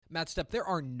Matt Stepp, there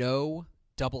are no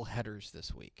doubleheaders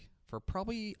this week for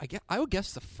probably, I would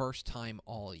guess, the first time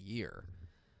all year.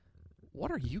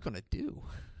 What are you going to do?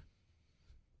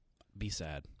 Be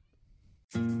sad.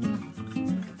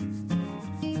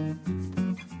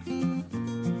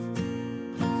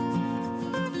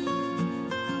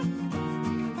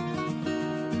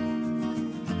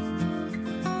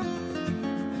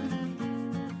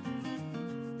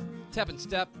 Tep and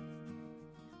Stepp,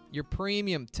 your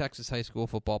premium Texas high school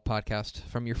football podcast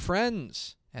from your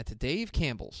friends at Dave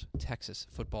Campbell's Texas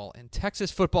Football and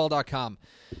TexasFootball.com.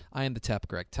 I am the Tep,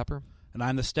 Greg Tepper. And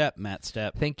I'm the Stepp, Matt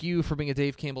Stepp. Thank you for being a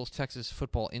Dave Campbell's Texas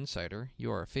Football Insider.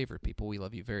 You are our favorite people. We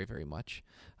love you very, very much.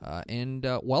 And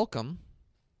welcome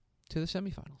to the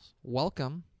semifinals.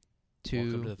 Welcome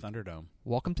to the Thunderdome.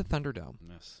 Welcome to Thunderdome.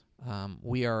 Yes.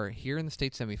 We are here in the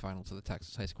state semifinals of the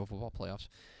Texas high school football playoffs.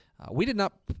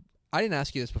 I didn't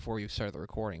ask you this before you started the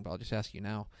recording, but I'll just ask you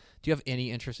now. Do you have any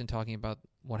interest in talking about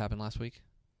what happened last week?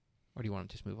 Or do you want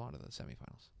to just move on to the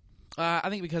semifinals? I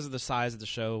think because of the size of the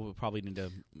show, we'll probably need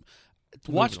to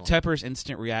watch Tepper's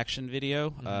instant reaction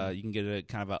video. Mm-hmm. You can get a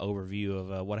kind of an overview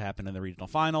of what happened in the regional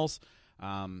finals,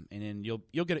 and then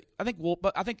you'll get it. I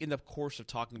think in the course of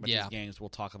talking about these games, we'll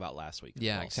talk about last week.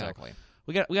 Yeah, well. exactly.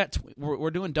 So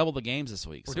we're doing double the games this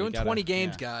week. We're so doing 20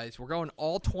 games, guys. We're going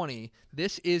all 20.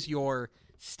 This is your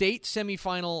state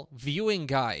semifinal viewing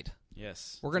guide.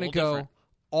 Yes. We're going to go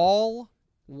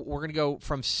we're going to go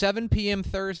from 7 p.m.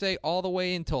 Thursday all the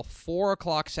way until 4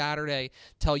 o'clock Saturday,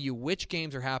 tell you which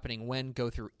games are happening when, go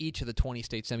through each of the 20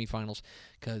 state semifinals,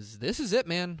 because this is it,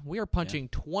 man. We are punching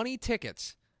 20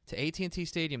 tickets to AT&T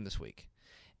Stadium this week.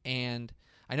 And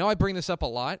I know I bring this up a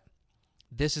lot.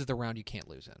 This is the round you can't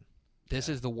lose in. This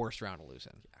is the worst round to lose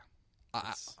in. Yeah.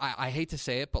 I hate to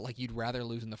say it, but like you'd rather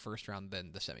lose in the first round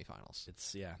than the semifinals.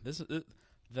 It's This is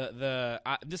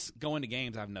just going to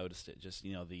games. I've noticed it. Just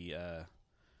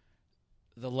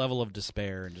the level of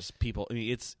despair and just people. I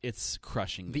mean, it's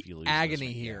crushing. The if you lose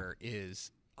agony here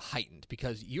is heightened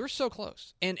because you're so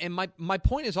close. And my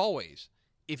point is always,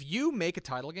 if you make a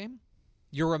title game,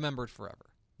 you're remembered forever.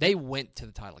 They went to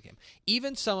the title game.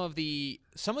 Even some of the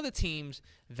teams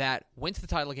that went to the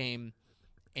title game.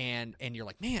 And you're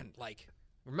like, man, like,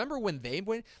 remember when they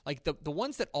went? Like, the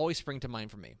ones that always spring to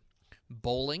mind for me.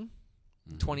 Bowling,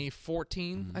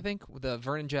 2014, I think, with the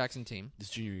Vernon Jackson team. This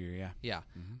junior year, Yeah.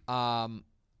 Mm-hmm.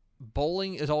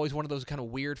 Bowling is always one of those kind of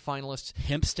weird finalists.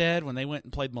 Hempstead, when they went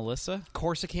and played Melissa.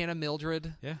 Corsicana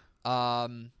Mildred. Yeah.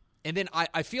 And then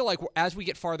I feel like as we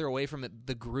get farther away from it,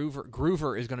 the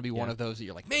Groover is going to be one of those that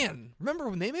you're like, man, remember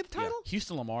when they made the title? Yeah.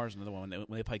 Houston Lamar is another one. When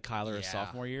they played Kyler his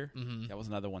sophomore year, that was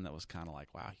another one that was kind of like,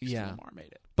 wow, Houston Lamar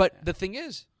made it. But the thing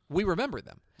is, we remember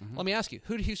them. Mm-hmm. Let me ask you,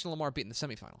 who did Houston Lamar beat in the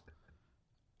semifinal?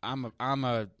 I'm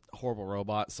a horrible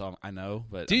robot, so I know.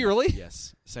 But do you really?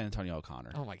 Yes, San Antonio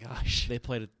O'Connor. Oh my gosh, they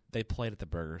played at the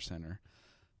Burger Center.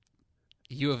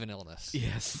 You have an illness.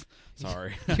 Yes.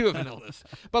 Sorry. You have an illness.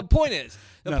 But the point is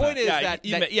that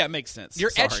it makes sense.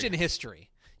 You're etched in history.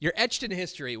 You're etched in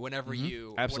history whenever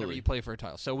you play for a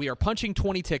title. So we are punching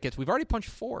 20 tickets. We've already punched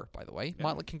 4, by the way.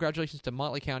 Yeah. Congratulations to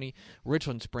Motley County,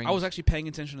 Richland Springs. I was actually paying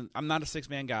attention. I'm not a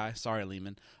 6-man guy. Sorry,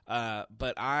 Lehman.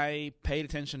 But I paid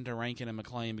attention to Rankin and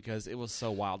McLean because it was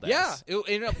so wild. Yeah. It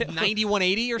ended up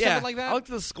 91-80 or something like that. I looked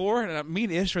at the score, and me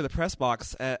and Ish are the press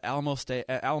box at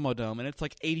Alamo Dome, and it's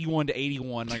like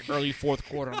 81-81, like early fourth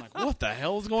quarter. I'm like, what the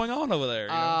hell is going on over there?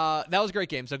 That was a great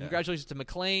game. So congratulations to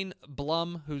McLean,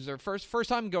 Blum, who's their first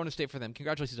time going to state for them.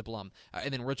 Congratulations to Blum.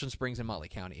 And then Richland Springs and Motley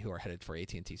County, who are headed for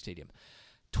AT&T Stadium.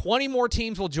 20 more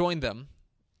teams will join them,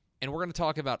 and we're going to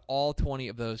talk about all 20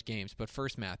 of those games. But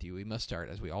first, Matthew, we must start,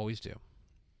 as we always do,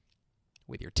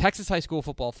 with your Texas high school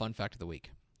football fun fact of the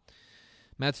week.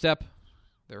 Matt Stepp,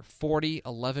 there are 40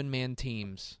 11-man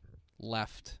teams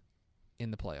left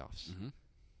in the playoffs. Mm-hmm.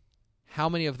 How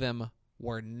many of them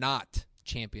were not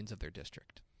champions of their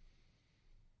district?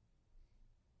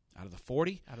 Out of the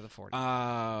 40? Out of the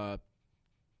 40.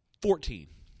 14.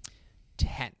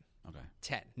 10. Okay.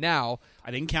 10. Now, I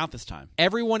didn't count this time.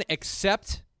 Everyone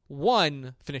except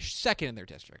one finished second in their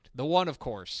district. The one, of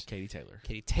course, Katie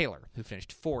Taylor, who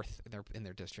finished fourth in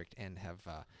their district and have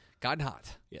gotten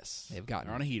hot. Yes.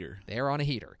 They're on a heater. They are on a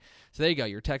heater. So there you go,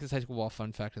 your Texas high school ball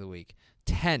fun fact of the week.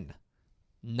 10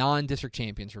 non-district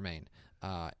champions remain.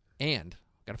 And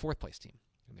got a fourth-place team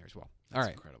in there as well. That's all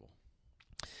right. Incredible.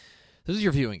 This is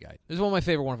your viewing guide. This is one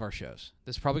of our shows.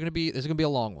 This is going to be a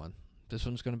long one. This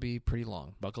one's going to be pretty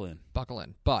long. Buckle in.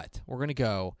 But we're going to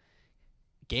go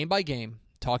game by game,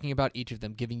 talking about each of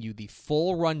them, giving you the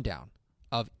full rundown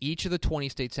of each of the 20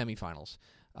 state semifinals.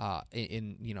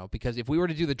 Because if we were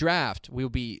to do the draft, we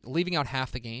would be leaving out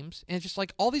half the games, and it's just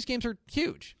like all these games are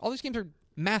huge. All these games are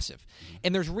massive,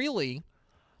 and there's really.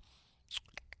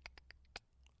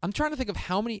 I'm trying to think of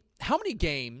how many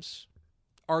games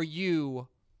are you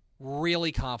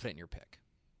really confident in your pick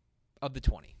of the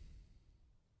 20?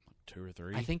 2 or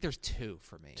 3. I think there's 2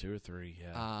 for me. 2 or 3,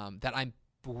 yeah. That I'm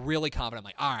really confident. I'm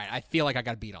like, all right, I feel like I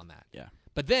got to beat on that. Yeah.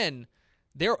 But then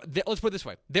let's put it this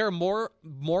way: there are more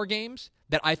games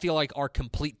that I feel like are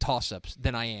complete toss-ups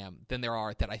than there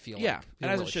are that I feel like.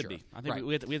 And as really it should sure. be. I think Right.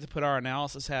 we have to put our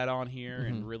analysis hat on here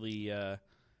and really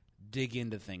dig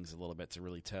into things a little bit to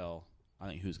really tell, I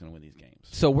think, who's going to win these games.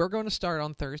 So we're going to start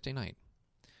on Thursday night.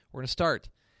 We're going to start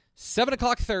 7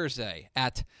 o'clock Thursday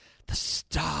at the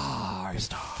Stars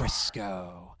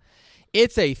Frisco.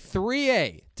 It's a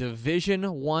 3A Division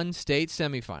I state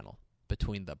semifinal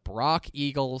between the Brock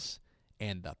Eagles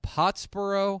and the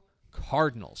Pottsboro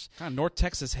Cardinals. Kind of North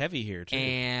Texas heavy here, too.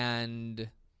 And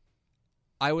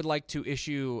I would like to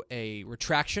issue a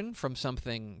retraction from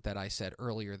something that I said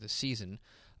earlier this season.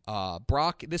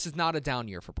 Brock, this is not a down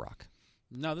year for Brock.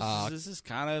 No, this is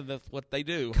kind of what they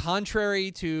do.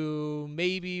 Contrary to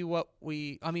maybe what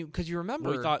because you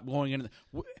remember we thought going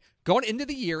into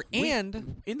the year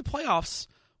and in the playoffs,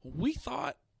 we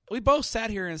both sat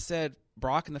here and said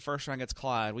Brock in the first round against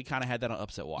Clyde. We kind of had that on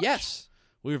upset watch. Yes.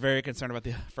 We were very concerned about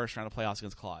the first round of playoffs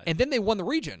against Clyde. And then they won the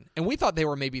region, and we thought they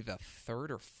were maybe the 3rd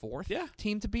or 4th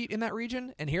team to beat in that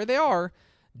region, and here they are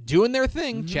doing their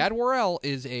thing. Mm-hmm. Chad Worrell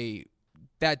is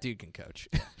that dude can coach.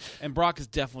 And Brock is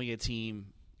definitely a team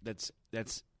that's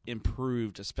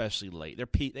improved, especially late.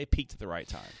 They peaked at the right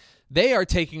time. They are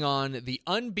taking on the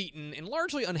unbeaten and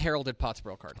largely unheralded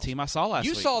Pottsboro Cardinals. Team I saw last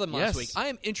week. You saw them last week. I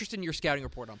am interested in your scouting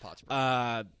report on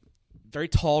Pottsboro. Very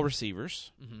tall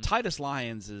receivers. Mm-hmm. Titus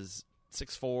Lyons is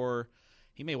 6'4".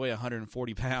 He may weigh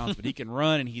 140 pounds, but he can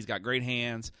run, and he's got great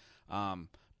hands.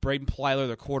 Braden Plyler,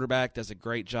 their quarterback, does a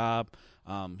great job.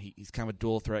 He's kind of a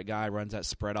dual threat guy, runs that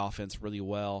spread offense really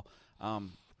well.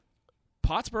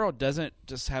 Pottsboro doesn't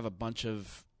just have a bunch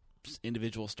of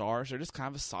individual stars. They're just kind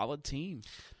of a solid team.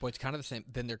 Boy, it's kind of the same.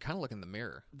 Then they're kind of looking in the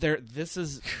mirror. This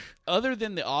is other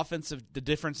than the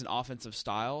difference in offensive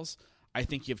styles. I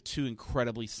think you have 2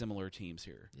 incredibly similar teams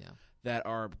here. Yeah. That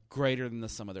are greater than the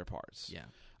sum of their parts. Yeah.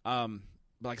 But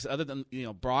like I said, other than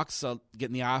Brock's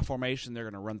getting the I formation, they're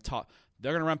going to run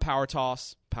They're going to run power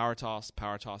toss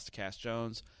to Cass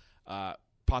Jones.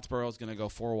 Pottsboro is going to go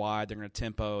 4 wide. They're going to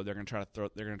tempo. They're going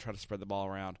to try to spread the ball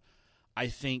around. I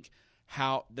think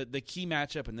how the key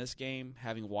matchup in this game,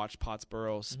 having watched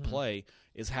Pottsboro play,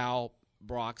 is how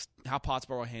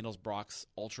Pottsboro handles Brock's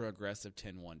ultra aggressive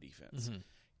 10-1 defense. Mm-hmm.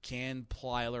 Can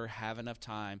Plyler have enough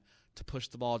time to push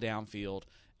the ball downfield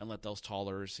and let those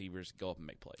taller receivers go up and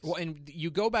make plays? Well, and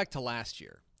you go back to last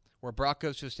year where Brock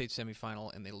goes to a state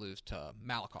semifinal and they lose to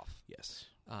Malakoff. Yes.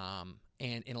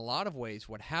 And in a lot of ways,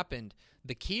 what happened,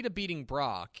 the key to beating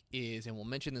Brock is, and we'll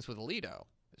mention this with Alito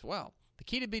as well, the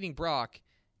key to beating Brock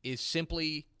is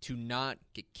simply to not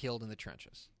get killed in the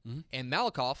trenches. Mm-hmm. And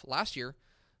Malakoff last year,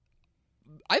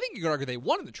 I think you could argue they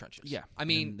won in the trenches. Yeah, I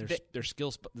mean their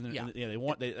skills.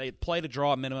 They play to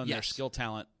draw a minimum. Yes. Their skill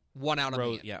talent won out on the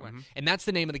end. Yeah, right? And that's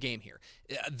the name of the game here.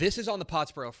 This is on the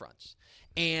Pottsboro fronts.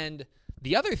 And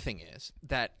the other thing is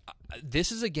that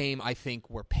this is a game I think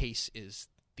where pace is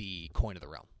the coin of the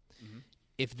realm. Mm-hmm.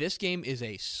 If this game is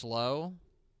a slow,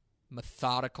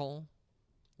 methodical,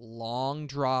 long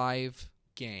drive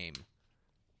game,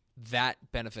 that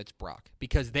benefits Brock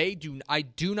because I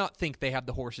do not think they have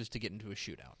the horses to get into a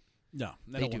shootout. No,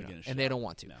 they don't want to get in a shootout. And they don't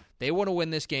want to. No. They want to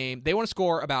win this game. They want to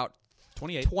score about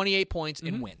 28 points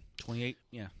and win. 28,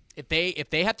 yeah. If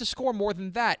they have to score more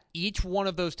than that, each one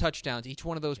of those touchdowns, each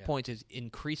one of those points is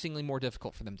increasingly more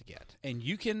difficult for them to get. And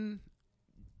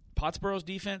Pottsboro's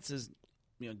defense is,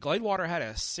 Gladewater had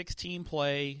a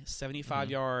 16-play,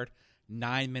 75-yard,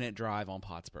 9-minute drive on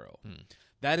Pottsboro.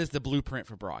 That is the blueprint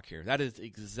for Brock here. That is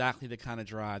exactly the kind of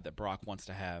drive that Brock wants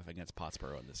to have against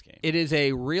Pottsboro in this game. It is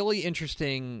a really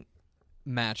interesting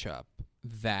matchup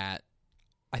that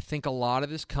I think a lot of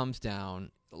this comes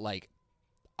down,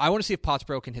 I want to see if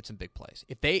Pottsboro can hit some big plays.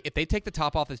 If they take the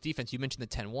top off this defense, you mentioned the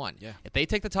 10-1. Yeah. If they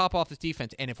take the top off this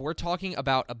defense, and if we're talking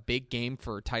about a big game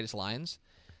for Titus Lions,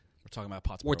 we're talking about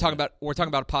Pottsboro. We're talking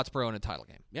about Pottsboro in a title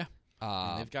game. Yeah.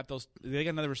 They've got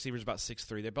another receivers about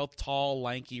 6'3". They're both tall,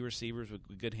 lanky receivers with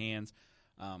good hands.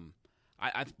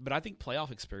 But I think playoff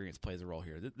experience plays a role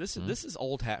here. This is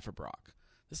old hat for Brock.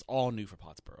 This is all new for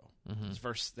Pottsboro.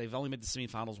 Mm-hmm. They've only made the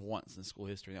semifinals once in school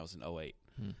history, and that was in 2008.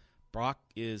 Mm-hmm. Brock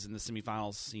is in the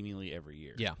semifinals seemingly every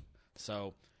year. Yeah.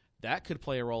 So that could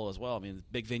play a role as well. I mean,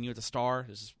 big venue at the Star.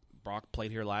 This is Brock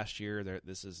played here last year.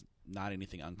 This is not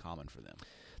anything uncommon for them.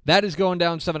 That is going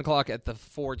down 7 o'clock at the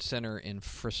Ford Center in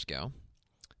Frisco.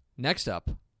 Next up,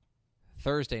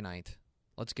 Thursday night,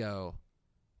 let's go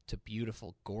to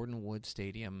beautiful Gordon Wood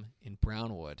Stadium in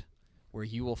Brownwood, where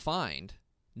you will find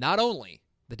not only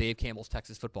the Dave Campbell's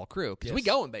Texas Football Crew, because we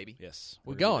going, baby. Yes.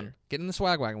 We're going. Get in the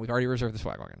swag wagon. We've already reserved the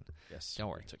swag wagon. Yes. Don't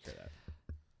worry. Took care of that.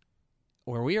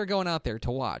 Where we are going out there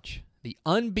to watch the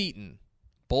unbeaten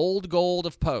Bold Gold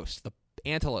of Post, the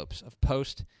Antelopes of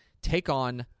Post, take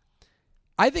on,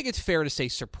 I think it's fair to say,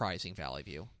 surprising Valley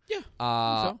View. Yeah.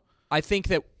 I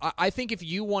think if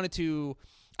you wanted to,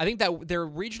 I think that their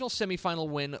regional semifinal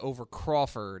win over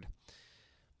Crawford,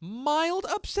 mild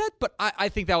upset, but I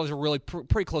think that was a really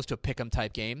pretty close to a pick'em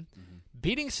type game. Mm-hmm.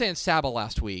 Beating San Saba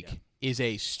last week is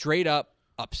a straight up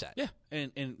upset. Yeah,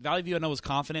 and Valley View I know was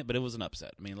confident, but it was an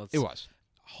upset. I mean, it was.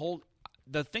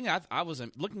 The thing I was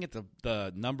looking at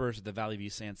the numbers of the Valley View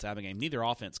San Saba game. Neither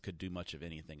offense could do much of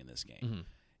anything in this game. Mm-hmm.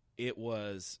 It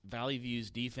was Valley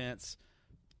View's defense.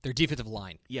 Their defensive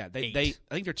line. Yeah, I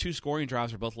think their 2 scoring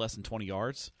drives were both less than 20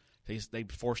 yards. They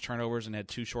forced turnovers and had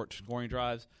 2 short scoring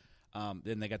drives.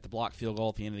 Then they got the blocked field goal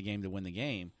at the end of the game to win the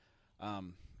game.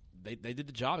 They did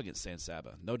the job against San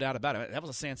Saba, no doubt about it. That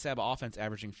was a San Saba offense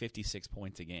averaging 56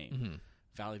 points a game. Mm-hmm.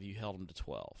 Valley View held them to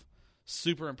 12.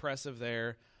 Super impressive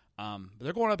there. But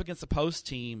they're going up against a Post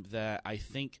team that I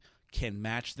think can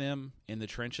match them in the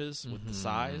trenches with the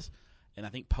size, and I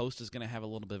think Post is going to have a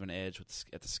little bit of an edge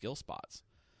at the skill spots.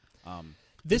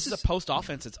 This is a Post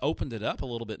offense that's opened it up a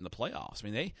little bit in the playoffs. I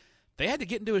mean, they had to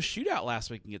get into a shootout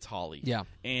last week against Hawley. Yeah.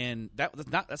 And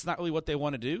that's not really what they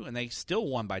want to do, and they still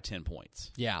won by 10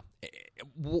 points. Yeah.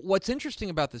 What's interesting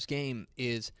about this game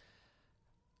is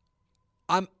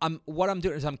I'm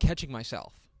catching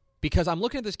myself. Because I'm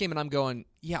looking at this game and I'm going,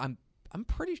 yeah, I'm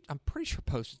pretty sure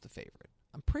Post is the favorite.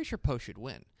 I'm pretty sure Post should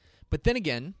win. But then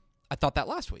again, I thought that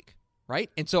last week, right?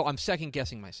 And so I'm second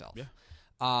guessing myself.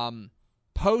 Yeah.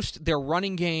 Post, their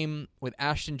running game with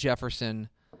Ashton Jefferson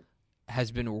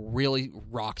has been really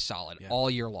rock solid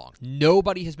all year long.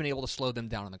 Nobody has been able to slow them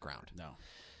down on the ground. No.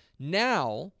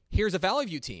 Now, here's a Valley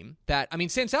View team that, I mean,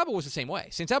 San Saba was the same way.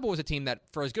 San Saba was a team that,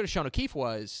 for as good as Sean O'Keefe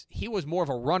was, he was more of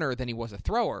a runner than he was a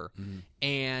thrower. Mm-hmm.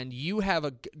 And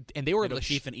they were able to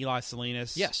O'Keefe and Eli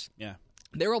Salinas. Yes. Yeah.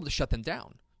 They were able to shut them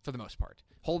down for the most part,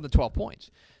 holding the 12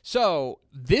 points. So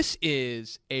this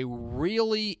is a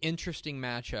really interesting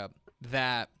matchup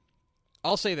that,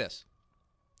 I'll say this,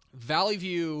 Valley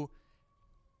View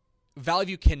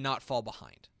cannot fall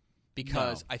behind.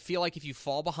 Because I feel like if you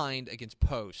fall behind against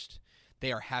Post,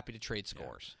 they are happy to trade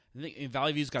scores. Yeah. I think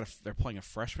Valley View's they're playing a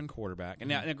freshman quarterback. And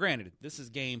now, granted, this is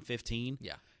game 15.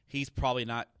 Yeah. He's probably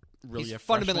not really He's a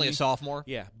fundamentally freshman. a sophomore.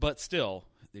 Yeah, but still,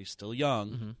 he's still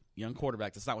young, young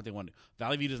quarterback. That's not what they want to do.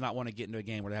 Valley View does not want to get into a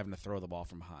game where they're having to throw the ball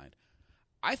from behind.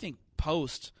 I think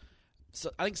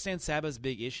I think San Saba's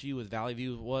big issue with Valley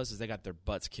View is they got their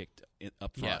butts kicked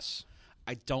up front. Yes.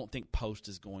 I don't think Post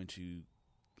is going to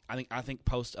I think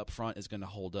Post up front is going to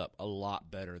hold up a lot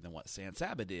better than what San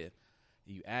Saba did.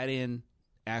 You add in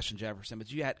Ashton Jefferson, but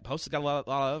Post has got a lot of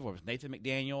other ones. Nathan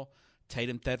McDaniel,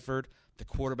 Tatum Thetford, the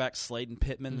quarterback Sladen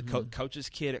Pittman, the coach's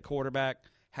kid at quarterback,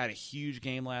 had a huge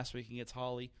game last week against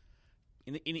Hawley.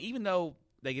 And even though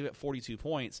they gave it 42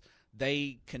 points,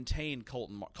 they contained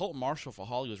Colton Marshall for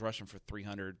Hawley was rushing for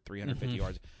 350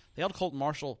 yards. Colton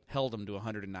Marshall held him to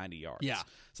 190 yards. Yeah.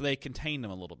 So they contained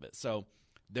him a little bit. So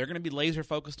they're going to be laser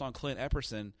focused on Clint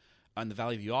Epperson on the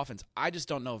Valley View offense. I just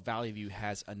don't know if Valley View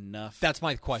has enough. That's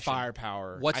my question.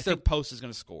 Firepower. I think Post is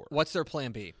going to score. What's their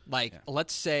plan B?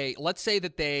 Let's say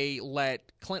that they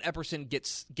let Clint Epperson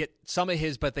get some of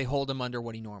his, but they hold him under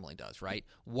what he normally does. Right?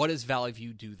 What does Valley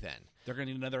View do then? They're going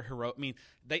to need another heroic. I mean,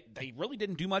 they really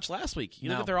didn't do much last week. You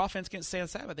look at their offense against San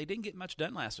Saba; they didn't get much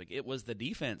done last week. It was the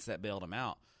defense that bailed them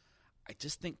out. I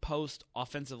just think Post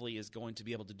offensively is going to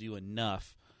be able to do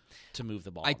enough to move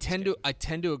the ball. I tend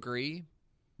to agree,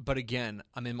 but again,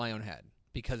 I'm in my own head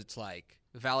because it's like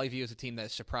Valley View is a team that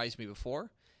has surprised me before,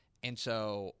 and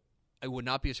so I would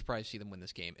not be surprised to see them win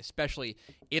this game, especially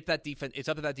if that defense. It's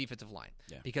up to that defensive line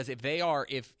because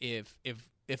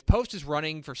if Post is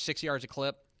running for 6 yards a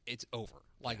clip, it's over.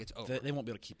 It's over. They won't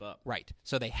be able to keep up. Right.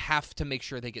 So they have to make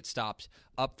sure they get stops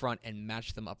up front and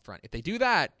match them up front. If they do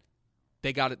that,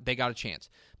 they got a chance.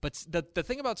 But the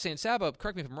thing about San Saba,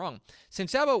 correct me if I'm wrong, San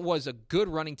Saba was a good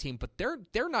running team, but they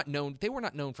were not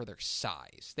known for their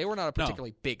size. They were not a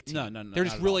particularly big team. No. They're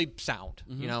just really sound,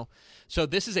 you know. So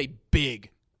this is a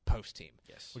big Post team,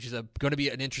 which is going to be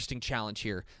an interesting challenge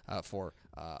here for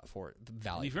the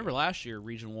Valley. If you remember last year,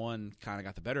 Region 1 kind of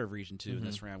got the better of Region 2 in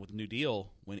this round with New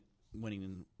Deal winning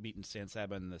and beating San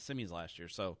Saba in the semis last year.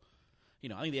 So,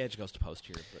 I think the edge goes to post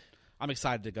here, but I'm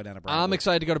excited to go down to Brownwood. I'm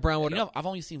excited to go to Brownwood. I've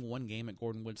only seen one game at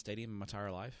Gordon Wood Stadium in my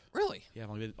entire life. Really? Yeah,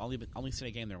 I've only seen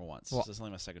a game there once. Well, so this is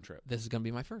only my second trip. This is going to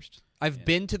be my first. I've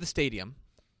been to the stadium.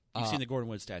 You've seen the Gordon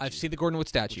Wood statue. I've seen the Gordon Wood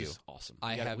statue. Which is awesome.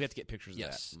 We have to get pictures of that.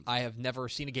 Yes, I have never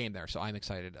seen a game there, so I'm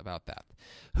excited about that.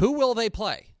 Who will they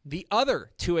play? The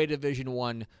other 2A Division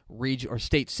I region or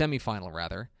state semifinal,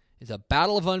 rather, is a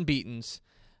battle of unbeatens.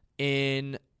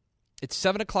 It's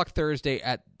 7:00 Thursday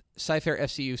at Cy-Fair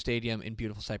FCU Stadium in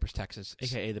beautiful Cypress, Texas,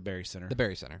 a.k.a. the Berry Center. The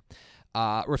Berry Center.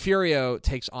 Refugio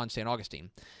takes on St. Augustine,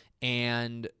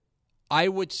 and I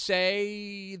would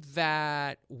say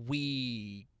that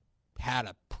we had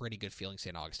a pretty good feeling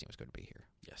St. Augustine was going to be here.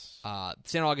 Yes.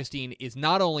 St. Augustine is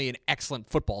not only an excellent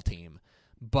football team,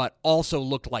 but also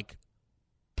looked like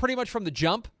pretty much from the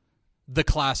jump the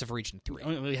class of Region 3. I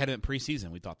mean, we had it in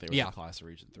preseason. We thought they were the class of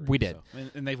Region 3. We did. So,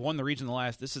 and they've won the region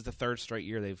this is the third straight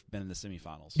year they've been in the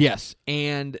semifinals. Yes,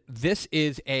 and this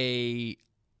is a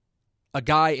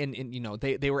guy, and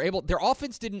they were able. Their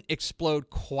offense didn't explode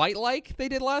quite like they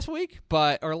did last week,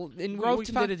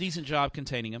 Groveton did a decent job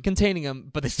containing them,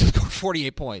 but they still scored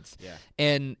 48 points. Yeah,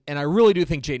 and I really do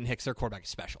think Jaden Hicks, their quarterback, is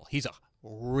special. He's a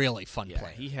really fun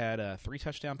player. He had 3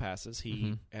 touchdown passes.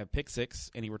 He had pick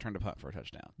 6, and he returned a punt for a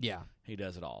touchdown. Yeah, he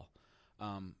does it all.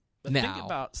 But the thing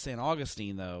about St.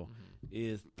 Augustine, though,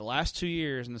 is the last 2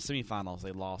 years in the semifinals,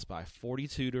 they lost by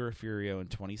 42 to Refugio in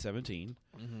 2017,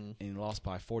 and lost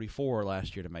by 44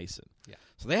 last year to Mason. Yeah,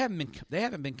 so they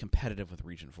haven't been competitive with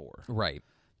Region 4. Right.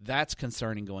 That's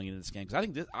concerning going into this game because I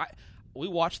think we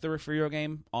watched the Refugio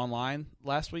game online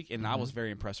last week, and I was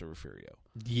very impressed with Refugio.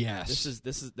 Yes,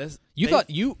 this. You thought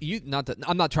you not that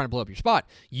I'm not trying to blow up your spot.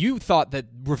 You thought that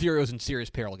Refugio was in serious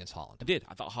peril against Holland. I did.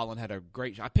 I thought Holland had a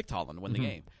great. I picked Holland to win the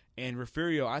game, and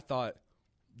Refugio. I thought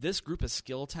this group of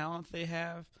skill talent they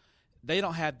have. They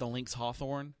don't have the Lynx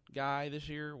Hawthorne guy this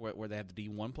year, where they have the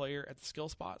D1 player at the skill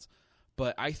spots,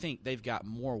 but I think they've got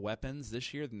more weapons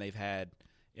this year than they've had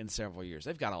in several years.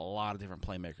 They've got a lot of different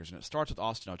playmakers, and it starts with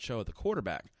Austin Ochoa, the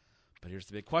quarterback. But here's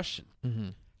the big question.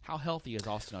 How healthy is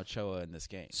Austin Ochoa in this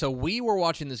game? So we were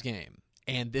watching this game,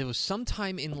 and it was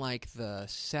sometime in the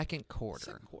second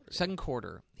quarter. Second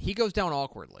quarter, he goes down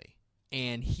awkwardly,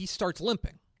 and he starts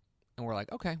limping. And we're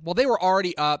like, okay. Well, they were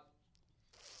already up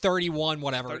 31,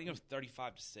 whatever. It was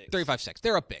 35-6. 35-6.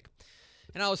 They're up big.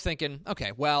 And I was thinking,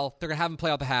 okay, well, they're going to have him play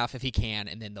out the half if he can,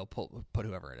 and then they'll put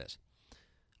whoever it is.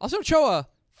 Austin Ochoa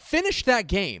finished that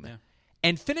game,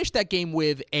 and finished that game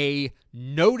with a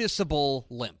noticeable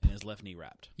limp. And his left knee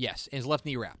wrapped. Yes, and his left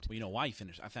knee wrapped. Well, you know why he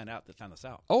finished? I found this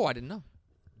out. Oh, I didn't know.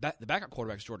 The backup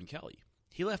quarterback is Jordan Kelly.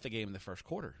 He left the game in the first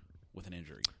quarter with an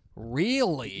injury.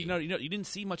 Really? You didn't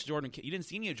see much Jordan. You didn't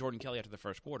see any of Jordan Kelly after the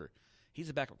first quarter. He's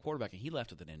a backup quarterback, and he left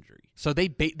with an injury. So they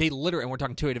literally, and we're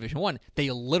talking 2A Division I.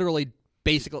 They literally,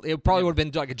 basically, it probably would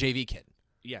have been like a JV kid.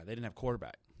 Yeah, they didn't have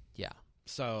quarterback. Yeah.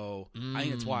 So I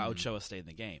think that's why Ochoa stayed in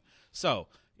the game. So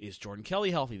is Jordan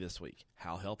Kelly healthy this week?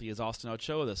 How healthy is Austin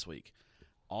Ochoa this week?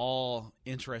 All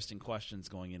interesting questions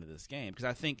going into this game because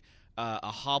I think a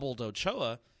hobbled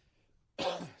Ochoa.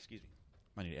 Excuse me,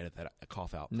 I need to edit that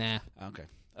cough out. Nah. Okay.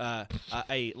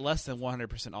 A less than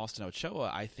 100% Austin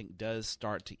Ochoa, I think, does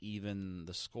start to even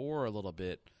the score a little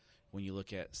bit when you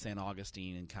look at St.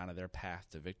 Augustine and kind of their path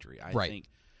to victory. I think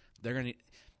they're going to.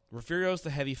 Refugio's the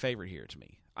heavy favorite here to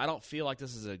me. I don't feel like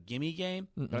this is a gimme game,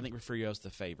 but I think Refugio's the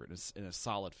favorite. It's a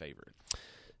solid favorite.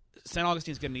 St.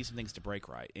 Augustine's going to need some things to break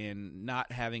right, and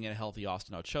not having a healthy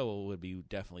Austin Ochoa would be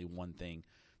definitely one thing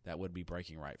that would be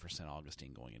breaking right for St.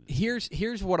 Augustine going into this.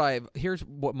 Here's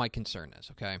what my concern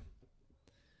is, okay?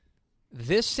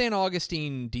 This St.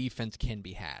 Augustine defense can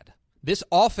be had. This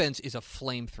offense is a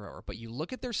flamethrower, but you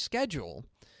look at their schedule,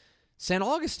 St.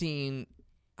 Augustine,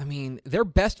 I mean, their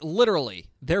best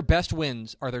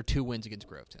wins are their 2 wins against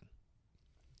Groveton.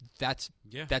 That's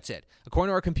it. According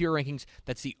to our computer rankings,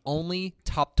 that's the only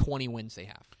top 20 wins they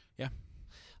have. Yeah.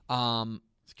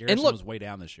 Garrison was way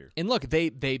down this year. And look,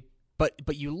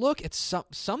 but you look at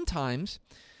sometimes.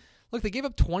 Look, they gave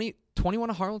up 21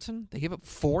 to Harleton. They gave up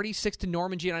 46 to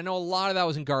Norman G. And I know a lot of that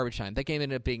was in garbage time. That game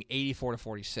ended up being 84 to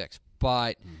 46.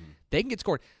 But they can get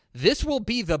scored. This will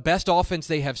be the best offense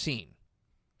they have seen,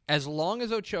 as long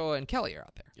as Ochoa and Kelly are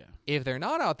out there. Yeah. If they're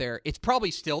not out there, it's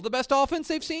probably still the best offense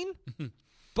they've seen,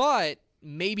 but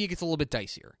maybe it gets a little bit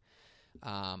dicier.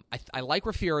 I like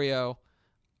Refugio.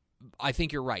 I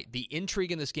think you're right. The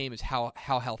intrigue in this game is how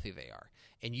healthy they are.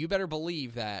 And you better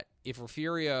believe that if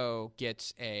Refugio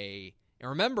gets and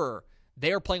remember,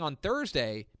 they are playing on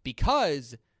Thursday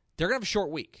because they're going to have a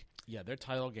short week. Yeah, their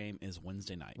title game is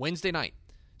Wednesday night.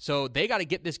 So they got to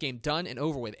get this game done and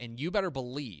over with, and you better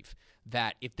believe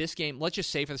that if this game, let's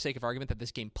just say for the sake of argument that this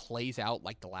game plays out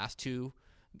like the last two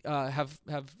have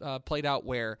played out,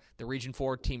 where the Region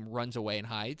 4 team runs away and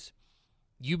hides,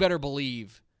 you better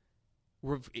believe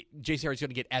JCR is going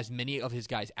to get as many of his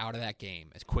guys out of that game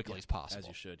as quickly as possible. As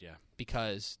you should, yeah.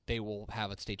 Because they will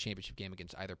have a state championship game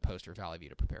against either Post or Valley View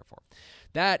to prepare for.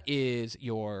 That is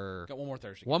your... Got one more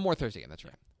Thursday game. One more Thursday game, that's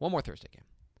right. One more Thursday game.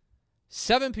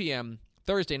 7 p.m.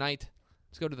 Thursday night.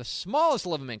 Let's go to the smallest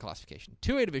 11-man classification,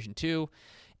 2A Division II,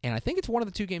 and I think it's one of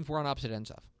the two games we're on opposite ends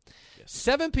of. Yes.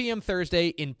 7 p.m. Thursday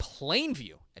in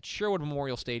Plainview at Sherwood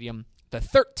Memorial Stadium. The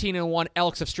 13-1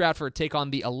 Elks of Stratford take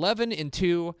on the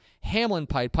 11-2 Hamlin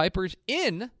Pied Pipers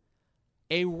in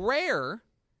a rare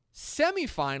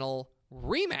semifinal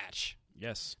rematch.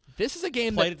 Yes. This is a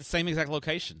game played at the same exact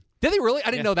location. Did they really?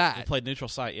 I didn't know that. They played neutral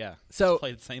site, yeah. So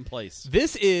played at the same place.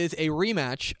 This is a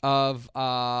rematch of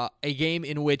a game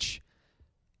in which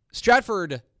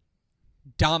Stratford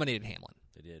dominated Hamlin.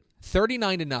 They did.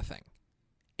 39-0.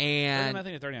 And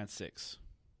 39-0 to 39-6.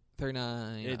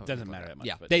 39. It doesn't matter that much.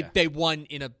 Yeah, but they won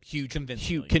in a huge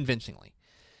convincingly.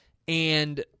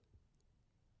 And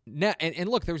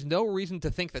look, there's no reason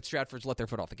to think that Stratford's let their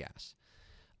foot off the gas.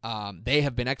 They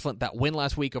have been excellent. That win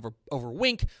last week over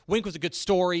Wink. Wink was a good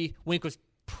story. Wink was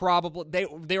probably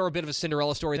they were a bit of a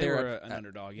Cinderella story. They were an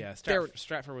underdog. Yeah,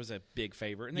 Stratford was a big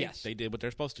favorite, and they did what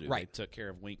they're supposed to do. Right. They took care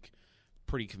of Wink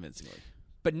pretty convincingly.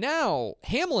 But now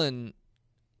Hamlin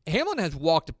has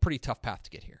walked a pretty tough path to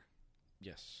get here.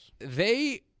 Yes.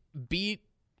 They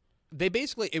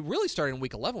basically, it really started in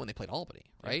week 11 when they played Albany,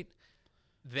 right?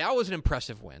 Yeah. That was an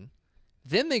impressive win.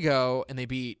 Then they go and they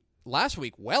beat last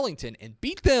week Wellington and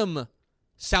beat them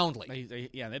soundly.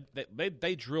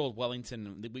 They drilled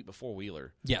Wellington the week before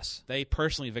Wheeler. Yes. They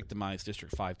personally victimized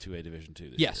District 5 2A Division 2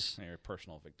 this year. They were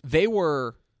personal victims. They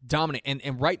were dominant.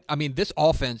 And right, I mean, this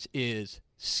offense is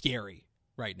scary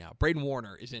right now. Braden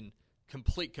Warner is in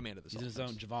complete command of this offense. He's his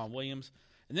own Javon Williams.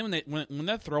 And then when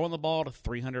they're throwing the ball to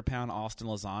 300-pound Austin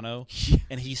Lozano,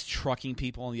 and he's trucking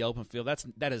people in the open field,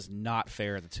 that is not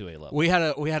fair at the 2A level. We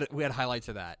had highlights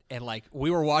of that, and like we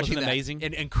were watching that, amazing.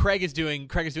 And Craig is doing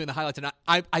the highlights, and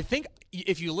I think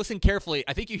if you listen carefully,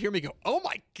 I think you hear me go, "Oh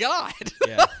my god!"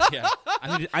 Yeah.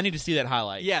 I need to see that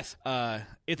highlight. Yes,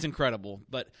 it's incredible.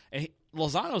 But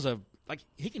Lozano's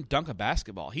he can dunk a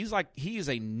basketball. He is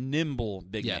a nimble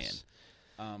big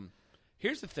man.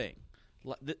 Here's the thing.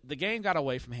 The game got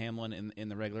away from Hamlin in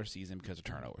the regular season because of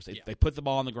turnovers. They put the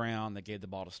ball on the ground. They gave the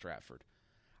ball to Stratford.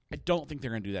 I don't think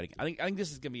they're going to do that again. I think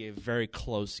this is going to be a very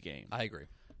close game. I agree.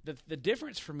 The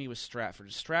difference for me with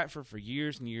Stratford for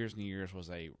years and years and years was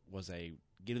a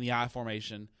get in the I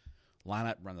formation, line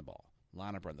up, run the ball.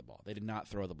 Line up, run the ball. They did not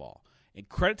throw the ball. And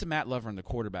credit to Matt Lovern, the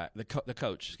quarterback, the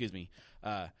coach. Excuse me.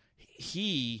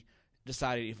 He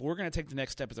decided if we're going to take the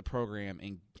next step as a program,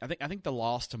 and I think the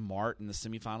loss to Mart in the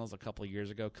semifinals a couple of years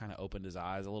ago kind of opened his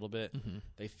eyes a little bit. Mm-hmm.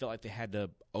 They felt like they had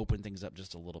to open things up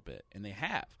just a little bit, and they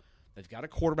have. They've got a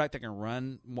quarterback that can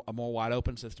run a more wide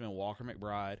open system in Walker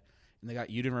McBride, and they got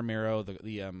Uden Romero,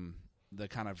 the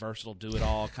kind of versatile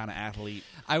do-it-all kind of athlete.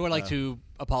 I would like to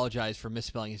apologize for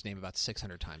misspelling his name about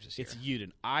 600 times this year. It's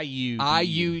Uden. I-U-D-E-N.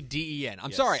 I-U-D-E-N.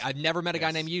 I'm sorry. I've never met a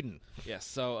guy named Uden. Yes.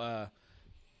 So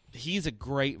he's a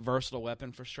great versatile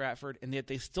weapon for Stratford, and yet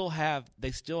they still have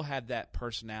that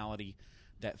personality,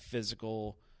 that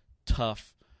physical,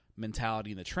 tough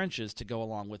mentality in the trenches to go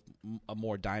along with a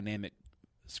more dynamic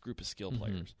group of skill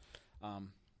players.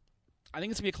 I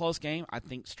think it's going to be a close game. I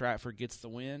think Stratford gets the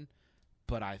win,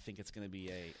 but I think it's going to be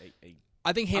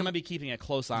I'm going to be keeping a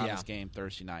close eye on this game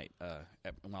Thursday night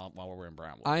while we're in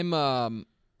Brownwood.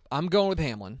 I'm going with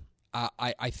Hamlin.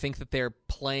 I think that they're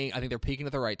playing. I think they're peaking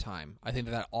at the right time. I think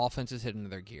that offense is hitting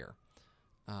their gear.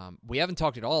 We haven't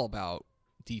talked at all about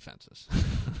defenses.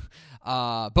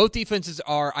 Both defenses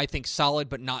are, I think, solid,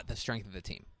 but not the strength of the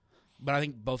team. But I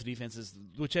think both defenses,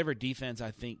 whichever defense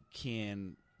I think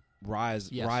can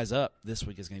rise up this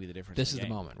week is going to be the difference. This is the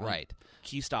moment, right?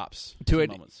 Key stops to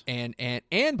it. Moments.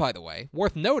 And by the way,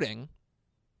 worth noting,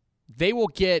 they will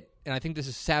get, and I think this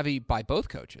is savvy by both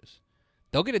coaches.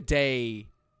 They'll get a day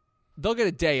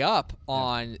up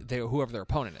on whoever their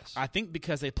opponent is. I think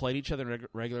because they played each other in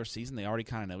regular season, they already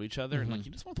kind of know each other. Mm-hmm. And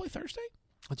you just want to play Thursday?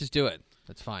 Let's just do it.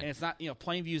 That's fine. And it's not,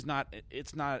 Plainview's not.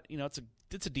 It's not.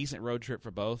 It's a decent road trip for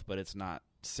both, but it's not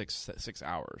 6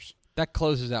 hours. That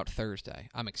closes out Thursday.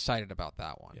 I'm excited about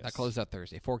that one. Yes. That closes out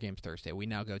Thursday. 4 games Thursday. We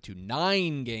now go to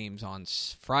 9 games on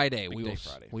Friday.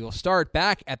 Friday. We will start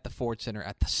back at the Ford Center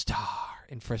at the Star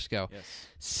in Frisco. Yes.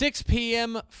 6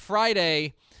 p.m.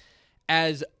 Friday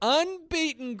as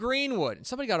unbeaten Greenwood.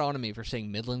 Somebody got on to me for saying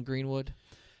Midland Greenwood.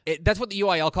 That's what the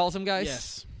UIL calls them, guys.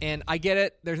 Yes. And I get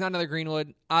it. There's not another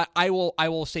Greenwood. I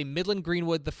will say Midland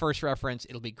Greenwood the first reference.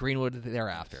 It'll be Greenwood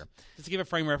thereafter. Just to give a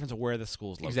frame reference of where the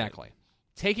school's located. Exactly.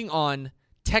 Taking on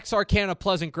Texarkana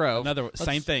Pleasant Grove.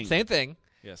 Same thing. Same thing.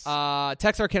 Yes.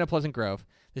 Texarkana Pleasant Grove.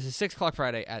 This is 6 o'clock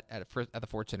Friday at the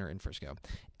Ford Center in Frisco.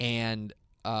 And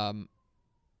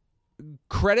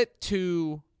credit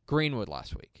to Greenwood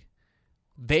last week.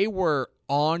 They were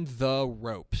on the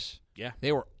ropes. Yeah.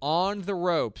 They were on the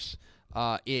ropes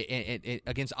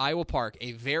against Iowa Park,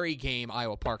 a very game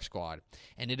Iowa Park squad,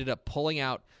 and ended up pulling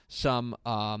out some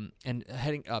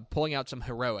pulling out some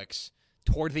heroics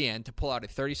toward the end to pull out a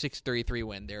 36-33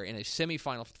 win. They're in a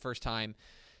semifinal for the first time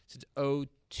since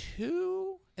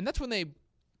 2002, and that's when they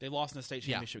lost in the state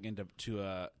championship again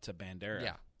to Bandera.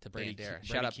 Yeah, to Bandera.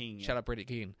 Shout out Brady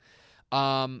King.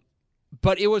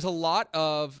 But it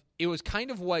was kind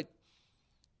of what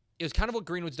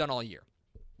Greenwood's done all year.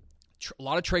 A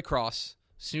lot of Trey Cross,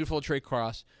 snootful of Trey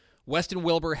Cross. Weston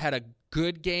Wilbur had a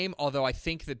good game, although I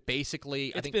think that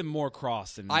basically it's been more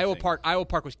Cross than Iowa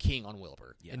Park was king on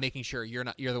Wilbur and making sure you're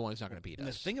the one who's not going to beat us. And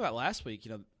the thing about last week,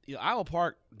 Iowa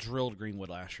Park drilled Greenwood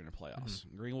last year in the playoffs.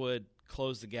 Mm-hmm. Greenwood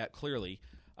closed the gap clearly.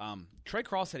 Trey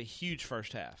Cross had a huge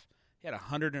first half. He had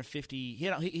 150.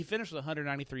 He finished with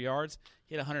 193 yards.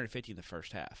 He had 150 in the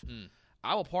first half.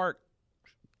 Iowa Park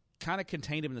kind of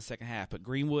contained him in the second half, but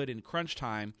Greenwood in crunch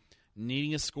time,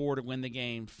 needing a score to win the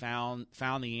game, found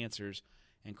the answers,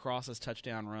 and Cross's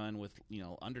touchdown run with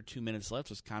under 2 minutes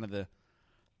left was kind of the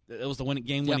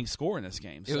game-winning score in this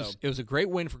game. It was a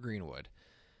great win for Greenwood,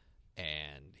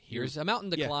 and here's a mountain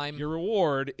to climb. Your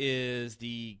reward is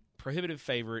the prohibitive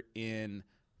favorite in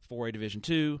 4A Division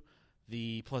II,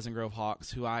 the Pleasant Grove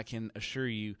Hawks, who I can assure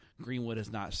you Greenwood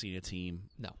has not seen a team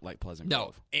like Pleasant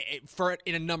Grove. No,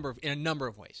 in a number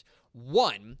of ways.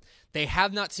 One, they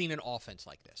have not seen an offense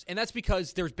like this, and that's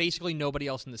because there's basically nobody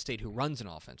else in the state who runs an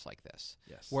offense like this.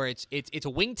 Yes, where it's a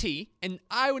wing T, and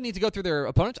I would need to go through their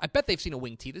opponents. I bet they've seen a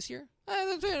wing T this year.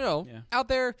 Out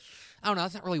there, I don't know.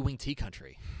 It's not really wing T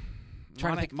country.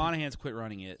 Monahan's quit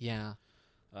running it. Yeah.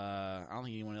 I don't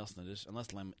think anyone else in this, unless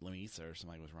Lemisa or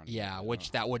somebody was running. Yeah,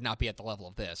 that would not be at the level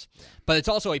of this. Yeah. But it's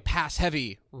also a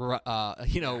pass-heavy,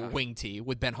 wing tee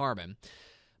with Ben Harmon.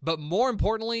 But more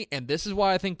importantly, and this is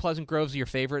why I think Pleasant Grove's your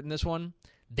favorite in this one,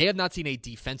 they have not seen a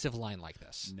defensive line like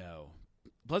this. No.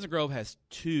 Pleasant Grove has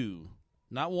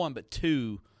not one, but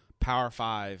two Power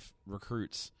 5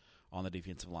 recruits on the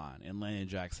defensive line, and Landon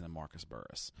Jackson and Marcus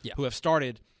Burris, who have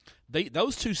started.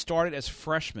 Those two started as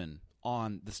freshmen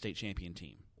on the state champion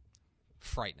team.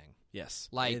 Frightening. Yes.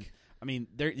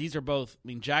 These are both.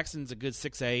 Jackson's a good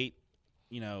 6'8".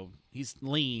 He's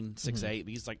lean 6'8", but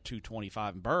he's like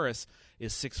 225. And Burris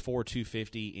is 6'4",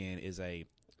 250, and is a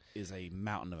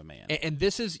mountain of a man. And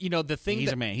this is the thing.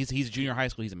 He's a man. He's junior high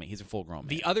school. He's a man. He's a full grown man.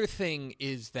 The other thing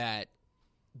is that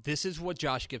this is what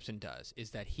Josh Gibson does,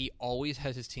 is that he always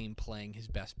has his team playing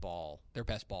their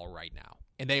best ball right now,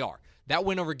 and they are. That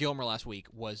win over Gilmer last week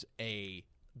was they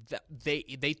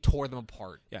tore them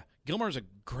apart. Yeah, Gilmer's a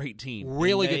great team.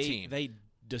 Really good team. They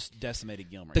just decimated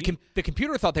Gilmer. The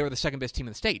computer thought they were the second best team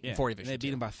in the state in 4 Division. They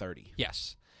beat them by 30.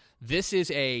 Yes. This is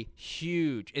a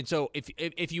huge, and so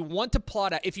if you want to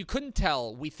plot out, if you couldn't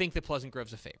tell, we think that Pleasant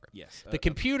Grove's a favorite. Yes. The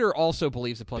computer also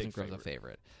believes that Pleasant Grove's a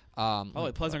favorite.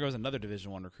 Pleasant Grove's another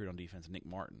Division I recruit on defense, Nick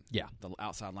Martin. Yeah. The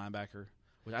outside linebacker,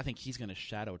 which I think he's going to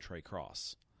shadow Trey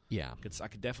Cross. Yeah. I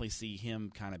could definitely see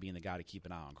him kind of being the guy to keep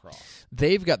an eye on Cross.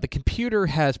 The computer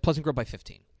has Pleasant Grove by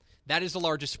 15. That is the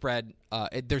largest spread.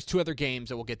 There's two other games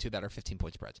that we'll get to that are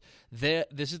 15-point spreads.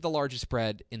 This is the largest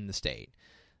spread in the state.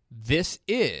 This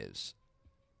is,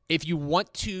 if you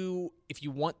want to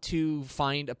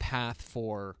find a path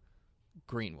for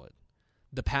Greenwood,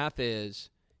 the path is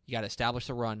you got to establish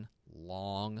the run,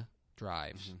 long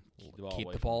drives,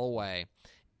 keep the ball away,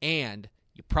 and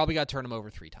you probably got to turn them over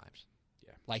 3 times.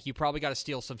 Yeah, you probably got to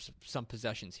steal some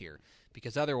possessions here,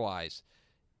 because otherwise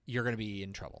you're going to be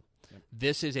in trouble. Yep.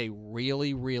 This is a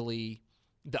really, really.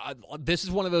 This is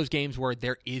one of those games where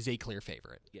there is a clear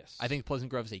favorite. Yes. I think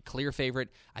Pleasant Grove is a clear favorite.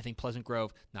 I think Pleasant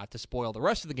Grove, not to spoil the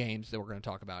rest of the games that we're going to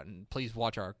talk about, and please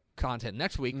watch our content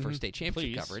next week for state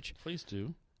championship coverage. Please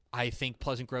do. I think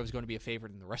Pleasant Grove is going to be a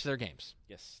favorite in the rest of their games.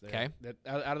 Yes. Okay.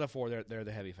 Out of the 4, they're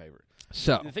the heavy favorite.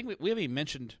 So the thing we haven't even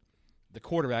mentioned the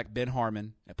quarterback, Ben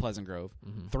Harmon at Pleasant Grove,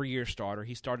 3-year starter.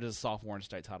 He started as a sophomore in the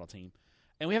state title team,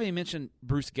 and we haven't even mentioned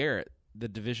Bruce Garrett, the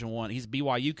Division I. He's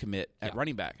BYU commit at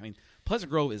running back.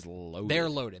 Pleasant Grove is loaded. They're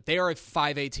loaded. They are a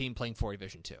 5A team playing 4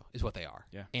 Division II, is what they are.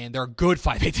 Yeah. And they're a good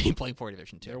 5A team playing 4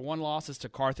 Division II. Their one loss is to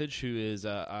Carthage, who is,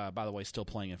 by the way, still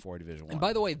playing in 4 Division I. And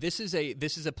by the way, this is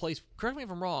a place, correct me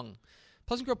if I'm wrong,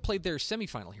 Pleasant Grove played their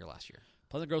semifinal here last year.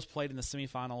 Pleasant Grove's played in the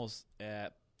semifinals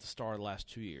at the start of the last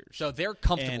 2 years. So they're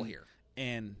comfortable here.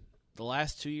 And the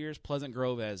last 2 years, Pleasant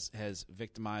Grove has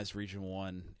victimized Region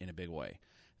 1 in a big way.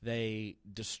 They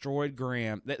destroyed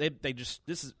Graham. They just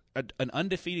this is an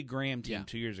undefeated Graham team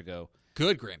 2 years ago.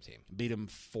 Good Graham team. Beat them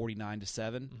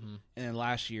 49-7, and then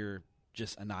last year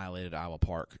just annihilated Iowa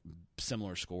Park.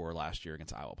 Similar score last year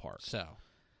against Iowa Park. So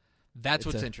that's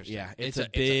what's interesting. Yeah, it's a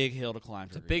big hill to climb.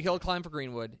 It's a big hill to climb for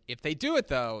Greenwood. If they do it,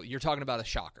 though, you're talking about a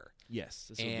shocker. Yes,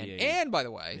 this and, will be and by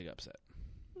the way, big upset.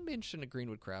 I'm interested in a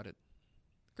Greenwood crowd at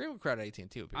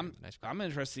AT&T would be a nice crowd. I'm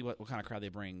interested to see what kind of crowd they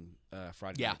bring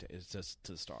Friday night to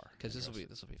the Star. Because this will be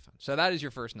fun. So that is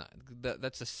your first night.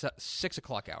 That's the 6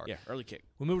 o'clock hour. Yeah, early kick.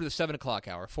 We move to the 7 o'clock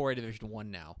hour, 4A Division 1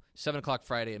 now. 7 o'clock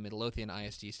Friday at Midlothian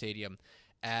ISD Stadium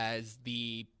as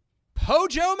the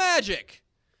Pojo Magic,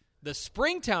 the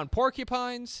Springtown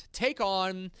Porcupines, take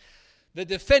on the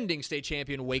defending state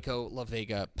champion Waco La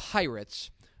Vega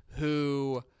Pirates,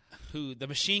 who the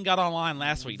machine got online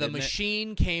last week. The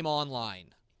machine came online.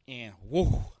 And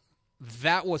whoa.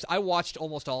 I watched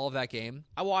almost all of that game.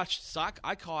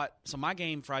 So my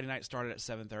game Friday night started at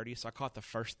 7:30, so I caught the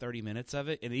first 30 minutes of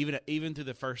it, and even through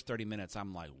the first 30 minutes,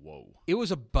 I'm like, whoa. It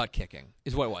was a butt kicking,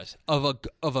 is what it was. Of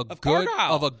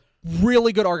Argyle. A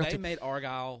really good Argyle They team. made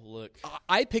Argyle look.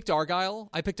 I picked Argyle.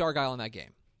 I picked Argyle in that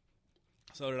game.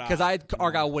 So did I. Because I had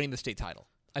Argyle winning the state title.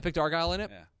 I picked Argyle in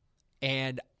it,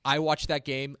 and I watched that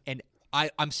game, and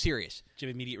I'm serious. Did you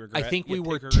have immediate regret? I think we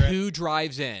were 2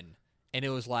 drives in, and it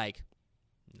was like,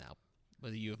 no,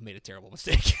 you have made a terrible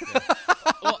mistake.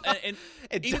 Well, and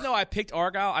even though I picked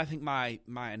Argyle, I think my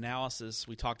analysis,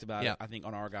 we talked about it, I think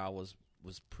on Argyle was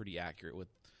pretty accurate with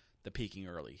the peaking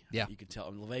early. Yeah. You could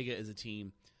tell. La Vega is a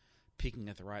team peaking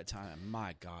at the right time. And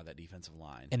my God, that defensive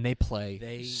line. And they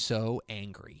play so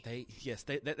angry.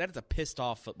 That is a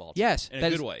pissed-off football team. Yes. In a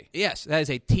good way. Yes, that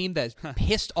is a team that is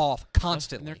pissed off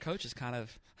constantly. And their coach is kind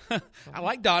of I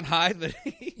like Don Hyde, but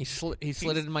he slid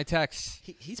it in my text.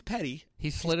 He's petty.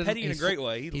 He's petty in a great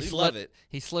way. He love it.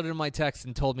 He slid it in my text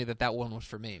and told me that one was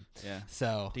for me. Yeah.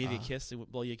 So did he give you a kiss?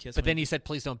 Did blow you a kiss? But then he said,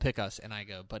 "Please don't pick us." And I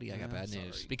go, "Buddy, I got bad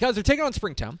news because they're taking on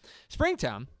Springtown.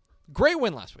 Springtown, great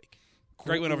win last week.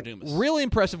 Great win over Dumas. Really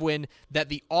impressive win. That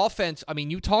the offense. I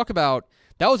mean, you talk about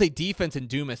that was a defense in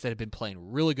Dumas that had been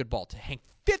playing really good ball. To hang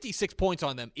 56 points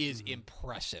on them is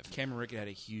impressive. Cameron Rickett had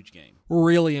a huge game.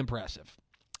 Really impressive.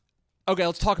 Okay,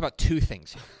 let's talk about 2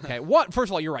 things here. Okay, first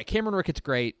of all, you're right. Cameron Rickett's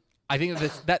great. I think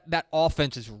that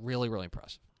offense is really, really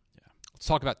impressive. Yeah. Let's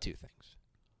talk about 2 things.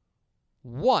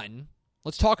 One,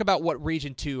 let's talk about what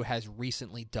Region 2 has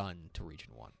recently done to Region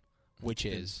 1, which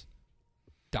is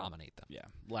dominate them. Yeah.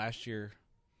 Last year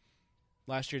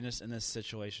in this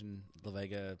situation, La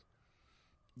Vega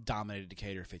dominated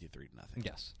Decatur 53-0.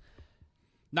 Yes.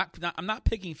 I'm not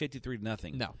picking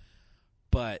 53-0. No.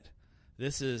 But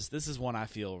this is one I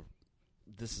feel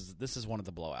this is one of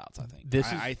the blowouts, I think.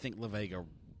 I think La Vega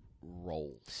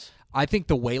rolls. I think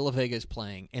the way La Vega is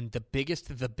playing, and the biggest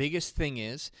thing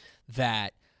is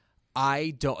that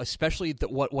I don't, especially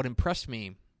what impressed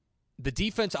me, the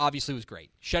defense obviously was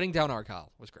great. Shutting down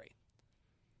Argyle was great.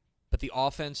 But the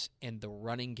offense and the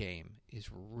running game is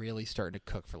really starting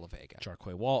to cook for La Vega.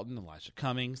 Jarquay Walton, Elijah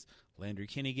Cummings, Landry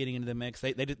Kinney getting into the mix.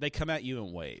 They come at you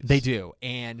in waves. They do,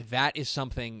 and that is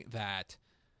something that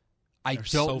I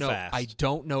don't know. Fast. I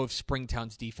don't know if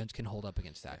Springtown's defense can hold up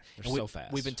against that. They're so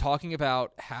fast. We've been talking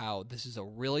about how this is a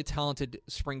really talented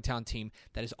Springtown team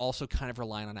that is also kind of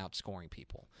relying on outscoring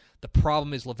people. The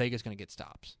problem is La Vega's going to get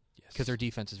stops because their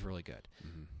defense is really good.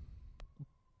 Mm-hmm.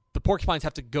 The Porcupines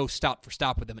have to go stop for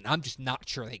stop with them, and I'm just not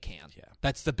sure they can. Yeah.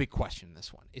 That's the big question in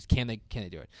this one: is can they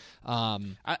do it?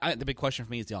 The big question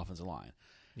for me is the offensive line.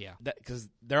 Yeah, because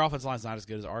their offensive line is not as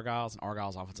good as Argyle's, and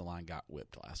Argyle's offensive line got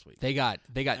whipped last week. They got,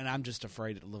 and I'm just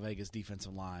afraid that La Vega's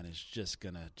defensive line is it's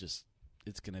gonna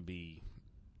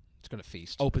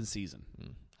feast. Open season.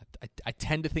 I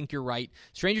tend to think you're right.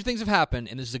 Stranger things have happened,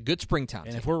 and this is a good Springtown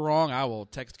team. And if we're wrong, I will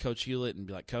text Coach Hewlett and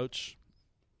be like, Coach,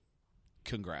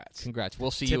 congrats.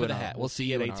 We'll see Tip you of the hat. We'll see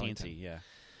you at AT&T. AT&T. Yeah.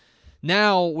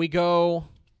 Now we go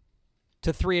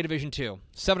to 3A Division 2,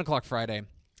 7 o'clock Friday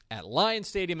at Lion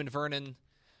Stadium in Vernon.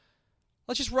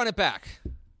 Let's just run it back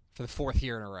for the 4th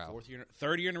year in a row.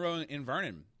 Third year in a row in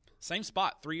Vernon. Same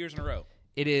spot, 3 years in a row.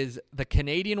 It is the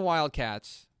Canadian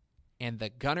Wildcats and the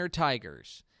Gunner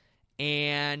Tigers.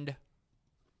 And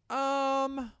I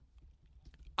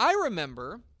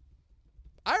remember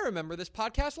this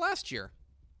podcast last year.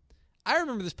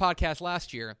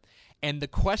 And the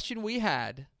question we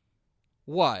had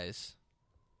was,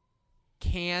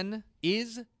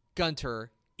 is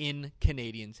Gunter in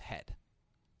Canadian's head?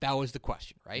 That was the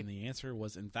question, right? And the answer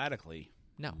was emphatically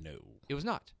no. It No. was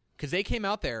not. Because they came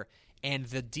out there, and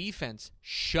the defense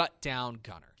shut down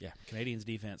Gunner. Yeah, Canadians'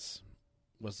 defense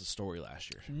was the story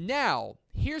last year. Now,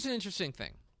 here's an interesting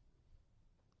thing.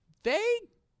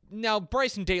 Now,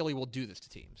 Bryson Daly will do this to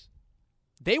teams.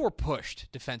 They were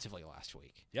pushed defensively last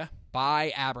week. Yeah.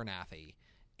 By Abernathy.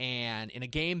 And in a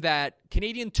game that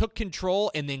Canadian took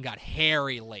control and then got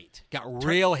hairy late. Got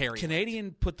real hairy Canadian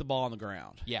late. put the ball on the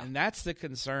ground. Yeah. And that's the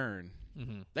concern.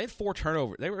 Mm-hmm. They had 4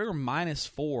 turnovers. They were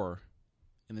 -4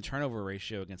 in the turnover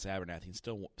ratio against Abernathy and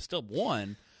still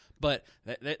won. But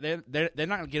they're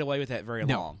not going to get away with that very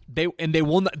long. They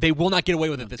will not get away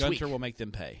with it this week. Gunter will make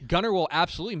them pay. Gunner will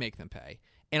absolutely make them pay.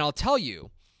 And I'll tell you,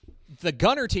 the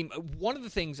Gunner team, one of the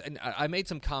things, and I made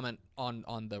some comment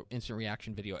on the instant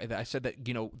reaction video. I said that,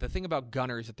 the thing about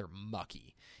Gunner is that they're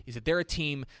mucky. Is that they're a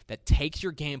team that takes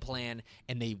your game plan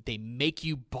and they make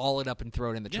you ball it up and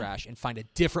throw it in the trash and find a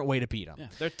different way to beat them. Yeah.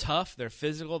 They're tough, they're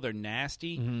physical, they're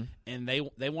nasty, and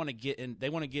they want to get in. They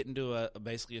want to get into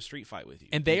basically a street fight with you.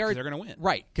 And they're going to win,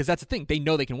 right? Because that's the thing. They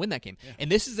know they can win that game. Yeah.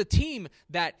 And this is a team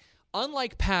that,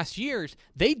 unlike past years,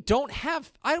 they don't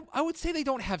have. I would say they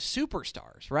don't have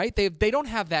superstars, right? They don't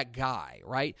have that guy,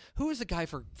 right? Who is the guy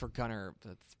for Gunner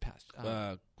that's past?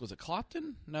 Was it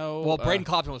Clopton? No. Well, Braden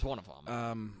Clopton was one of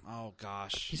them. Oh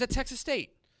gosh, he's at Texas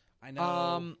State. I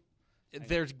know.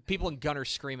 There's people in Gunner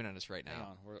screaming at us right now. Hang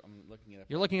on, I'm looking it up.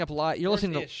 You're looking up live. You're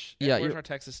listening to Ish? Where's our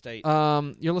Texas State?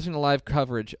 You're listening to live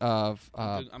coverage of.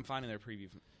 I'm finding their preview.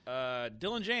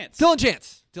 Dylan Jantz. Dylan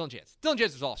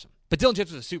Jantz is awesome, but Dylan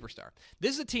Jantz was a superstar.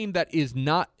 This is a team that does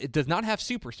not have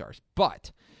superstars,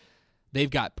 but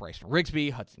they've got Bryson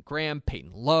Rigsby, Hudson Graham,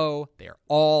 Peyton Lowe. They are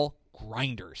all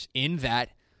grinders in that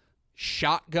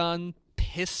shotgun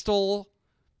pistol.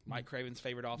 Mike Craven's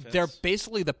favorite offense. They're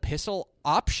basically the pistol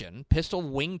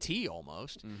wing T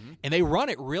almost, and they run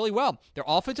it really well. Their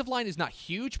offensive line is not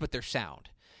huge, but they're sound,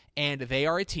 and they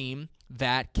are a team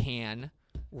that can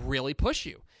really push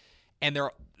you. And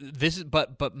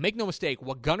but make no mistake,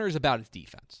 what Gunner is about is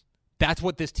defense. That's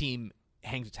what this team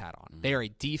hangs its hat on. They are a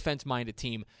defense-minded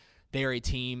team. They are a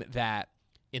team that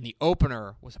in the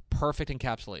opener was a perfect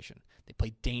encapsulation. They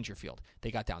played Dangerfield. They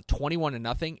got down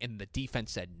 21-0, and the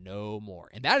defense said no more.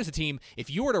 And that is a team, if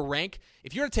you were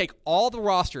to take all the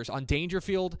rosters on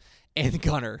Dangerfield and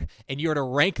Gunner, and you were to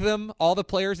rank them, all the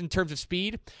players in terms of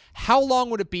speed, how long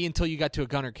would it be until you got to a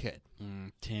Gunner kid?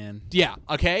 10. Yeah,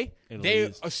 okay? They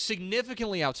least. are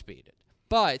significantly outspeeded.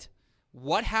 But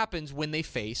what happens when they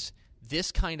face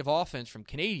this kind of offense from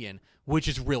Canadian, which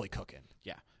is really cooking?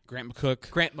 Yeah. Grant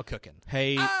McCookin.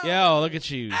 Hey, look at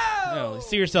you. No,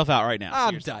 see yourself out right now.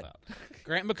 I'm done.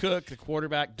 Grant McCook, the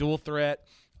quarterback, dual threat.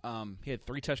 He had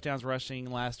 3 touchdowns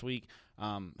rushing last week.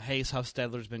 Hayes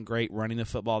Huffstedler's been great running the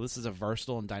football. This is a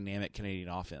versatile and dynamic Canadian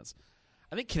offense.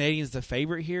 I think Canadian's the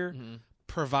favorite here,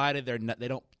 provided they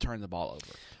don't turn the ball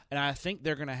over. And I think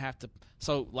they're going to have to.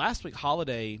 So last week,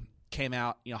 Holiday came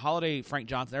out. Holiday, Frank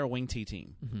Johnson, they're a wing T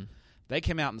team. They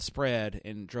came out in the spread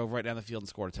and drove right down the field and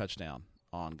scored a touchdown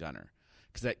on Gunner.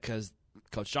 Because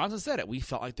Coach Johnson said it. We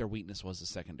felt like their weakness was the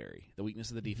secondary. The weakness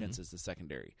of the defense is the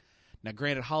secondary. Now,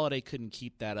 granted, Holiday couldn't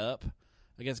keep that up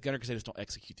against Gunner because they just don't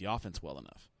execute the offense well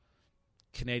enough.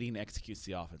 Canadian executes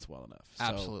the offense well enough.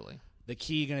 Absolutely. So the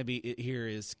key going to be here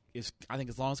is I think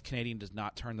as long as Canadian does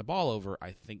not turn the ball over,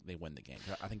 I think they win the game.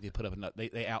 I think they put up enough.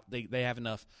 They have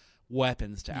enough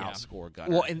weapons to outscore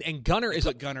Gunner. Well, and Gunner is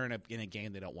put Gunner in a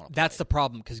game they don't want to. That's the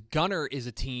problem, because Gunner is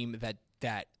a team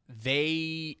that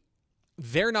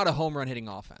they're not a home run hitting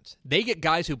offense. They get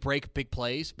guys who break big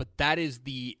plays, but that is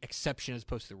the exception as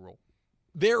opposed to the rule.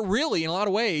 They're really, in a lot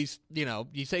of ways,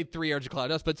 you say 3 yards of cloud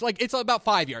dust, but it's about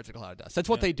 5 yards of cloud dust. That's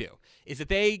what they do. Is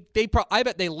that I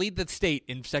bet they lead the state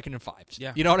in 2nd and 5s.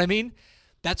 Yeah. You know what I mean?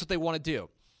 That's what they want to do.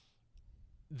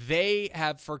 They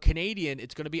have, for Canadian,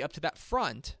 it's going to be up to that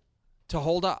front to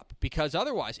hold up, because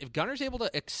otherwise, if Gunner's able to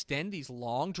extend these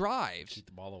long drives,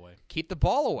 keep the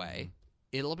ball away,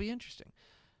 it'll be interesting.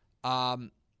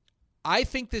 I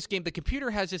think this game, the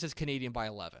computer has this as Canadian by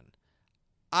 11.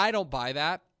 I don't buy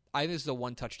that. I think this is a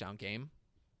 1-touchdown game.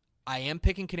 I am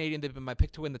picking Canadian. They've been my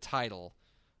pick to win the title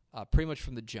pretty much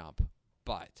from the jump.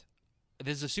 But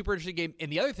this is a super interesting game. And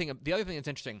the other thing that's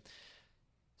interesting,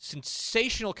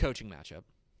 sensational coaching matchup.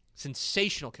 And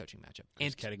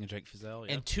Ketting and Jake Fizel,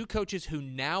 and 2 coaches who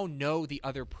now know the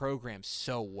other program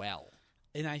so well.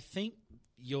 And I think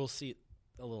you'll see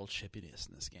a little chippiness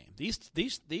in this game. These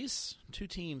 2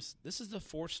 teams, this is the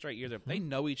 4th straight year they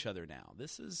know each other now.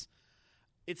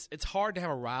 It's hard to have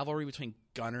a rivalry between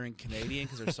Gunner and Canadian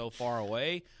because they're so far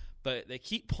away, but they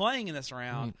keep playing in this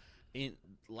round. in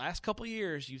the last couple of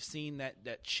years, you've seen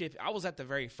that chip. I was at the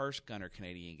very first Gunner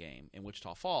Canadian game in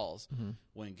Wichita Falls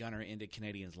when Gunner ended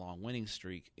Canadian's long winning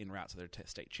streak en route to their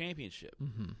state championship.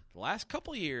 The last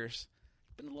couple of years,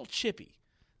 been a little chippy.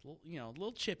 A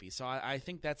little chippy. So I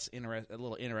think that's a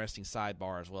little interesting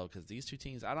sidebar as well, because these two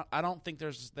teams, I don't think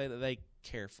they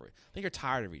care for it. I think they're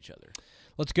tired of each other.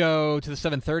 Let's go to the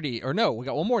 7:30, or no, we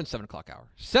got one more than 7 o'clock hour.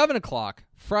 7 o'clock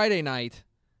Friday night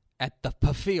at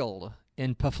the Field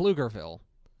in Pflugerville.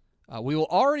 We will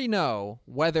already know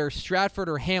whether Stratford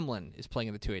or Hamlin is playing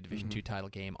in the 2A Division II title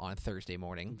game on Thursday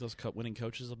morning. Those winning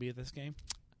coaches will be at this game?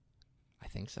 I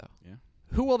think so. Yeah.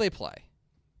 Who will they play?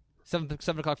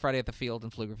 7 o'clock Friday at the Field in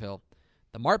Pflugerville.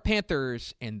 The Mart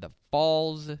Panthers and the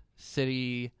Falls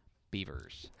City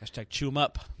Beavers. Hashtag chew them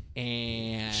up.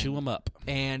 And chew them up.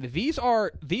 And these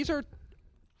are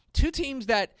two teams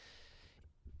that.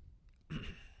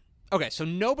 Okay, so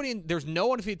there's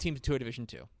no undefeated teams in 2A Division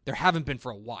II. There haven't been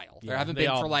for a while. There haven't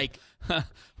been for like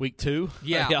week 2.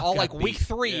 Yeah, all like week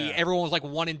 3. Yeah. Everyone was like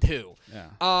 1-2.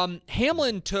 Yeah.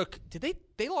 Hamlin took.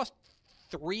 They lost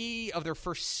 3 of their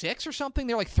first 6 or something?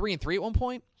 They were like 3-3 at one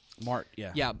point. Mart,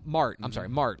 yeah. Yeah, Mart. I'm sorry,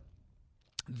 Mart.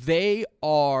 They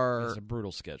are. It's a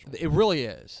brutal schedule. It really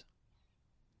is.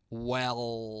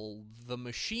 Well, the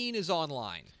machine is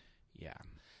online. Yeah.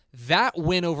 That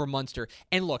win over Munster.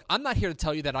 And look, I'm not here to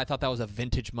tell you that I thought that was a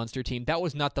vintage Munster team. That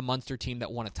was not the Munster team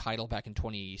that won a title back in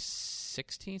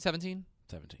 2016, 17?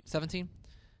 17? 16.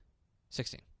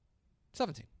 17.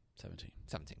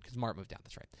 17, because Mart moved down.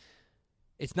 That's right.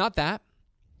 It's not that.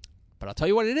 But I'll tell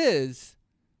you what it is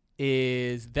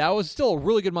that was still a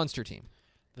really good Munster team.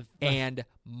 And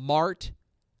Mart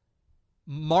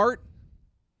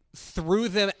threw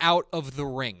them out of the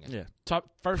ring. Yeah.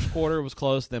 First quarter was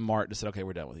close, then Mart just said, okay,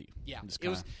 we're done with you. Yeah. It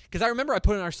was because I remember I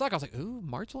put it in our Slack, I was like, ooh,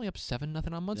 Mart's only up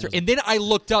 7-0 on Munster. And then I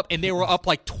looked up and they were up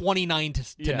like 29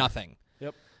 to nothing.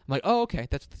 Yep. I'm like, oh, okay,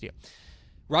 that's the deal.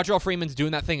 Roger L. Freeman's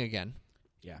doing that thing again.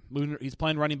 Yeah. He's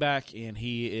playing running back, and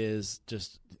he is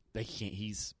just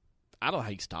I don't know how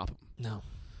you stop him. No.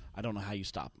 I don't know how you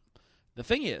stop him. The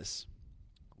thing is,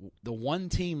 the one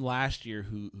team last year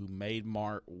who made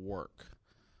Mart work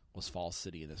was Falls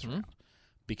City in this round,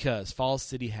 because Falls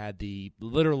City had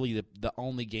literally the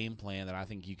only game plan that I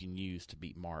think you can use to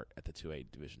beat Mart at the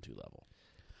 2A Division II level.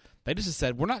 They just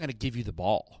said, we're not going to give you the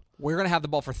ball. We're going to have the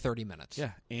ball for 30 minutes.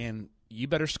 Yeah, and you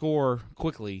better score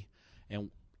quickly,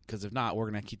 and because if not, we're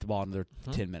going to keep the ball another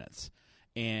 10 minutes.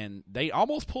 And they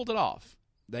almost pulled it off.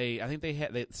 I think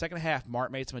the second half, Mart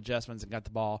made some adjustments and got the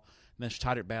ball, and then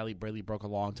Stoddard Bailey broke a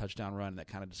long touchdown run that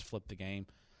kind of just flipped the game.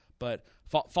 But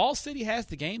Falls City has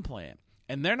the game plan,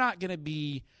 and they're not going to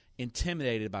be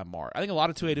intimidated by Mart. I think a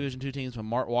lot of 2A Division II teams, when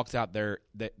Mart walks out, they're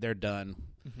done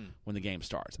when the game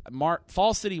starts.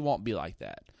 Falls City won't be like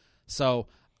that. So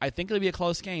I think it'll be a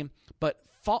close game. But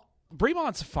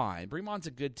Bremont's fine. Bremont's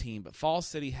a good team, but Falls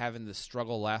City having the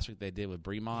struggle last week they did with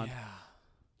Bremont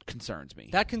concerns me.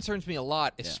 That concerns me a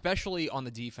lot, especially on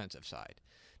the defensive side,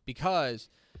 because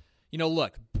 –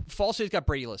 look, Falls City's got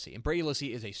Brady Lissy, and Brady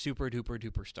Lissy is a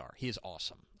super-duper-duper star. He is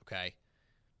awesome, okay?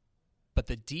 But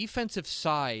the defensive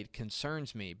side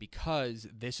concerns me because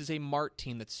this is a Mart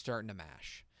team that's starting to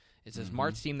mash. It's this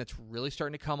Mart's team that's really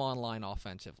starting to come online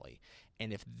offensively.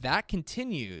 And if that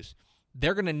continues,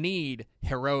 they're going to need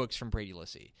heroics from Brady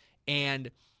Lissy.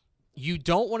 And you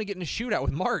don't want to get in a shootout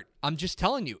with Mart. I'm just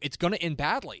telling you, it's going to end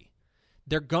badly.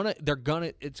 It's going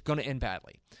to end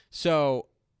badly. So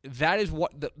that is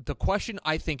what the question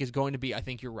I think is going to be. I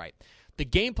think you're right. The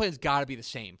game plan's got to be the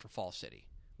same for Falls City,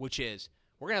 which is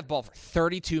we're going to have the ball for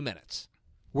 32 minutes.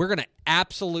 We're going to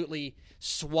absolutely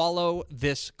swallow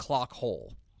this clock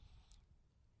whole.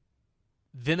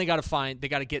 Then they got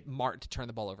to get Mart to turn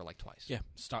the ball over like twice. Yeah,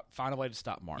 find a way to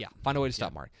stop Mart. Yeah, find a way to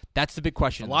stop Mart. That's the big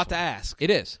question. A lot to ask. It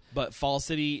is. But Falls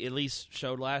City at least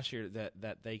showed last year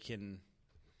that they can.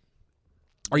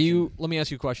 Let me ask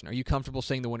you a question. Are you comfortable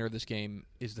saying the winner of this game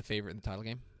is the favorite in the title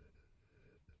game?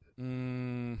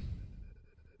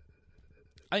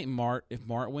 I think Mart, if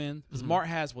Mart wins, because Mart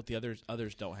has what the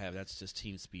others don't have. That's just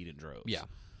team speed and droves. Yeah.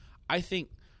 I think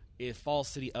if Falls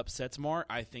City upsets Mart,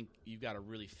 I think you've got a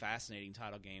really fascinating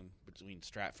title game between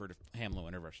Stratford, Hamlin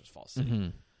Winter versus Falls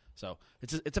City. So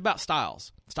it's about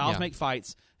styles. Styles make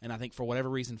fights, and I think for whatever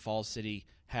reason, Falls City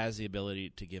has the ability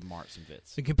to give Mart some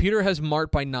fits. The computer has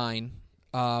Mart by 9.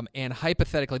 And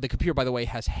hypothetically, the computer, by the way,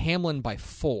 has Hamlin by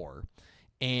 4.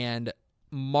 And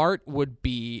Mart would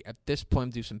be, at this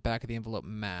point, do some back-of-the-envelope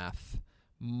math.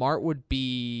 Mart would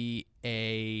be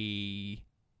is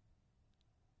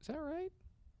that right?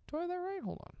 Do I have that right?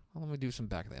 Hold on. Let me do some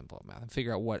back-of-the-envelope math and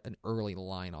figure out what an early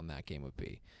line on that game would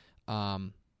be.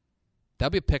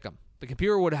 That'd be a pick 'em. The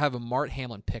computer would have a Mart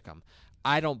Hamlin pick 'em.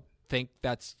 I don't think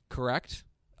that's correct,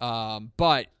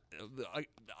 but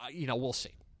we'll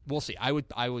see. We'll see.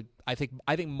 I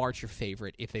think Mart's your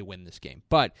favorite if they win this game.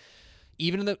 But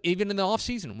even in the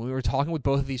offseason, when we were talking with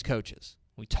both of these coaches,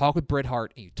 we talk with Britt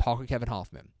Hart and you talk with Kevin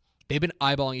Hoffman. They've been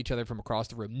eyeballing each other from across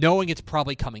the room, knowing it's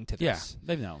probably coming to this.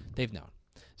 Yeah, they've known.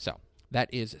 So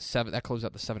that is 7. That closes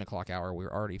out the 7 o'clock hour.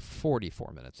 We're already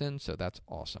 44 minutes in, so that's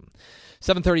awesome.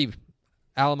 7:30,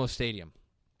 Alamo Stadium.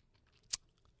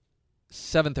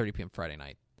 7:30 p.m. Friday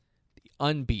night. The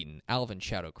unbeaten Alvin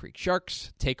Shadow Creek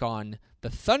Sharks take on the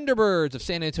Thunderbirds of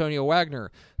San Antonio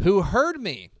Wagner, who heard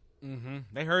me. Mm-hmm.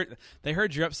 They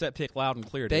heard your upset pick loud and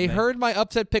clear. They heard my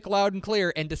upset pick loud and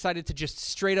clear and decided to just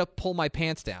straight up pull my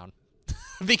pants down.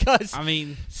 Because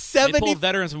they pulled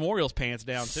Veterans Memorial's pants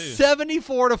down too.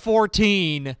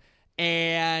 74-14.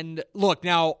 And look,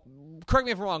 now, correct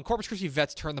me if I'm wrong. Corpus Christi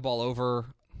Vets turned the ball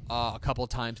over a couple of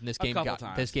times, and this game got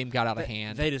out of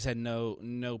hand. They just had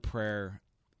no prayer.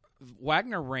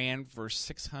 Wagner ran for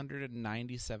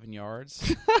 697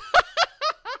 yards.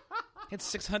 It's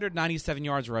 697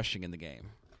 yards rushing in the game.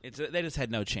 They just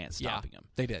had no chance stopping him.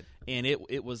 They did, and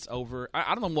it was over.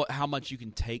 I don't know how much you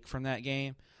can take from that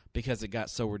game because it got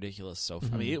so ridiculous.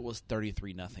 It was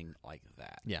 33-0 like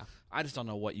that. Yeah, I just don't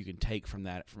know what you can take from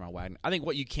that from our Wagner. I think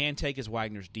what you can take is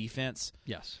Wagner's defense.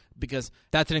 Yes, because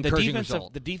that's an encouraging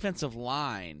result. The defensive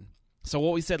line. So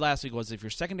what we said last week was if your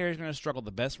secondary is going to struggle,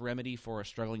 the best remedy for a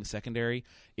struggling secondary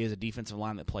is a defensive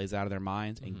line that plays out of their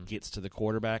minds and gets to the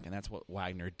quarterback, and that's what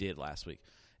Wagner did last week.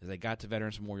 Is they got to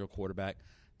Veterans Memorial quarterback,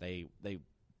 they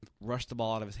rushed the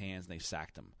ball out of his hands, and they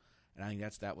sacked him. And I think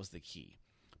that was the key.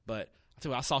 But I'll tell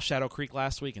you what, I saw Shadow Creek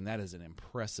last week, and that is an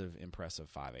impressive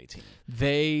 5A team.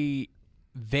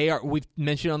 They are. We've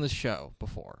mentioned on this show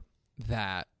before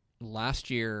that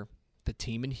last year the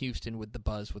team in Houston with the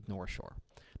buzz with North Shore.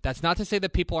 That's not to say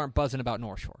that people aren't buzzing about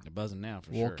North Shore. They're buzzing now,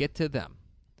 for sure. We'll get to them.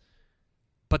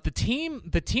 But the team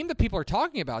that people are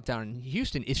talking about down in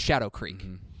Houston is Shadow Creek.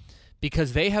 Mm-hmm.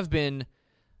 Because they have been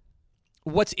 –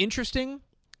 what's interesting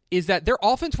is that their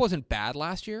offense wasn't bad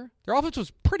last year. Their offense was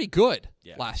pretty good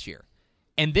last year.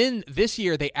 And then this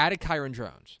year they added Kyron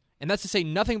Jones. And that's to say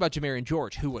nothing about Jamarian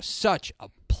George, who was such a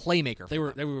playmaker. They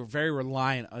were very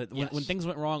reliant. When things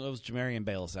went wrong, it was Jamarian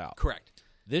bail us out. Correct.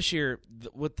 This year,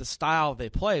 with the style they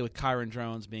play, with Kyron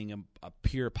Jones being a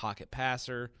pure pocket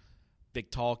passer,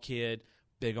 big tall kid,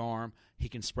 big arm, he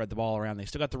can spread the ball around. They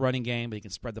still got the running game, but he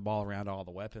can spread the ball around all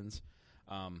the weapons.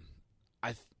 And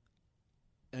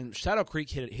Shadow Creek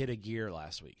hit a gear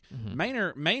last week.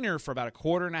 Mm-hmm. Manor for about a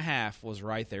quarter and a half was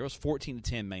right there. It was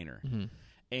 14-10 Manor,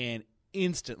 and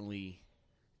instantly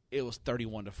it was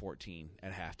 31-14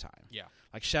 at halftime. Yeah,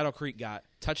 like Shadow Creek got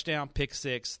touchdown, pick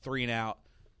six, 3-and-out,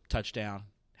 touchdown,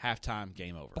 halftime,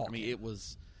 game over. It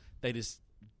was they just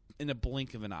in the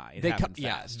blink of an eye. It happened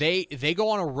fast. Yeah, they go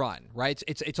on a run, right?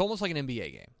 It's almost like an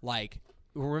NBA game. Like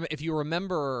if you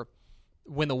remember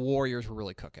when the Warriors were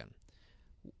really cooking,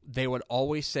 they would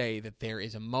always say that there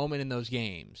is a moment in those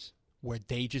games where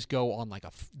they just go on like a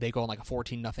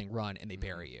 14-0 run and they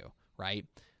bury you, right?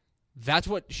 That's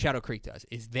what Shadow Creek does.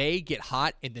 Is they get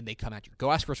hot and then they come at you.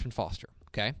 Go ask Richmond Foster,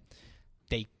 okay?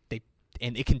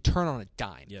 And it can turn on a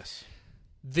dime. Yes.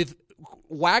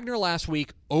 Wagner last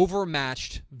week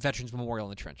overmatched Veterans Memorial in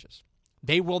the trenches.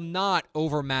 They will not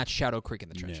overmatch Shadow Creek in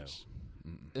the trenches.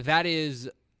 No. That is,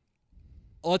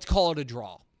 let's call it a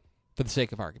draw for the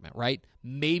sake of argument, right?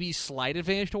 Maybe slight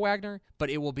advantage to Wagner, but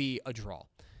it will be a draw.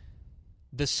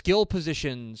 The skill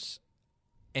positions,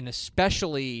 and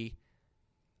especially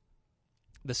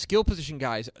the skill position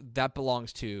guys, that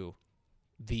belongs to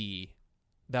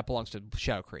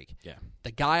Shadow Creek. Yeah.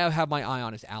 The guy I have my eye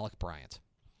on is Alec Bryant.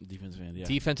 Defensive end, yeah.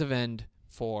 Defensive end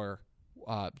for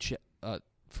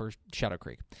Shadow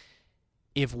Creek.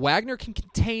 If Wagner can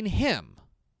contain him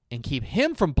and keep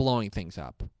him from blowing things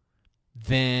up,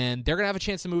 then they're going to have a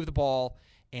chance to move the ball,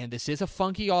 and this is a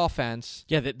funky offense.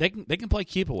 Yeah, they can play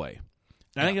keep away.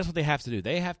 And I think that's what they have to do.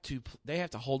 They have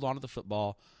to hold on to the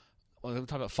football. Well, we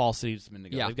talked about Fall City just a minute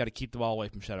ago. Yeah. They've got to keep the ball away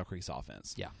from Shadow Creek's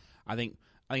offense. Yeah. I think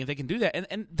if they can do that,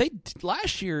 and they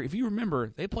last year, if you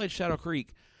remember, they played Shadow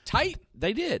Creek tight.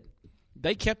 They did.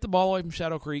 They kept the ball away from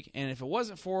Shadow Creek, and if it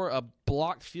wasn't for a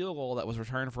blocked field goal that was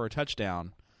returned for a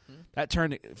touchdown, that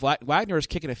turned. Wagner was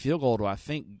kicking a field goal to I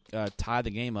think tie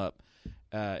the game up,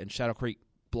 and Shadow Creek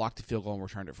blocked the field goal and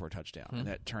returned it for a touchdown, and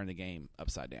that turned the game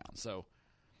upside down. So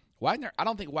Wagner, I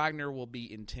don't think Wagner will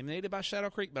be intimidated by Shadow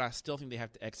Creek, but I still think they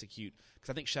have to execute because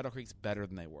I think Shadow Creek's better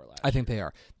than they were last year. I think they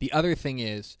are. The other thing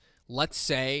is, let's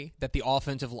say that the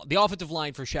offensive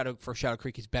line for Shadow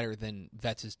Creek is better than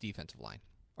Vets' defensive line.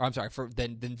 Or I'm sorry,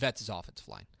 than Vets' offensive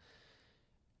line.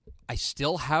 I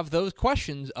still have those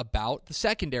questions about the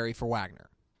secondary for Wagner.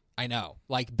 I know.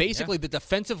 Like, basically, the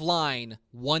defensive line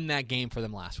won that game for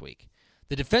them last week.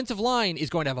 The defensive line is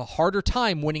going to have a harder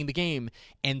time winning the game,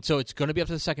 and so it's going to be up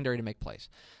to the secondary to make plays.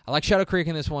 I like Shadow Creek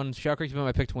in this one. Shadow Creek's been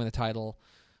my pick to win the title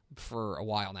for a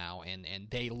while now, and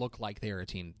they look like they are a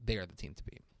team. They are the team to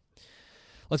beat.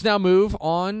 Let's now move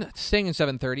on, staying in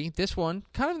 7:30. This one,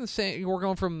 kind of in the same. We're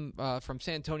going from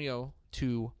San Antonio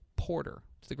to Porter,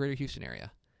 to the greater Houston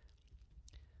area.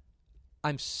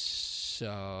 I'm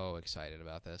so excited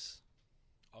about this.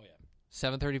 Oh, yeah.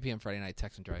 7:30 p.m. Friday night,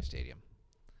 Texan Drive Stadium.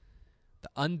 The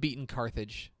unbeaten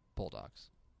Carthage Bulldogs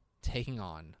taking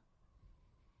on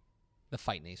the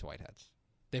Fighting Ace Whiteheads.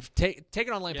 They've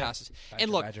taken on Lane Passes.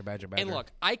 Badger.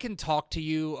 Look, I can talk to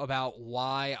you about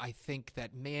why I think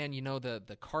that, man,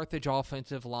 the Carthage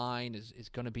offensive line is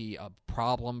going to be a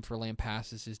problem for Lane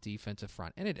Passes' defensive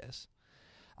front, and it is.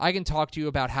 I can talk to you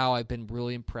about how I've been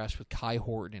really impressed with Kai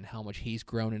Horton and how much he's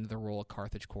grown into the role of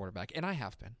Carthage quarterback, and I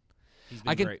have been. He's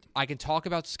been great. I can talk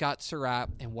about Scott Surratt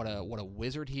and what a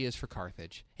wizard he is for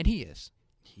Carthage, and he is.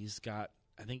 He's got,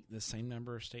 I think, the same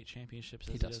number of state championships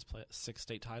as he does. 6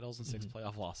 state titles and 6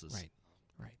 playoff losses.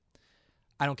 Right.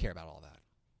 I don't care about all that.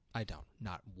 I don't.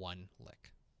 Not one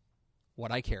lick.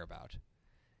 What I care about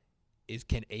is,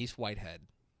 can Ace Whitehead,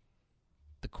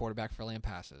 the quarterback for Land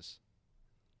Passes,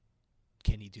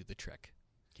 can he do the trick?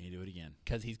 Can you do it again?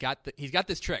 Because he's got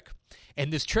this trick,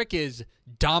 and this trick is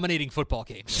dominating football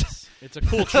games. Yes. It's a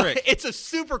cool trick. It's a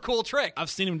super cool trick. I've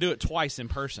seen him do it twice in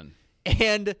person,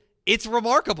 and it's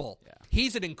remarkable. Yeah.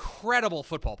 He's an incredible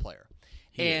football player.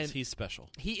 He's special.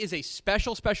 He is a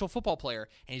special football player,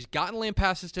 and he's gotten Land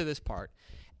Passes to this part,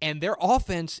 and their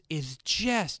offense is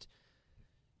just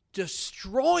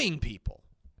destroying people.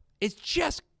 It's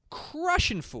just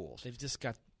crushing fools.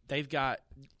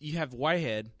 You have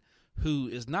Whitehead, who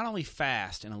is not only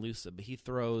fast and elusive, but he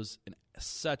throws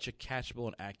such a catchable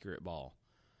and accurate ball.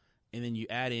 And then you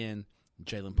add in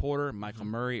Jalen Porter, Michael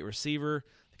Murray at receiver.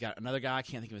 They got another guy, I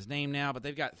can't think of his name now, but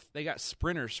they got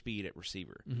sprinter speed at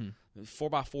receiver.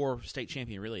 4x4 state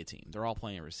champion relay team. They're all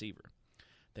playing a receiver.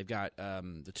 They've got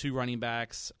the 2 running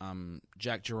backs,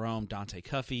 Jack Jerome, Dante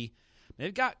Cuffey.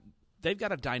 They've got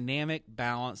a dynamic,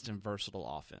 balanced, and versatile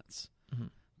offense.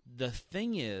 The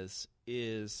thing is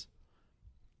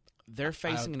they're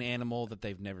facing an animal that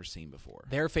they've never seen before.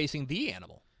 They're facing the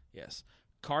animal. Yes.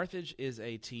 Carthage is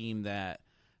a team that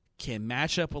can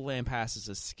match up with Land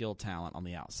Passes' skill talent on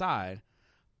the outside,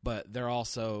 but they're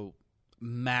also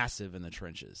massive in the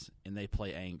trenches, and they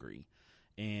play angry.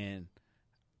 And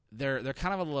they're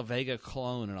kind of a La Vega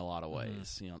clone in a lot of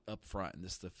ways, up front, and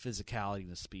just the physicality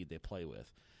and the speed they play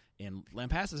with. And Land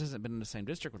Passes hasn't been in the same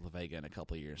district with La Vega in a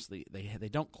couple of years. They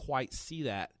don't quite see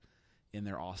that in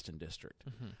their Austin district.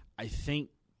 I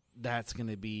think that's going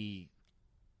to be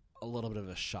a little bit of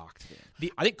a shock to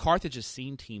them. I think Carthage has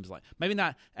seen teams maybe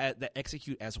not that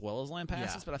execute as well as Land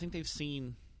Passes, but I think they've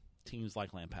seen teams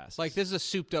like Land Passes. Like, this is a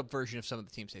souped-up version of some of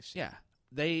the teams they've seen.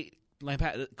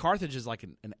 Yeah. Carthage is like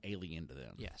an alien to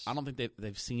them. Yes. I don't think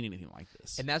they've seen anything like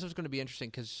this. And that's what's going to be interesting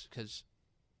because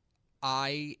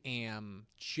I am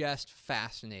just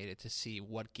fascinated to see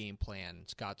what game plan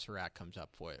Scott Surratt comes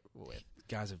up with.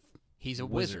 He's a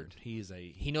wizard.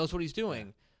 He knows what he's doing.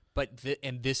 Yeah. But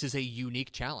this is a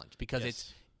unique challenge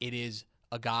because it is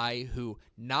a guy who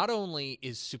not only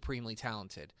is supremely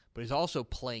talented, but is also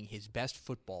playing his best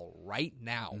football right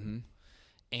now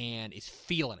and is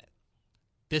feeling it.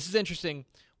 This is interesting.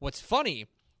 What's funny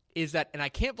is that, and I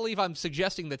can't believe I'm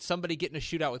suggesting that somebody get in a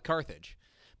shootout with Carthage,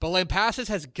 but Land Passes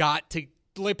is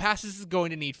going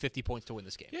to need 50 points to win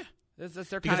this game. Yeah, that's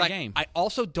their kind of game. I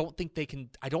also don't think they can.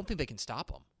 I don't think they can stop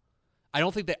them. I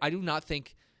do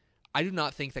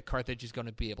not think that Carthage is going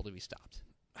to be able to be stopped.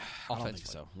 I don't think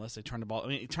so, unless they turn the ball. I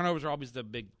mean, turnovers are always the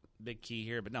big key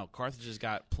here, but no, Carthage has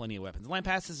got plenty of weapons. Land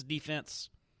Passes' defense,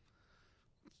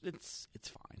 it's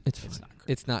fine. It's not great.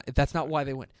 It's not. That's not why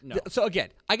they win. No. So again,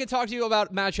 I can talk to you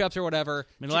about matchups or whatever.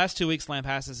 I mean, the last 2 weeks, Land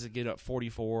Passes has get up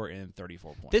 44 and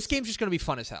 34 points. This game's just going to be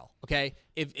fun as hell. Okay,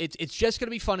 it's just going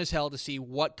to be fun as hell to see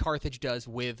what Carthage does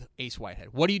with Ace Whitehead.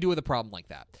 What do you do with a problem like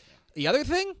that? The other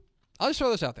thing, I'll just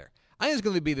throw this out there. I think it's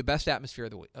going to be the best atmosphere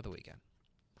of the weekend.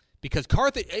 Because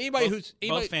Carthage,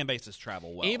 both fan bases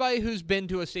travel well. Anybody who's been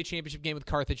to a state championship game with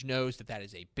Carthage knows that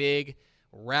is a big,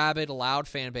 rabid, loud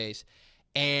fan base.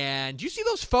 And do you see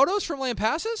those photos from Land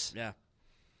Passes? Yeah.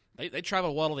 They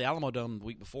traveled well to the Alamo Dome the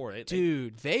week before.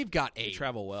 They've got a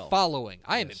travel well. following.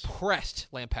 I am impressed,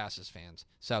 Land Passes fans.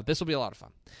 So this will be a lot of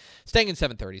fun. Staying in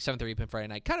 7:30 p.m. Friday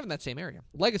night, kind of in that same area.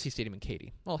 Legacy Stadium in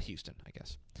Katy. Well, Houston, I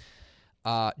guess.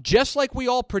 just like we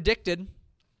all predicted,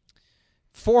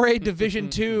 for a Division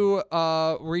II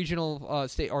regional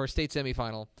state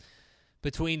semifinal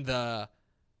between the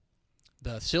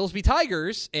Silsbee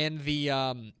Tigers and the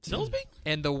Silsbee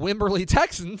and the Wimberley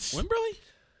Texans. Wimberley?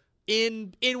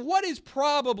 In what is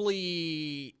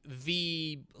probably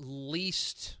the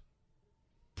least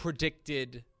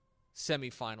predicted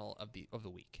semifinal of the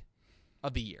week,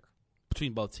 of the year.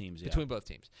 Between both teams, yeah. Between both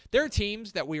teams. There are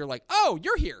teams that we are like, oh,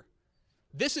 you're here.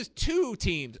 This is two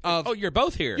teams of... Oh, you're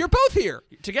both here. You're both here.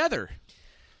 Together.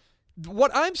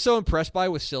 What I'm so impressed by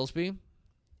with Silsbee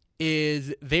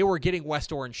is they were getting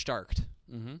West Orange Starked.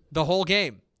 Mm-hmm. The whole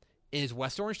game is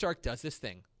West Orange Stark does this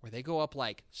thing where they go up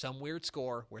like some weird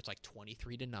score where it's like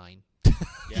 23-9.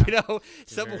 Yeah. You know,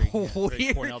 It's some very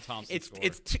weird. Cornell Thompson it's score.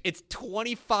 it's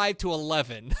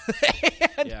 25-11,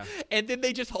 and then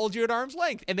they just hold you at arm's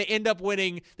length, and they end up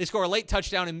winning. They score a late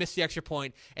touchdown and miss the extra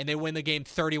point, and they win the game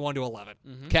 31-11.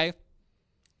 Mm-hmm. Okay,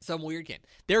 some weird game.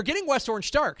 They're getting West Orange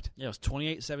Starked. Yeah, it was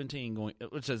 28-17 going,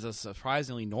 which is a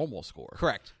surprisingly normal score.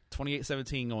 Correct.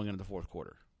 28-17 going into the fourth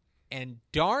quarter. And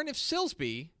darn if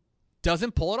Silsbee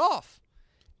doesn't pull it off.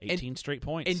 18 straight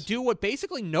points. And do what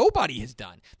basically nobody has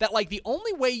done. That, like, the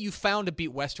only way you found to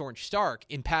beat West Orange Stark,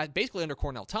 basically under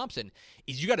Cornell Thompson,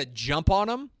 is you got to jump on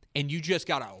them, and you just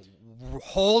got to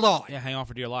hold on. Yeah, hang on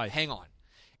for dear life. Hang on.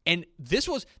 And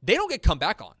they don't get come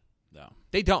back on. No.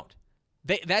 They don't.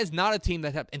 That is not a team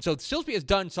that have. And so Silsbee has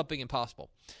done something impossible.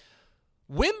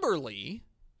 Wimberley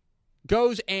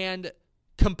goes and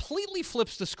completely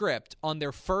flips the script on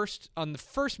the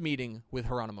first meeting with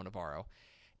Geronimo Navarro.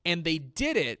 And they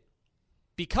did it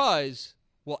because,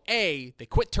 well, A, they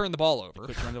quit turning the ball over.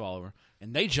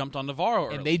 And they jumped on Navarro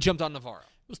early. It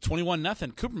was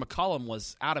 21-0. Cooper McCollum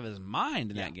was out of his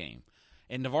mind in that game.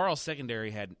 And Navarro's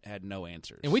secondary had no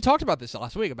answers. And we talked about this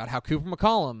last week, about how Cooper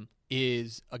McCollum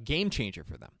is a game changer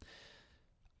for them.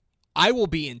 I will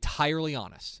be entirely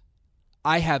honest.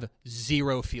 I have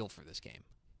zero feel for this game.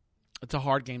 It's a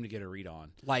hard game to get a read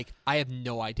on. Like, I have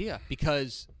no idea,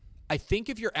 because I think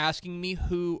if you're asking me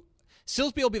who...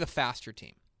 Silsbee will be the faster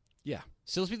team. Yeah.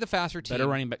 Silsbee the faster team. Better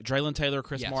running back. Draylon Taylor,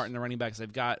 Chris Yes. Martin, the running backs.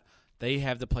 They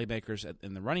have the playmakers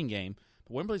in the running game.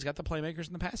 But Wimberley's got the playmakers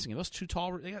in the passing game. Those two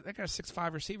tall... They got a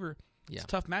 6'5" receiver. It's a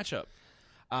tough matchup.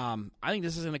 I think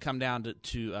this is going to come down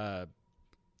to a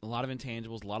lot of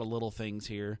intangibles, a lot of little things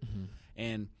here. Mm-hmm.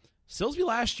 And Silsbee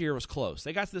last year was close.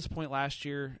 They got to this point last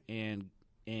year, and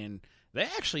they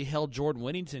actually held Jordan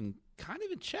Whittington kind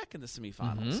of in check in the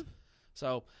semifinals. Mm-hmm.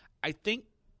 So I think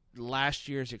last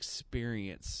year's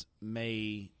experience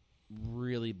may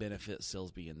really benefit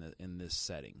Silsbee in this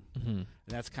setting, and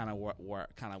that's kind of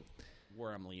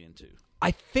where I'm leaning to.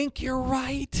 I think you're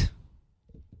right,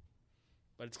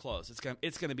 but it's close.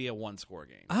 It's gonna be a one-score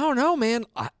game. I don't know, man.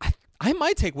 I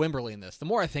might take Wimberley in this. The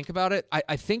more I think about it,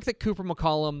 I think that Cooper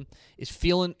McCollum is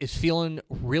feeling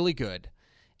really good.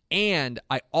 And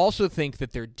I also think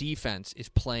that their defense is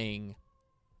playing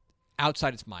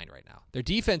outside its mind right now. Their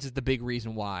defense is the big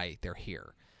reason why they're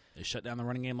here. They shut down the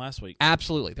running game last week.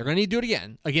 Absolutely. They're going to need to do it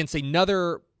again against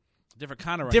another different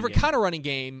kind of running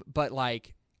game. But,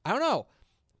 like, I don't know.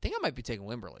 I think I might be taking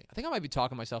Wimberley. I think I might be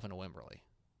talking myself into Wimberley.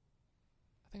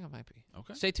 I think I might be.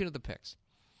 Okay. Stay tuned to the picks.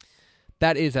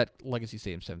 That is at Legacy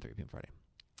Stadium, 7:30 p.m. Friday.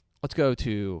 Let's go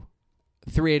to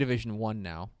 3A Division 1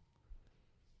 now.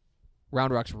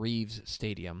 Round Rock's Reeves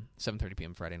Stadium, 7:30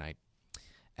 p.m. Friday night.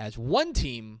 As one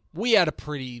team, we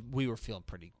were feeling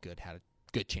pretty good, had a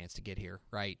good chance to get here,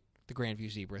 right? The Grandview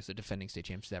Zebras, the defending state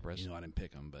champs Zebras. You know, I didn't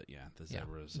pick them, but yeah, the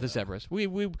Zebras. The Zebras.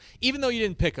 We even though you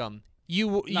didn't pick them,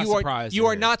 you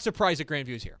are not surprised that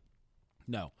Grandview's here.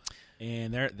 No,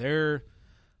 and they're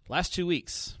last 2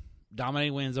 weeks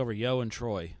dominating wins over Yo and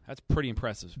Troy. That's pretty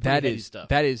impressive. That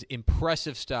is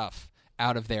impressive stuff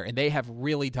out of there, and they have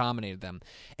really dominated them.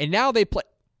 And now they play.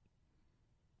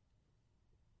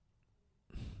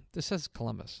 This says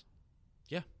Columbus.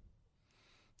 Yeah,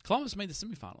 Columbus made the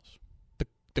semifinals.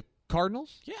 The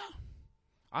Cardinals? Yeah,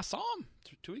 I saw them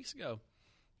 2 weeks ago.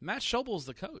 Matt Schobel's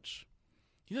the coach.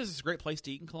 You know, this is a great place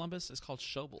to eat in Columbus. It's called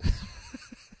Schobel's.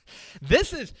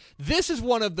 This is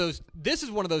one of those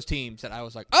teams that I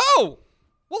was like, oh,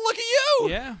 well, look at you.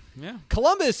 Yeah.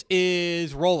 Columbus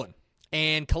is rolling.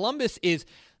 And Columbus is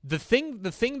the thing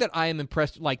that I am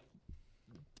impressed, like,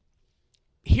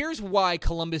 here's why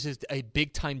Columbus is a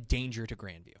big-time danger to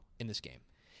Grandview in this game,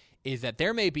 is that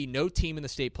there may be no team in the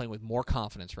state playing with more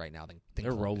confidence right now than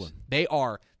they're Columbus. Rolling. They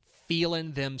are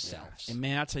feeling themselves. Yeah. And,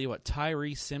 man, I'll tell you what,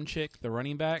 Tyree Simchick, the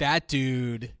running back. That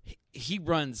dude. He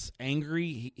runs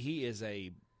angry. He's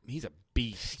a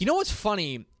beast. You know what's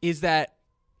funny is that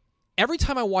every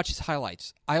time I watch his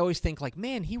highlights, I always think, like,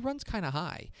 man, he runs kind of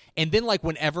high. And then, like,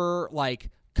 whenever, like,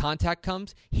 contact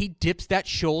comes, he dips that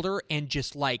shoulder and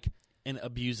just, like, and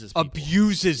abuses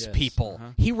people.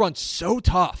 Uh-huh. He runs so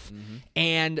tough. Mm-hmm.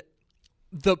 And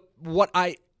what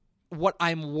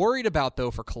I'm worried about,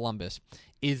 though, for Columbus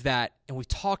is that, and we've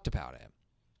talked about it,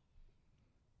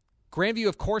 Grandview,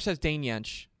 of course, has Dane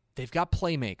Yench. They've got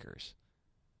playmakers.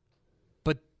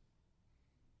 But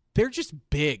they're just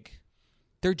big.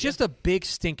 They're just a big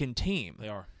stinking team. They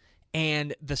are.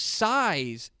 And the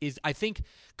size is, I think,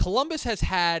 Columbus has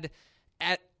had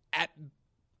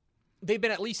they've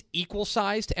been at least equal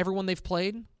size to everyone they've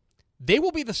played. They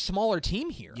will be the smaller team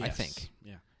here, yes. I think.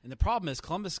 Yeah. And the problem is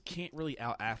Columbus can't really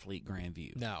out-athlete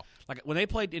Grandview. No. Like, when they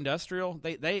played Industrial,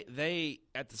 they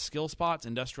at the skill spots,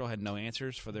 Industrial had no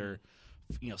answers for their,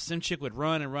 Simchick would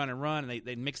run and run and run, and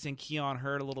they'd mix in Keon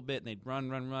Hurd a little bit, and they'd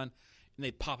run, and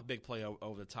they'd pop a big play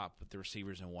over the top with the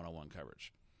receivers in one-on-one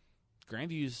coverage.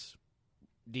 Grandview's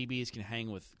DBs can hang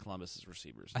with Columbus's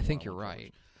receivers. I think you're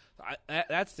right.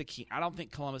 That's the key. I don't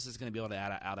think Columbus is going to be able to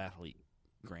out-athlete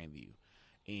Grandview.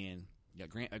 And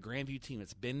a Grandview team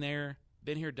that's been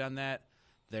here, done that.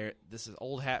 This is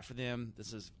old hat for them.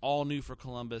 This is all new for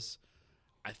Columbus.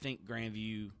 I think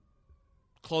Grandview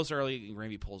close early and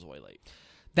Grandview pulls away late.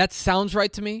 That sounds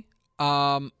right to me.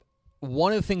 One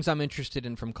of the things I'm interested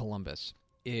in from Columbus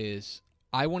is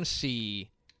I want to see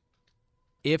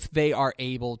if they are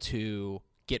able to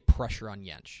get pressure on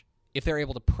Yench, if they're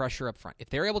able to pressure up front, if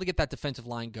they're able to get that defensive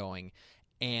line going,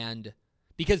 and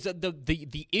because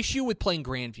the issue with playing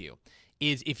Grandview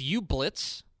is if you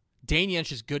blitz, Dane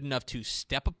Yench is good enough to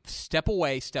step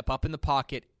away, step up in the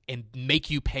pocket, and make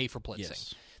you pay for blitzing.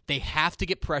 Yes. They have to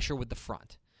get pressure with the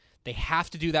front. They have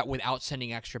to do that without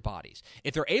sending extra bodies.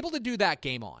 If they're able to do that,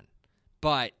 game on.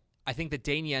 But I think that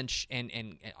Dane Yench,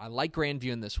 and I like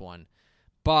Grandview in this one,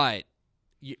 but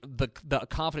the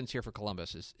confidence here for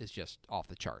Columbus is just off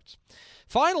the charts.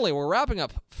 Finally, we're wrapping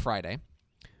up Friday.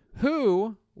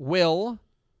 Who will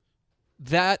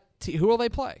they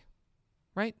play?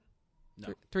 Right?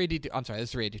 No. 3D2. I'm sorry, this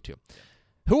is 3D2.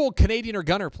 Who will Canadian or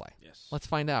Gunner play? Yes. Let's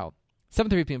find out.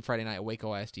 7:30 p.m. Friday night at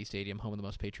Waco ISD Stadium, home of the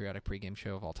most patriotic pregame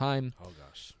show of all time. Oh,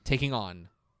 gosh. Taking on,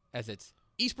 as it's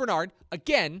East Bernard,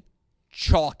 again,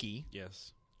 chalky,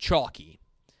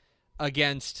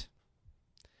 against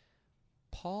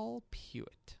Paul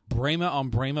Pewitt. Brema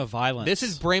on Brema violence. This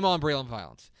is Brema on Brema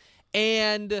violence.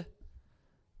 And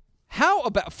how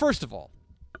about, first of all,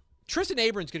 Tristan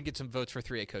Abrams going to get some votes for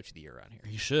 3A Coach of the Year around here.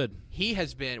 He should. He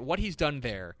has been, what he's done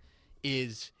there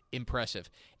is impressive.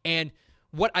 And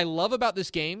what I love about this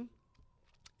game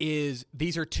is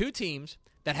these are two teams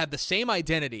that have the same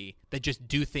identity that just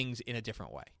do things in a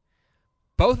different way.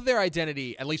 Both of their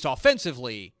identity, at least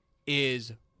offensively,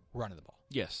 is running the ball.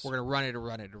 Yes. We're going to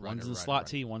run it. One's in the slot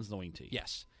tee, one's in the wing tee.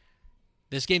 Yes.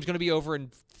 This game's going to be over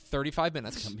in 35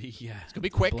 minutes. It's going to be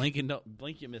quick. Blink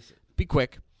you miss it. Be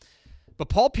quick. But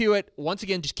Paul Pewitt, once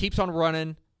again, just keeps on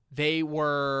running. They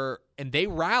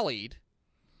rallied.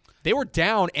 They were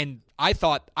down, and I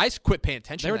quit paying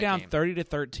attention. They were to that down game.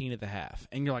 30-13 at the half,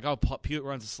 and you're like, "Oh, Pewitt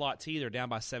runs a slot tee. They're down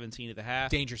by 17 at the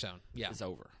half. Danger zone. Yeah, it's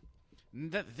over."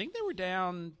 I think they were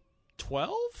down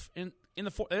 12 in the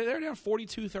fourth. They were down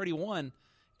 42-31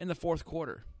 in the fourth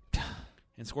quarter,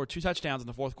 and scored 2 touchdowns in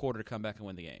the fourth quarter to come back and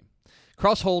win the game.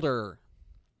 Cross Holder,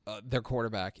 their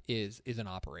quarterback, is an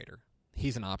operator.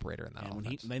 He's an operator in that and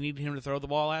offense. When they needed him to throw the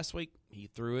ball last week, he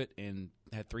threw it and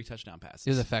had 3 touchdown passes. It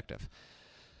was effective.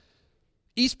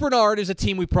 East Bernard is a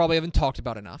team we probably haven't talked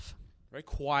about enough. Very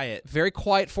quiet.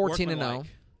 14-0.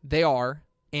 They are.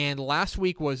 And last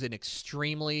week was an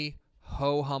extremely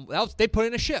ho-hum. They put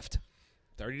in a shift.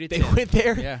 30-10. They went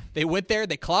there. Yeah. They went there.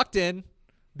 They clocked in.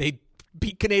 They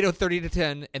beat Canado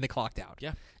 30-10, and they clocked out.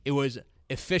 Yeah. It was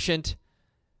efficient.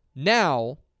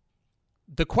 Now,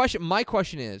 my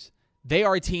question is, they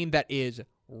are a team that is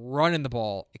running the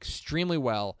ball extremely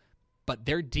well, but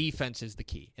their defense is the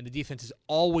key. And the defense has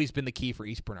always been the key for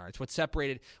East Bernard. It's what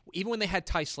separated, even when they had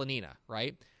Ty Slanina,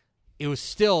 right? It was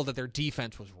still that their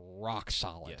defense was rock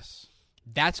solid. Yes.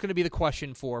 That's going to be the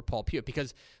question for Paul Pewitt,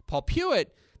 because Paul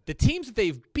Pewitt, the teams that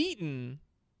they've beaten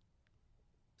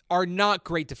are not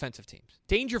great defensive teams.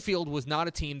 Dangerfield was not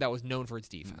a team that was known for its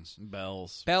defense.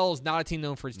 Bell's not a team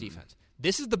known for its defense.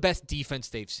 This is the best defense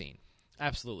they've seen.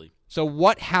 Absolutely. So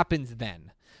what happens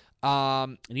then?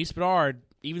 And East Bernard,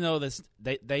 even though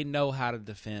they know how to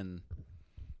defend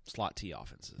slot T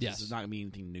offenses. Yes. This is not going to be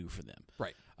anything new for them.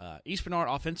 Right. East Bernard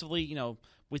offensively,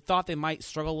 we thought they might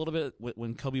struggle a little bit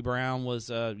when Kobe Brown was,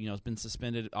 has been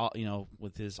suspended,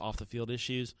 with his off the field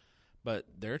issues. But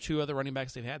there are 2 other running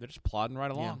backs they've had. They're just plodding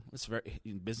right along. It's very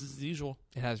business as usual.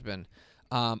 It has been.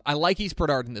 I like East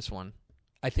Bernard in this one.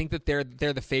 I think that they're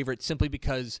the favorite simply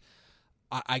because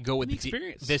I go with the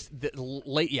experience. This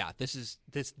is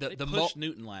the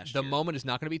Newton last year. The moment is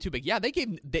not going to be too big. Yeah,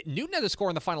 Newton had a score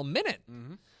in the final minute,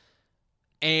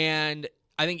 and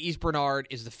I think East Bernard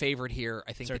is the favorite here.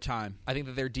 I think it's their time. I think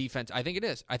that their defense. I think it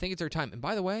is. I think it's their time. And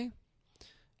by the way,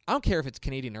 I don't care if it's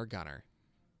Canadian or Gunner.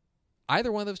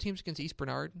 Either one of those teams against East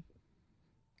Bernard,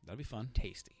 that'd be fun.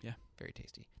 Tasty. Yeah, very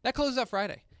tasty. That closes out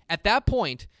Friday. At that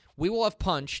point, we will have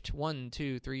punched 1,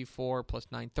 2, 3, 4 plus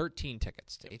 9, 13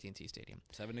 tickets to AT&T Stadium.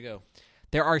 7 to go.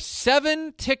 There are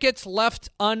 7 tickets left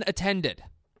unattended.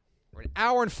 We're an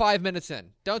hour and 5 minutes in.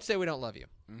 Don't say we don't love you.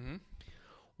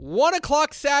 1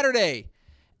 o'clock Saturday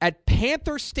at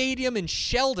Panther Stadium in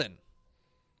Sheldon.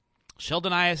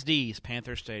 Sheldon ISD's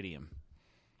Panther Stadium,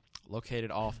 located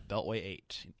off Beltway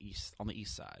 8 on the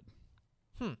east side.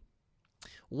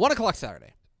 1 o'clock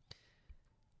Saturday.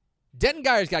 Denton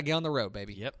Geyer's got to get on the road,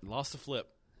 baby. Yep, lost the flip.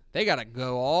 They got to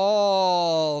go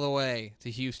all the way to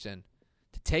Houston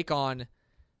to take on,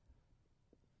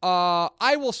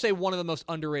 I will say, one of the most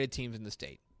underrated teams in the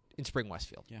state, in Spring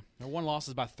Westfield. Yeah, their one loss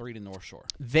is by 3 to North Shore.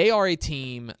 They are a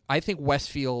team, I think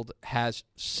Westfield has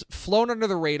flown under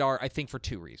the radar, I think, for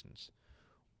 2 reasons.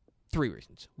 3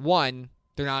 reasons. One,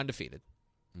 they're not undefeated.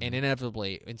 And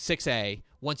inevitably, in 6A,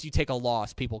 once you take a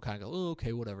loss, people kind of go, oh,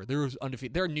 okay, whatever. They're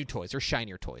undefeated. They're new toys. They're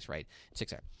shinier toys, right?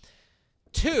 6A.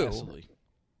 2, absolutely.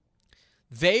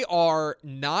 They are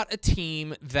not a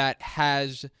team that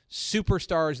has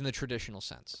superstars in the traditional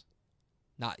sense.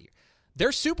 Their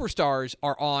superstars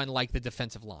are on, like, the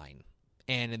defensive line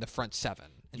and in the front 7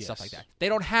 and stuff like that. They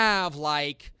don't have,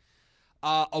 like,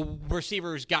 a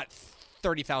receiver who's got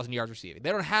 30,000 yards receiving.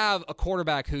 They don't have a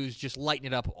quarterback who's just lighting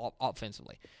it up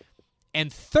offensively.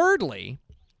 And thirdly,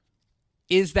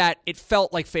 is that it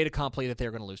felt like fait accompli that they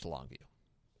were going to lose to Longview.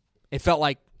 It felt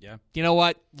like, you know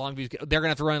what, they're going to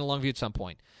have to run into Longview at some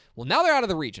point. Well, now they're out of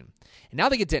the region, and now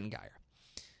they get Denton Geyer.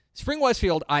 Spring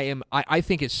Westfield, I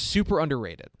think, is super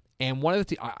underrated. And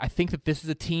I think that this is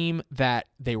a team that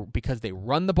because they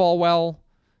run the ball well,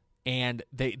 and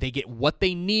they get what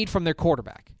they need from their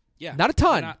quarterback. Yeah, not a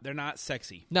ton. They're not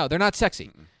sexy. No, they're not sexy.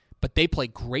 But they play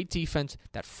great defense.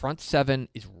 That front 7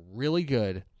 is really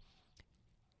good.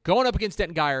 Going up against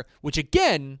Denton Geyer, which,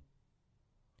 again,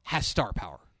 has star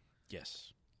power.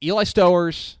 Yes. Eli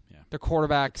Stowers, their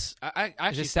quarterback. I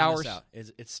actually is it Stowers? Out.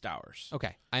 It's Stowers.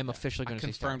 Okay. I am officially going to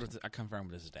say Stowers. I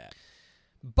confirmed with his dad.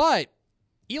 But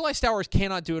Eli Stowers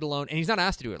cannot do it alone, and he's not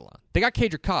asked to do it alone. They got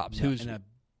Kadrick Cobbs, who's an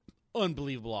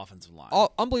unbelievable offensive line.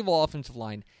 Unbelievable offensive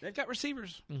line. They've got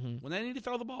receivers. When they need to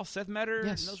throw the ball, Seth Metter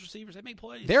and those receivers, they make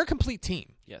plays. They're a complete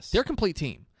team. Yes. They're a complete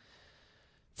team.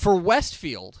 For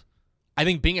Westfield, I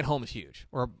think being at home is huge,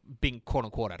 or being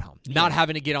quote-unquote at home. Not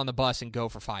having to get on the bus and go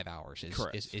for 5 hours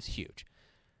is huge.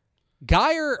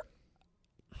 Geyer,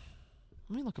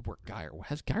 let me look up where Geyer –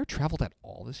 has Geyer traveled at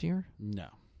all this year? No.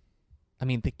 I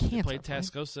mean, they can't. They played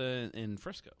Tascosa in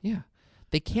Frisco. Yeah.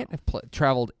 They can't have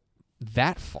traveled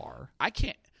that far. I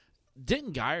can't.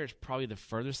 Denton Geyer is probably the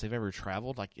furthest they've ever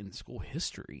traveled, like, in school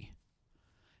history.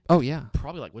 Oh, yeah.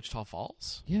 Probably like Wichita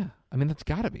Falls. Yeah. I mean, that's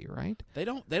got to be, right? They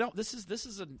don't. This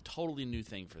is a totally new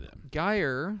thing for them.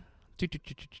 Geyer,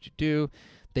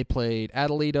 they played at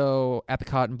Aledo, at the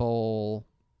Cotton Bowl,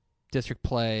 district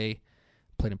play,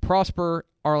 played in Prosper,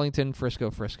 Arlington,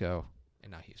 Frisco,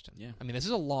 and now Houston. Yeah. I mean, this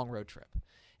is a long road trip.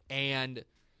 And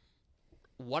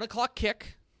 1 o'clock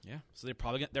kick. Yeah. So they're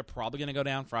probably going to go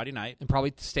down Friday night. And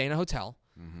probably stay in a hotel.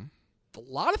 A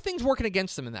lot of things working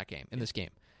against them in this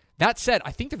game. That said,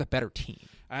 I think they're the better team.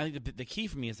 I think the key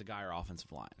for me is the Geyer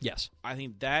offensive line. Yes. I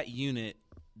think that unit,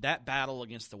 that battle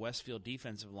against the Westfield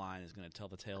defensive line is going to tell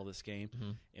the tale of this game.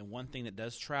 And one thing that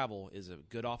does travel is a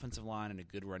good offensive line and a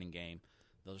good running game.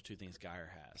 Those 2 things Geyer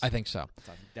has. I think so.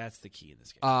 So I think that's the key in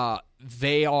this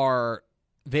game.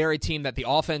 They're a team that the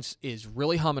offense is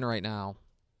really humming right now.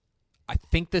 I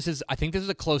think this is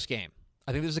a close game.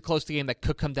 I think this is a close game that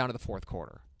could come down to the 4th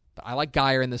quarter. But I like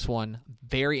Geyer in this one.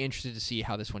 Very interested to see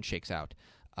how this one shakes out.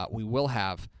 We will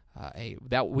have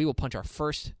we will punch our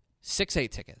first 6A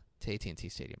ticket to AT&T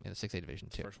Stadium in the 6A Division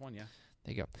 2. First one, yeah.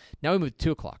 There you go. Now we move to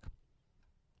 2 o'clock.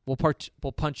 We'll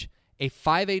punch a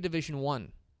 5A Division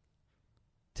 1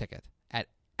 ticket at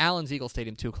Allen's Eagle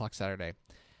Stadium 2 o'clock Saturday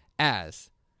as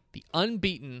the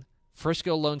unbeaten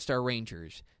Frisco Lone Star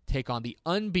Rangers take on the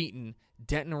unbeaten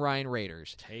Denton Ryan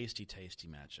Raiders. Tasty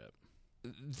matchup.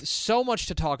 So much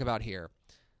to talk about here.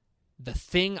 The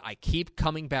thing I keep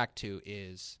coming back to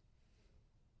is,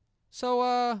 so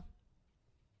how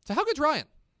good's Ryan?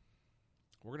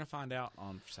 We're going to find out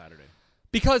on Saturday.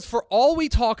 Because for all we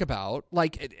talk about,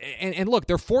 like, and look,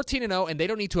 they're 14-0, and they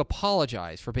don't need to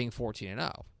apologize for being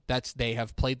 14-0. They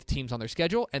have played the teams on their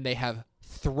schedule, and they have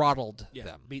throttled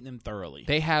them. Beaten them thoroughly.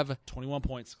 They have 21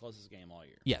 points, closest game all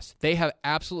year. Yes, they have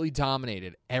absolutely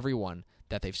dominated everyone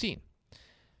that they've seen.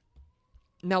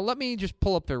 Now, let me just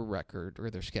pull up their record or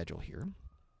their schedule here.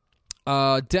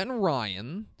 Denton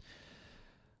Ryan.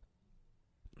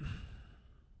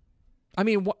 I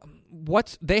mean,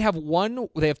 they have won.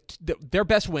 They have their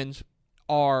best wins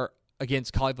are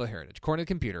against Colleyville Heritage. According to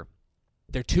the computer,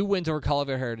 their 2 wins over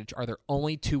Colleyville Heritage are their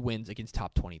only 2 wins against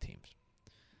top 20 teams.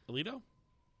 Alito?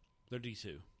 They're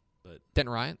D2, but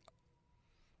Denton Ryan.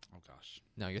 Oh gosh,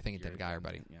 no, you're thinking Denton Guyer,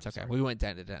 buddy. Yeah, it's okay. Sorry. We went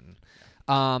Denton to Denton.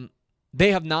 Yeah.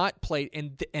 They have not played,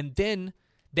 and then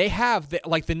they have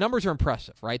the numbers are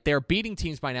impressive, right? They're beating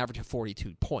teams by an average of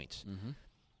 42 points,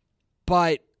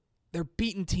 but they're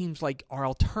beating teams like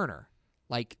R.L. Turner,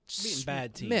 like beating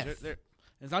bad teams. Smith.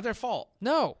 It's not their fault.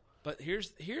 No, but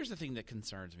here's the thing that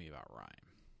concerns me about Ryan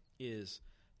is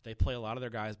they play a lot of their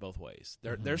guys both ways.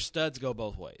 Their studs go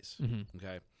both ways.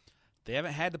 Okay, they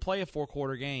haven't had to play a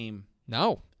 4-quarter game.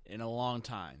 No, in a long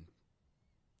time.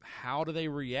 How do they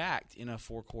react in a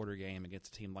 4-quarter game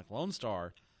against a team like Lone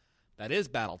Star that is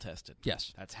battle tested?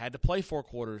 Yes, that's had to play 4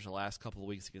 quarters the last couple of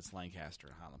weeks against Lancaster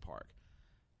and Highland Park.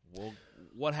 Well,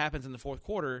 what happens in the 4th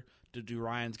quarter? Do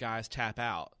Ryan's guys tap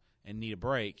out and need a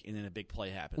break, and then a big play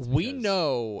happens? We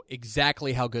know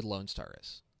exactly how good Lone Star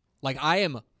is. Like, I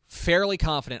am fairly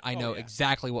confident I know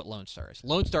exactly what Lone Star is.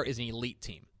 Lone Star is an elite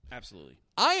team. Absolutely.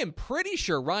 I am pretty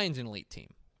sure Ryan's an elite team.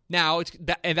 Now,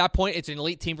 at that point, it's an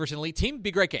elite team versus an elite team. It'd be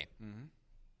a great game.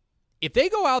 If they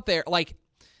go out there, like,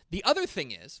 the other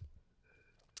thing is,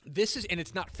 this is, and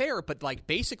it's not fair, but, like,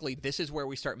 basically, this is where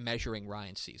we start measuring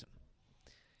Ryan's season.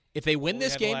 If they win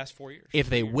this game, the last 4 years. If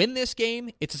they win this game,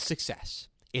 it's a success.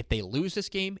 If they lose this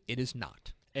game, it is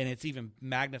not. And it's even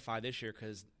magnified this year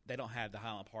because they don't have the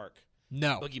Highland Park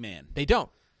boogeyman. They don't.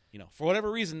 For whatever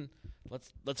reason,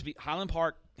 let's be Highland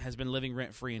Park has been living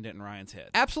rent free in Denton Ryan's head.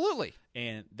 Absolutely.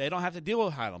 And they don't have to deal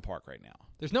with Highland Park right now.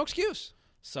 There's no excuse.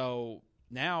 So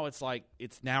now it's like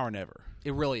it's now or never.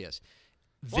 It really is.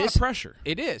 A lot of pressure.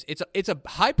 It is. It's a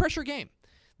high pressure game.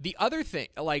 The other thing,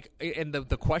 like, and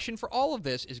the question for all of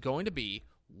this is going to be,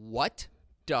 what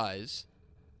does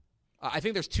I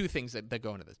think there's 2 things that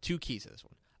go into this, 2 keys to this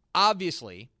one.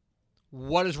 Obviously,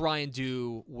 what does Ryan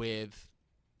do with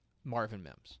Marvin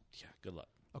Mims? Yeah, good luck.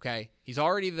 Okay, he's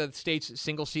already the state's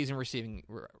single-season receiving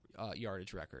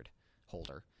yardage record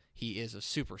holder. He is a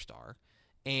superstar,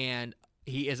 and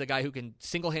he is a guy who can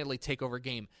single-handedly take over a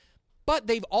game. But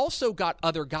they've also got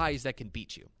other guys that can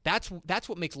beat you. That's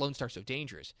what makes Lone Star so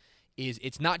dangerous. Is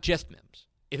it's not just Mims.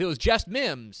 If it was just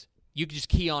Mims, you could just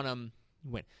key on him,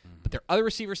 and win. But their other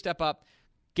receivers step up.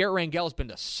 Garrett Rangel has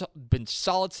been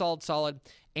solid,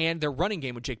 and their running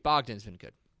game with Jake Bogdan has been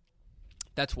good.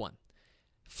 That's one.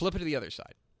 Flip it to the other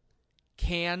side.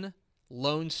 Can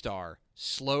Lone Star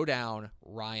slow down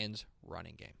Ryan's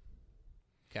running game?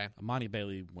 Okay. Amani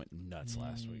Bailey went nuts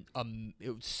last week.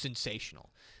 It was sensational.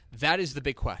 That is the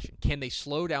big question. Can they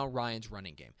slow down Ryan's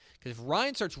running game? Because if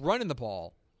Ryan starts running the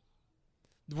ball,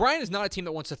 Ryan is not a team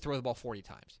that wants to throw the ball 40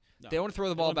 times. No. They want to throw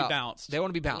the ball about balanced. They want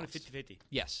to be balanced. 50-50.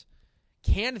 Yes.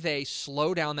 Can they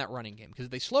slow down that running game? Because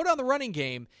if they slow down the running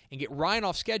game and get Ryan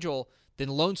off schedule, then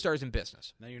Lone Star's in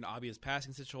business. Now you're in obvious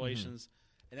passing situations,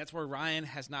 and that's where Ryan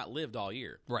has not lived all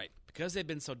year. Right. Because they've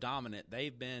been so dominant,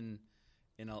 they've been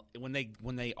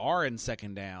when they are in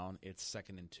second down, it's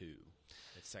 2nd and 2.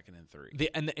 It's 2nd and 3.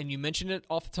 And you mentioned it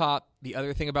off the top. The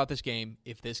other thing about this game,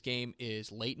 if this game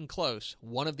is late and close,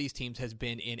 one of these teams has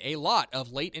been in a lot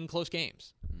of late and close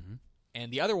games. And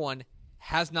the other one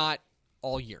has not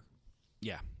all year.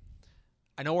 Yeah.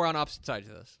 I know we're on opposite sides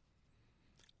of this.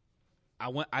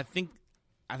 I think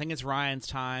it's Ryan's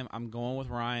time. I'm going with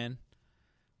Ryan.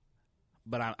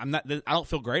 But I'm not. I don't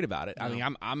feel great about it. No. I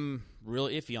mean, I'm real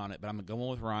iffy on it. But I'm going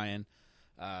with Ryan.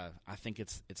 I think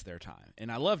it's their time.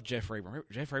 And I love Jeff Rayburn.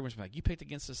 Jeff Rayburn's been like, you picked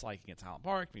against us like against Highland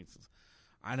Park.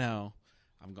 I know.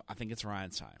 I think it's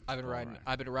Ryan's time. I've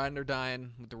been riding or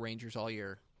dying with the Rangers all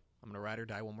year. I'm going to ride or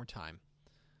die one more time.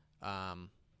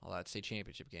 I'll add state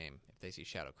championship game if they see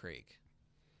Shadow Creek.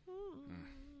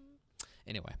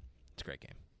 Anyway, it's a great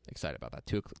game. Excited about that.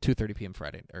 2:30 p.m.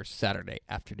 Friday or Saturday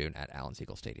afternoon at Allen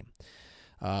Siegel Stadium.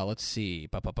 Let's see.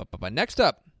 Next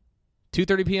up,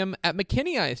 2:30 p.m. at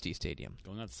McKinney ISD Stadium.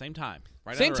 Going on at the same time.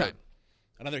 Right. Same time.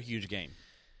 Another huge game.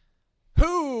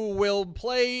 Who will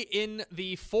play in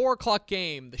the 4 o'clock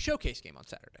game, the showcase game on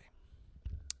Saturday?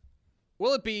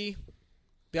 Will it be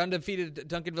the undefeated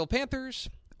Duncanville Panthers,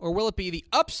 or will it be the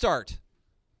upstart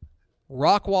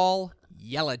Rockwall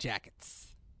Yellow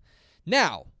Jackets.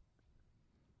 Now,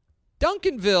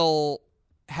 Duncanville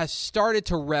has started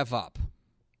to rev up.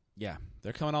 Yeah,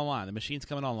 they're coming online. The machine's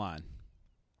coming online.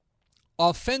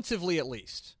 Offensively, at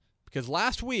least. Because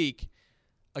last week,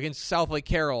 against South Lake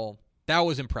Carroll, that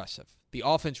was impressive. The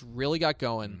offense really got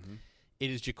going. Mm-hmm. It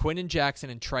is Jaquindon Jackson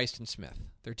and Tristan Smith.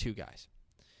 They're two guys.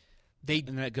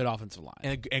 And a good offensive line.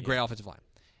 And a great offensive line.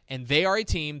 And they are a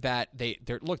team that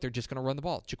they're just going to run the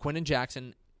ball. Jaquindon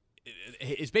Jackson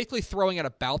is basically throwing at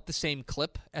about the same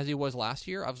clip as he was last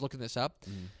year. I was looking this up.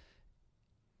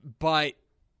 But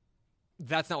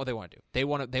that's not what they want to do. They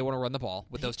want to run the ball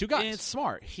with those two guys. And it's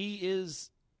smart. He's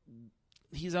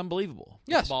unbelievable.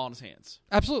 Yes. With the ball in his hands.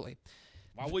 Absolutely.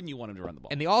 Why wouldn't you want him to run the ball?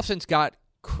 And the offense got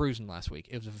cruising last week.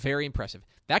 It was very impressive.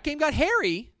 That game got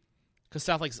hairy because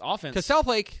South Lake's offense. Because South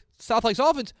Lake's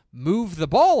offense moved the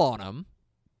ball on them,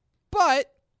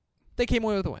 but they came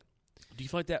away with a win. Do you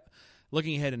feel like that?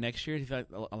 Looking ahead to next year, do you feel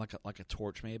like a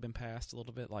torch may have been passed a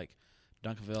little bit, like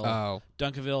Duncanville? Oh,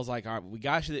 Duncanville's like, all right, we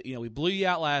got you. We blew you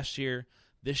out last year.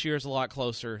 This year's a lot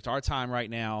closer. It's our time right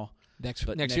now. Next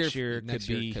year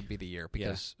could be the year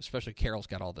because especially Carroll's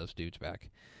got all those dudes back.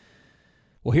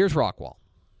 Well, here's Rockwall,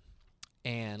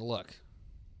 and look,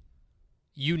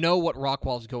 you know what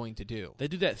Rockwall's going to do. They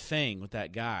do that thing with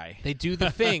that guy. They do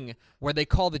the thing where they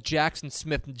call the Jackson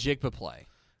Smith Jigba play,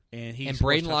 and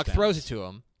Braden Locke throws it to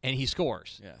him, and he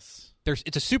scores. Yes,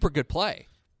 it's a super good play.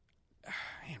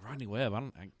 Man, Rodney Webb,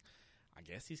 I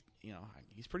guess he's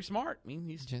pretty smart. I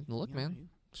mean,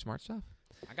 smart stuff.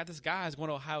 I got this guy who's going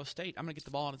to Ohio State. I'm going to get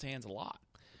the ball in his hands a lot.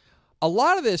 A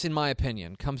lot of this, in my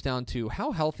opinion, comes down to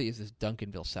how healthy is this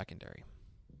Duncanville secondary.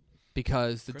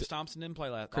 Because Chris Thompson didn't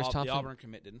play last. The Auburn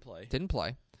commit didn't play. Didn't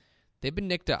play. They've been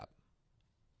nicked up.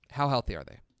 How healthy are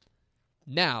they?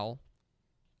 Now,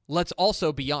 let's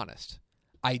also be honest.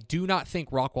 I do not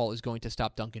think Rockwall is going to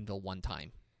stop Duncanville one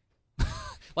time.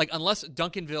 Unless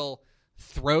Duncanville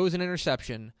throws an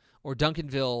interception or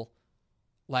Duncanville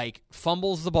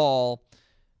fumbles the ball.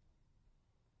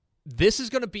 This is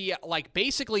going to be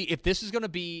basically if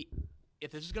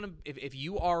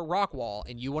you are Rockwall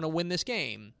and you want to win this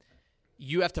game,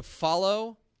 you have to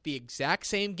follow the exact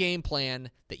same game plan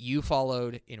that you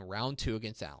followed in round 2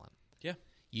 against Allen. Yeah.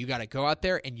 You got to go out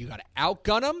there and you got to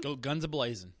outgun them. Go guns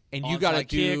a-blazing. And you got to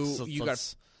do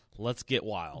let's get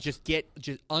wild. Just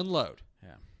unload.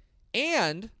 Yeah.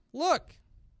 And look,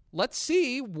 let's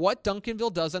see what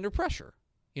Duncanville does under pressure.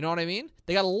 You know what I mean?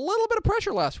 They got a little bit of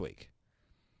pressure last week.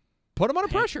 Put them under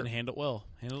pressure. And handle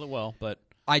it well, but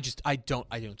I don't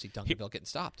see Duncanville getting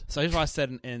stopped. So here's what I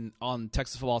said on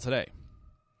Texas Football Today.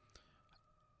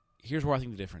 Here's where I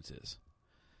think the difference is.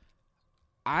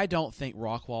 I don't think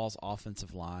Rockwall's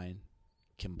offensive line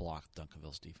can block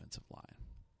Duncanville's defensive line.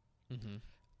 Mm-hmm.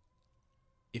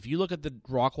 If you look at the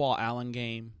Rockwall-Allen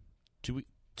game 2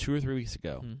 or 3 weeks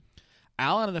ago,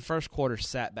 Allen in the first quarter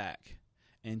sat back,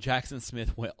 and Jackson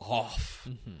Smith went off.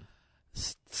 Mm-hmm.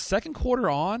 Second quarter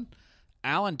on,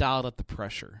 Allen dialed up the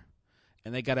pressure,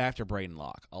 and they got after Braden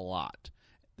Locke a lot.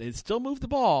 They still moved the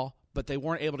ball, but they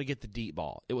weren't able to get the deep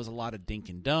ball. It was a lot of dink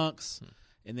and dunks,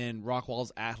 and then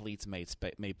Rockwall's athletes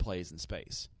made plays in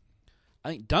space. I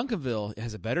think Duncanville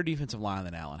has a better defensive line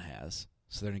than Allen has,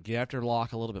 so they're going to get after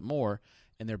Locke a little bit more,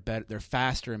 and they're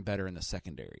faster and better in the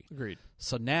secondary. Agreed.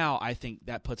 So now I think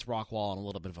that puts Rockwall in a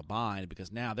little bit of a bind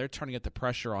because now they're turning up the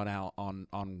pressure on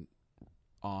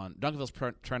Duncanville's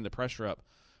turning the pressure up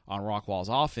on Rockwall's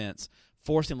offense,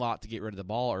 forcing Locke to get rid of the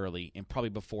ball early and probably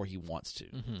before he wants to.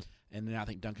 Mm-hmm. And then I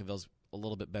think Duncanville's a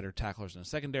little bit better tacklers in the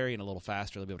secondary and a little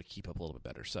faster. They'll be able to keep up a little bit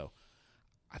better. So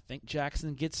I think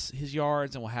Jackson gets his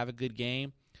yards and will have a good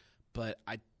game. But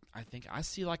I think I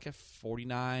see like a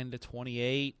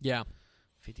 49-28. Yeah.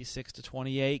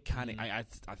 56-28 kind of. I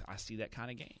see that kind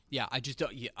of game. Yeah, I just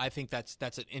don't. Yeah, I think that's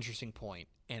an interesting point,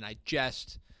 and I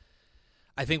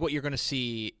think what you're going to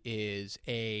see is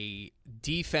a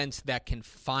defense that can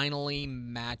finally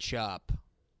match up.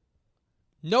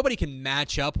 Nobody can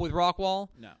match up with Rockwall,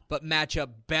 but match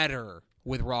up better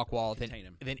with Rockwall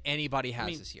than anybody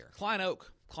has this year. Klein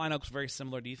Oak's very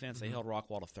similar defense. They held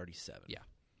Rockwall to 37. Yeah.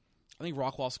 I think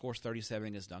Rockwall scores 37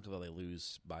 against Duncanville. They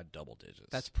lose by double digits.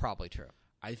 That's probably true.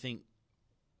 I think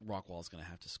Rockwall's going to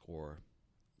have to score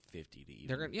 50 to even.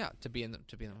 They're going to be in the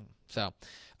So,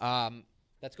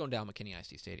 that's going down McKinney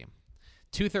ISD Stadium.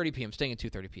 2:30 p.m. Staying at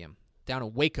 2:30 p.m. Down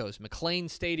in Waco's McLean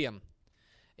Stadium,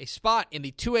 a spot in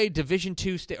the 2A Division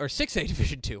II or 6A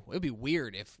Division II. It would be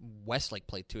weird if Westlake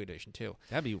played 2A Division II.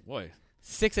 That'd be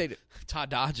 6A. Todd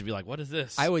Dodge would be like, "What is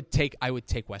this?" I would take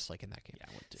Westlake in that game. Yeah,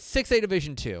 I would too. 6A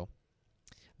Division II.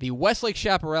 The Westlake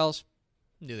Chaparrals,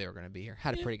 Knew they were going to be here.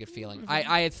 Had a pretty good feeling.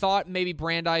 I had thought maybe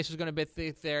Brandeis was going to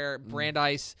be there.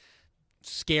 Brandeis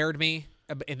scared me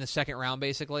in the second round,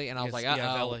 basically, and I was like,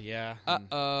 uh-oh.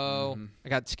 Uh-oh. I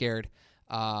got scared.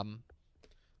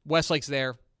 Westlake's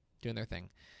there, doing their thing.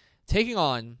 Taking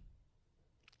on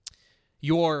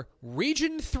your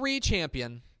Region 3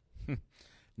 champion,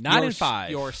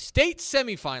 9-5. Your state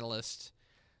semifinalist,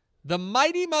 the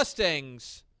Mighty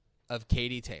Mustangs of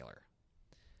Katie Taylor.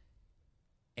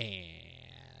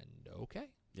 And okay.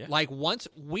 Yeah. Once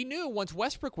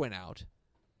Westbrook went out,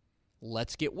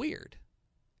 let's get weird.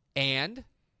 And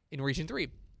in Region 3.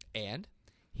 And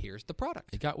here's the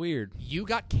product. It got weird. You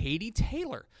got Katie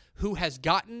Taylor, who has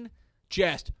gotten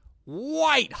just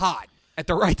white hot at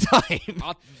the right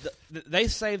time. They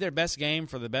saved their best game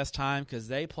for the best time because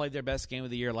they played their best game of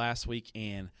the year last week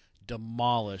and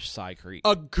demolished Cy Creek.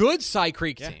 A good Cy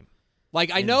Creek team.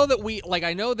 I know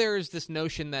there's this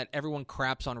notion that everyone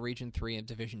craps on Region 3 and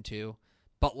Division 2,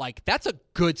 but that's a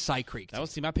good Cy Creek team. That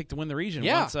was the team I picked to win the region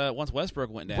once Westbrook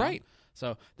went down. Right.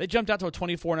 So they jumped out to a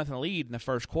 24-0 lead in the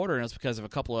first quarter, and it was because of a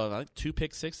couple of 2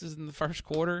 pick sixes in the first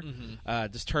quarter.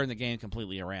 Just turned the game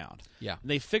completely around. Yeah,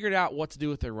 they figured out what to do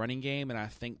with their running game, and I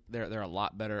think they're a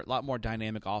lot better, a lot more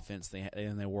dynamic offense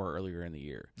than they were earlier in the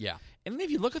year. Yeah, and then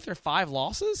if you look at their 5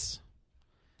 losses,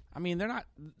 I mean they're not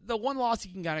the one loss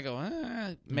you can kind of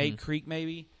go Maid Creek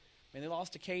maybe. I mean they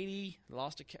lost to Katy, they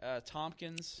lost to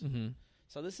Tompkins.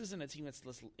 So this isn't a team that's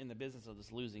in the business of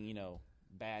just losing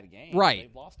bad game. Right.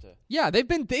 They've lost to. Yeah, they've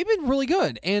been really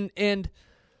good. And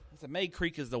so Maid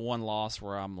Creek is the one loss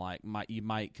where I'm like, you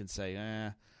can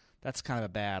say, that's kind of a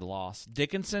bad loss.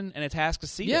 Dickinson and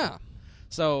Atascocita. Yeah.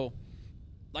 So,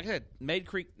 like I said, Maid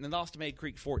Creek, they lost to Maid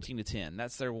Creek 14-10.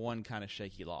 That's their one kind of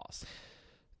shaky loss.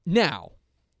 Now,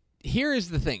 here is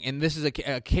the thing, and this is a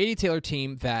Katie Taylor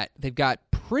team that they've got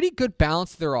pretty good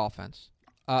balance to their offense.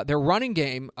 Their running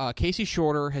game, Casey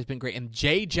Shorter has been great, and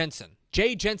Jay Jensen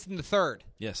III,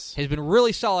 yes, has been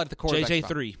really solid at the quarterback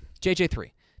spot.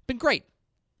 JJ3, been great.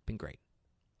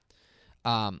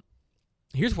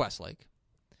 Here's Westlake,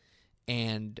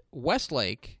 and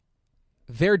Westlake,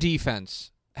 their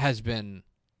defense has been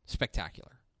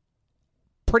spectacular,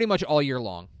 pretty much all year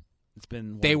long. It's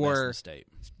been one of the best in the state.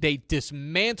 They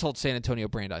dismantled San Antonio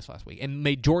Brandeis last week and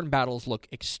made Jordan Battles look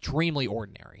extremely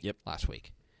ordinary last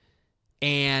week.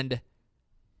 And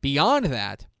beyond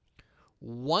that,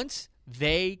 once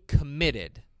they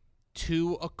committed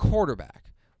to a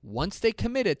quarterback, once they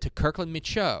committed to Kirkland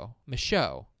Michaud,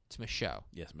 it's Michaud.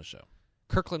 Yes, Michaud.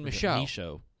 Kirkland Michaud.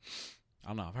 Michaud. I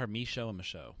don't know. I've heard Michaud and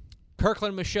Michaud.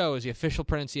 Kirkland Michaud is the official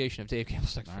pronunciation of Dave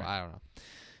Campbell's next. Right. I don't know.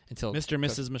 Until Mr. and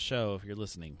Mrs. Michaud, if you're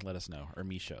listening, let us know. Or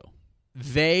Michaud.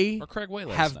 They or Craig Way,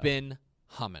 have been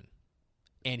humming.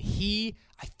 And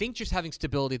I think just having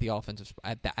stability at the offensive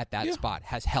at that spot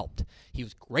has helped. He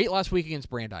was great last week against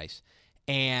Brandeis.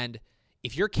 And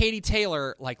if you're Katie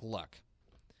Taylor, look,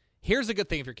 here's the good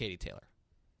thing if you're Katie Taylor.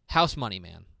 House money,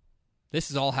 man.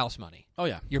 This is all house money. Oh,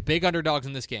 yeah. You're big underdogs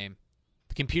in this game.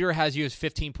 The computer has you as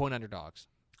 15-point underdogs.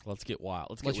 Let's get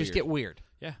wild. Let's just get weird.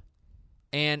 Yeah.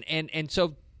 And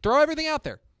so throw everything out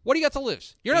there. What do you got to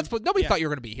lose? You're not supposed. Nobody thought you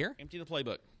were going to be here. Empty the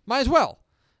playbook. Might as well.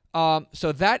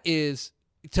 So that is,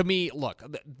 to me, look.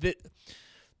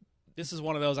 This is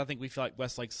one of those. I think we feel like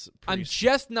Westlake's. I'm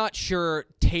just not sure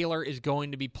Taylor is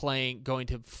going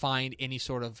to find any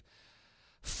sort of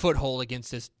foothold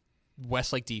against this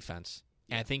Westlake defense.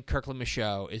 And I think Kirkland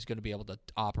Michaud is going to be able to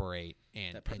operate.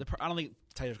 I don't think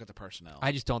Taylor's got the personnel.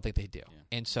 I just don't think they do.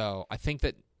 Yeah. And so I think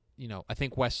that I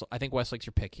think Westlake's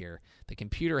your pick here. The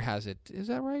computer has it. Is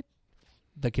that right?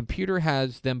 The computer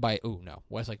has them by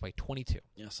Westlake by 22.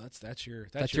 Yes, that's your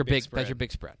big spread. That's your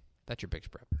big spread. That's your big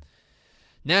spread.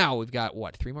 Now we've got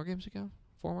 3 more games to go?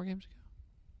 4 more games to go?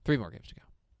 3 more games to go.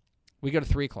 We go to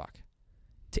 3:00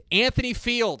 to Anthony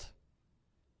Field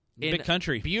in big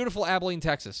country, beautiful Abilene,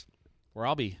 Texas, where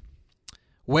I'll be.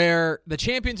 Where the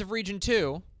champions of Region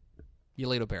 2,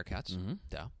 Aledo Bearcats,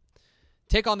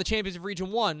 take on the champions of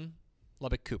Region 1,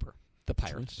 Lubbock Cooper, the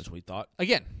Pirates. That's what we thought.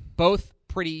 Again, both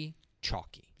pretty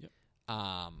chalky. Yep.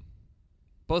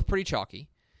 Both pretty chalky.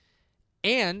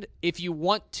 And if you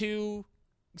want to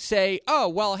say, oh,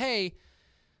 well, hey,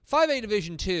 5A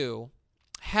Division 2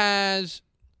 has,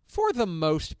 for the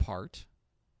most part,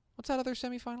 what's that other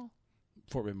semifinal?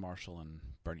 Fort Bend Marshall and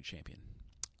Bernie Champion.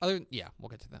 We'll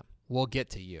get to them. We'll get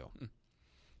to you.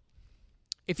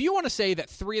 If you want to say that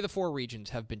 3 of the 4 regions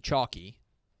have been chalky,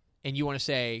 and you want to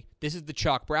say this is the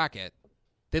chalk bracket,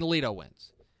 then Aledo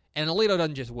wins. And Aledo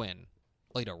doesn't just win.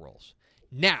 Aledo rolls.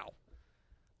 Now,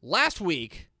 last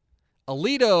week,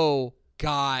 Aledo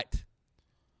got...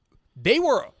 They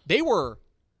were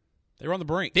They were on the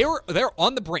brink. They're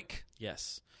on the brink.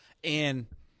 Yes. And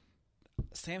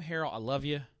Sam Harrell, I love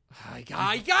you. You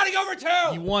gotta go for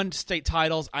 2. You won state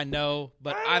titles, I know,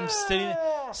 but I'm sitting.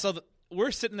 So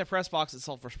we're sitting in the press box at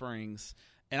Sulphur Springs,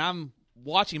 and I'm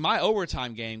watching my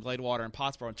overtime game, Gladewater and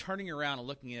Pottsboro, and turning around and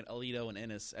looking at Alito and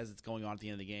Ennis as it's going on at the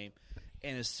end of the game.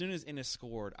 And as soon as Ennis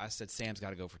scored, I said, Sam's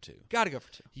got to go for 2. Gotta go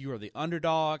for 2. You are the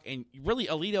underdog, and really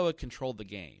Alito had controlled the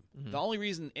game. The only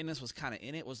reason Ennis was kind of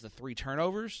in it was the 3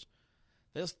 turnovers.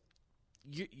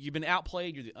 You've been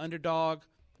outplayed. You're the underdog.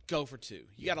 Go for 2.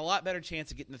 You got a lot better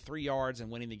chance of getting the 3 yards and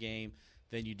winning the game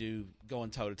than you do going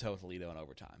toe-to-toe with Alito in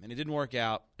overtime. And it didn't work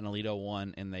out, and Alito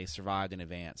won, and they survived and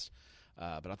advanced.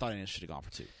 But I thought Ennis should have gone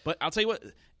for 2. But I'll tell you what,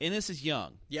 Ennis is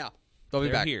young. Yeah.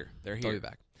 They're back. Here. They're here. They'll be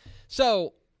back.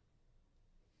 So,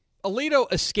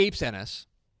 Alito escapes Ennis.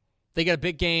 They get a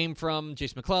big game from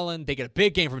Jace McClellan. They get a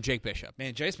big game from Jake Bishop.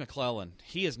 Man, Jace McClellan,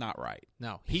 he is not right.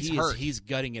 No, he's hurt. He's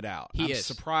gutting it out. I'm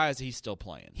surprised he's still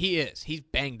playing. He is. He's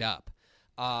banged up.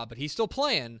 But he's still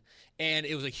playing, and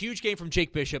it was a huge game from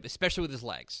Jake Bishop, especially with his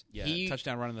legs. Yeah,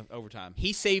 touchdown run in the overtime.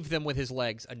 He saved them with his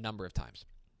legs a number of times.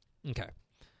 Okay.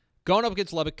 Going up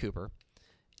against Lubbock Cooper,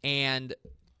 and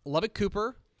Lubbock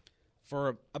Cooper,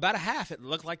 for about a half, it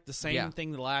looked like the same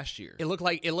thing the last year. It looked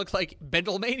like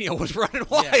Bendelmania was running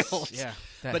wild. Yes,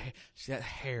 yeah. That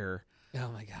hair. Oh,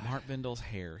 my God. Mark Bendel's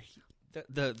hair.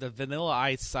 The Vanilla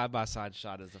Ice side-by-side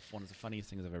shot is one of the funniest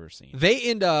things I've ever seen. They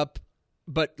end up...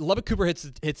 But Lubbock Cooper hits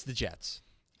the Jets,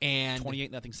 and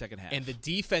 28-0 second half, and the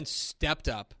defense stepped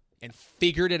up and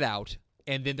figured it out,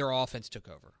 and then their offense took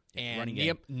over. And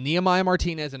Nehemiah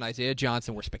Martinez and Isaiah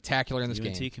Johnson were spectacular in this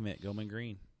game. UNT commit, Goldman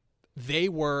Green. They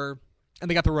were, and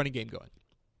they got the running game going.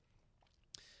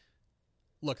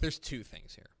 Look, there's 2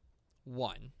 things here.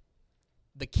 One,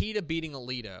 the key to beating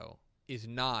Alito is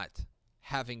not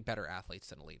having better athletes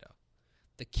than Alito.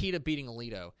 The key to beating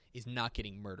Alito is not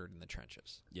getting murdered in the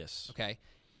trenches. Yes. Okay?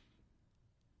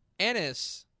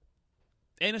 Ennis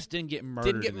didn't get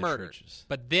murdered in the trenches.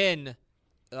 But then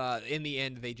in the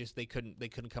end they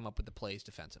couldn't come up with the plays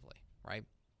defensively, right?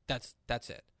 That's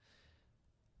it.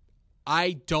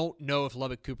 I don't know if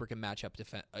Lubbock Cooper can match up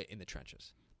in the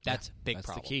trenches. That's big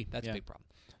problem. That's the key. That's a big problem.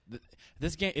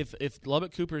 This game, if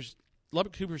Lubbock Cooper's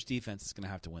defense is going to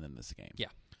have to win in this game. Yeah.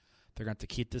 They're going to have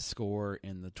to keep this score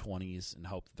in the 20s and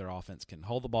hope that their offense can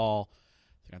hold the ball.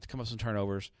 They're going to have to come up with some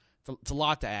turnovers. It's a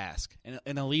lot to ask. And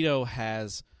Alito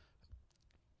has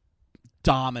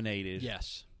dominated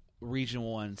Region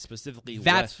 1, specifically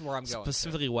where I'm going.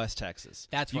 Specifically West Texas.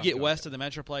 That's you get west of the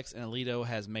Metroplex, and Alito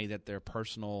has made that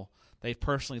they've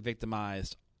personally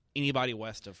victimized anybody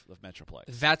west of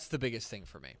Metroplex. That's the biggest thing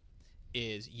for me,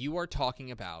 is you are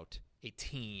talking about a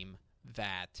team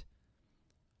that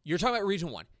you're talking about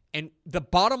Region 1. And the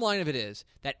bottom line of it is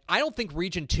that I don't think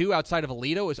Region 2 outside of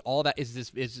Alito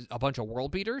is a bunch of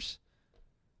world beaters.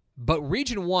 But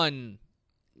Region 1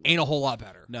 ain't a whole lot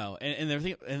better. No,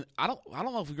 and I don't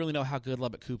know if we really know how good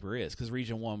Lubbock Cooper is, because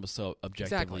Region 1 was so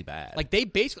objectively bad. Like they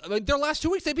basically their last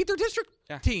 2 weeks they beat their district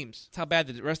teams. That's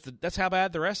how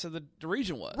bad the rest of the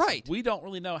region was. Right. We don't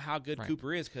really know how good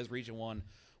Cooper is, because Region 1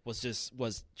 was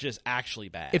just actually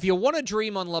bad. If you want to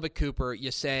dream on Lubbock Cooper,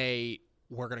 you say,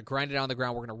 we're going to grind it on the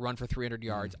ground. We're going to run for 300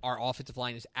 yards. Our offensive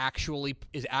line is actually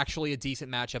a decent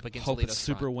matchup against Hope Alito's it's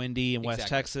super front. windy in West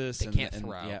Texas. They can't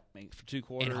throw. Yeah, for 2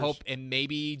 quarters. And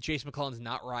maybe Jace McClellan's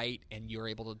not right, and you're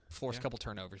able to force a couple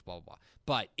turnovers, blah, blah, blah.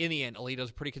 But in the end,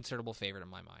 Alito's a pretty considerable favorite in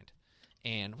my mind.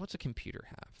 And what's a computer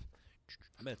have?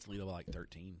 I bet it's Alito by like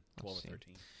 13, 12 or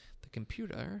 13. The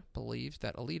computer believes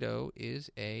that Alito is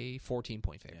a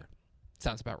 14-point favorite. Yeah.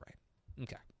 Sounds about right.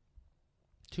 Okay.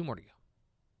 2 more to go.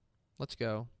 Let's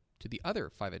go to the other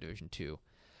 5A Division II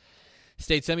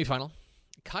state semifinal.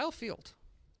 Kyle Field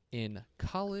in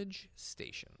College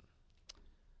Station.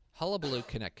 Hullabaloo,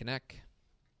 connect.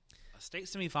 A state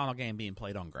semifinal game being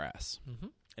played on grass. Mm-hmm.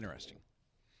 Interesting.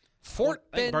 I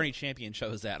think Bernie Champion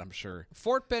chose that, I'm sure.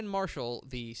 Fort Bend Marshall,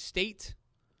 the state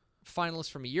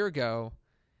finalist from a year ago,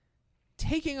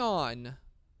 taking on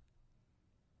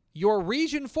your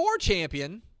Region 4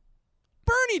 champion,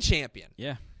 Bernie Champion.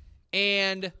 Yeah.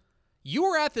 And you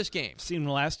were at this game. Seen him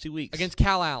the last 2 weeks. Against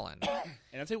Cal Allen.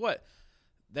 And I'll tell you what,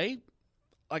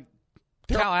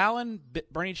 Cal Allen,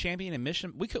 Bernie Champion, and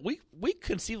Mission. We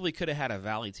conceivably could have had a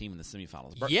Valley team in the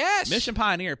semifinals. Yes, Mission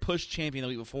Pioneer pushed Champion the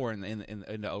week before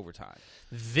into overtime.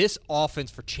 This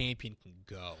offense for Champion can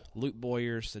go. Luke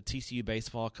Boyers, the TCU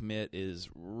baseball commit, is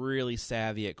really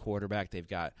savvy at quarterback. They've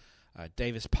got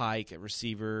Davis Pike at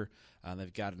receiver.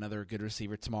 They've got another good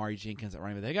receiver, Tamari Jenkins at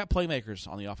running back. They got playmakers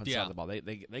on the offensive side of the ball. They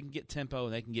can get tempo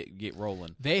and they can get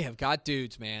rolling. They have got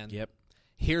dudes, man. Yep.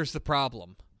 Here's the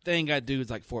problem. They ain't got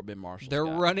dudes like Fort Bend Marshall. They're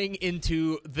running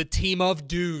into the team of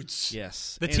dudes.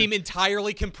 Yes. The team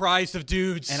entirely comprised of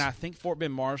dudes. And I think Fort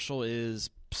Bend Marshall is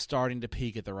starting to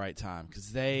peak at the right time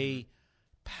because they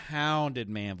pounded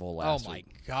Manville last week.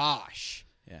 Oh, my gosh.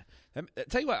 Yeah. I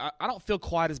tell you what, I don't feel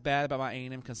quite as bad about my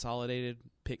A&M Consolidated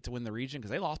pick to win the region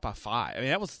because they lost by 5. I mean,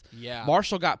 that was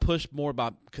Marshall got pushed more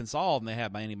by Consol than they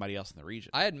had by anybody else in the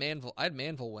region. I had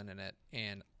Manville winning it,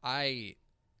 and I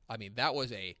mean, that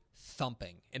was a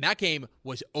thumping. And that game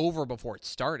was over before it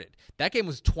started. That game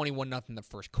was 21-0 the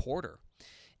first quarter.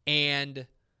 And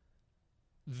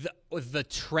the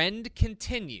trend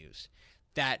continues.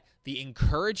 That the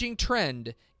encouraging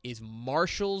trend is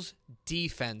Marshall's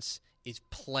defense is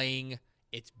playing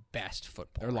its best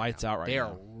football. They're lights out right now. They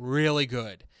are really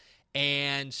good.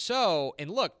 And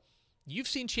look, you've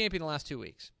seen Champion the last 2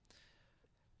 weeks.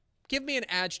 Give me an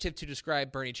adjective to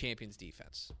describe Bernie Champion's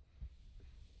defense.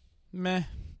 Meh.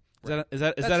 Is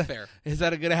that fair? Is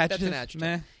that a good adjective? That's an adjective.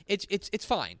 Meh. It's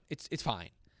fine. It's fine.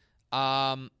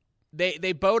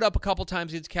 They bowed up a couple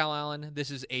times against Cal Allen. This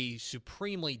is a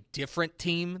supremely different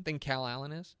team than Cal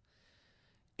Allen is,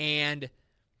 and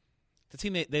the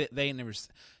team they never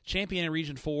champion in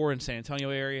Region 4 in San Antonio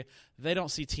area. They don't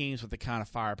see teams with the kind of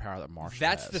firepower that Marshall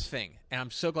That's has. the thing, and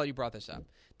I'm so glad you brought this up.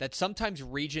 That sometimes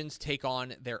regions take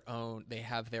on their own. They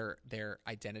have their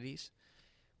identities.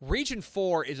 Region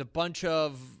 4 is a bunch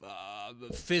of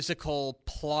physical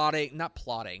not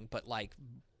plotting, but like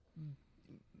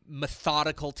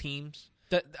methodical teams.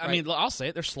 I mean, I'll say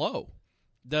it. They're slow.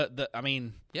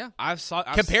 I've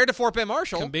compared to Fort Bend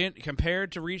Marshall,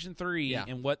 compared to Region 3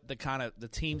 and what the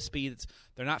team speed.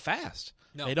 They're not fast.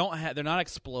 No, they're not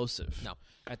explosive.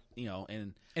 No,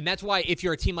 and that's why if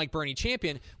you're a team like Bernie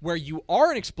Champion, where you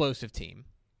are an explosive team,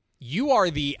 you're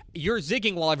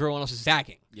zigging while everyone else is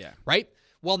zagging. Yeah, right.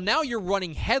 Well, now you're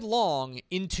running headlong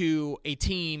into a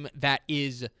team that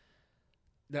is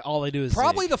all they do is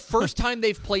probably zig. The first time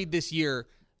they've played this year.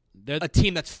 A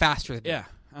team that's faster than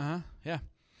them. Yeah.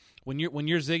 When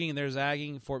you're zigging and they're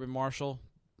zagging, Fort Bend Marshall,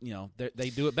 they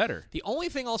do it better. The only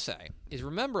thing I'll say is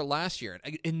remember last year.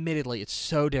 Admittedly, it's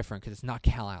so different because it's not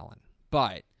Cal Allen,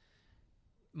 but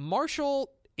Marshall.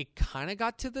 It kind of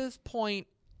got to this point,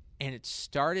 and it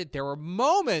started. There were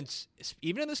moments,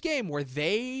 even in this game, where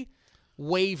they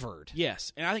wavered.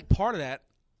 Yes, and I think part of that,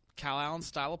 Cal Allen's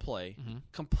style of play,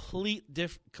 complete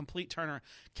turnaround.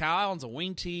 Cal Allen's a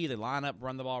wing tee. They line up,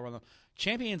 run the ball.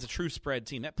 Champion's a true spread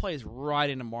team. That plays right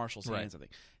into Marshall's hands, I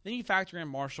think. Then you factor in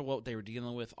Marshall, what they were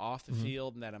dealing with off the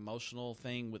field, and that emotional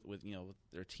thing with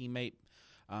their teammate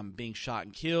being shot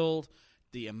and killed,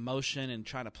 the emotion and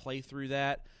trying to play through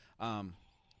that.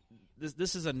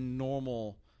 This is a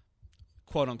normal,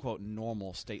 quote-unquote,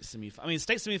 normal state semifinal. I mean,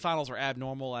 state semifinals are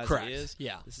abnormal as Correct. it is.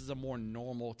 Yeah. This is a more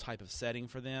normal type of setting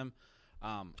for them.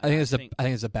 I think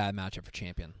it's a bad matchup for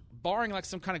Champion. Barring like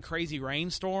some kind of crazy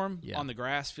rainstorm on the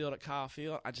grass field at Kyle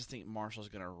Field, I just think Marshall's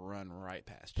going to run right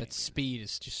past Champion. That speed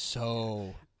is just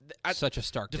such a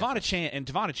stark difference.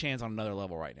 Devonta Chan's on another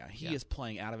level right now. He is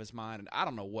playing out of his mind, and I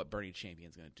don't know what Bernie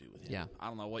Champion's going to do with him. Yeah. I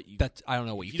don't know what you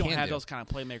don't have those kind of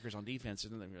playmakers on defense.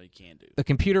 There's nothing really can do. The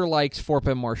computer likes Fort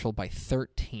Bend Marshall by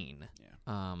 13.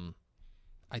 Yeah.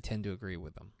 I tend to agree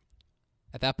with them.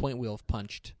 At that point, we'll have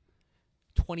punched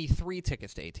 23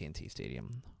 tickets to AT&T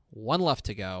Stadium. One left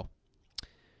to go.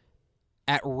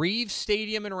 At Reeves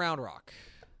Stadium in Round Rock,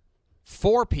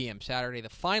 4 p.m. Saturday, the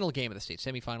final game of the state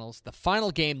semifinals. The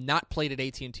final game not played at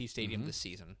AT&T Stadium this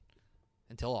season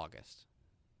until August.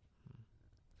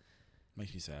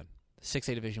 Makes me sad. The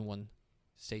 6A Division I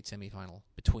state semifinal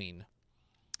between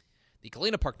the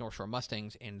Galena Park North Shore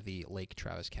Mustangs and the Lake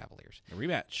Travis Cavaliers. A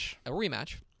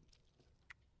rematch.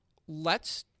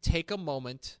 Let's take a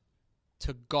moment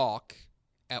to gawk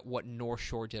at what North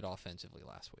Shore did offensively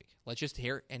last week. Let's just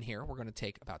we're going to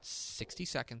take about 60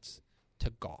 seconds to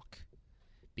gawk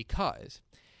because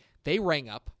they rang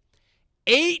up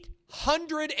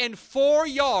 804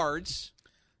 yards.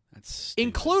 That's stupid.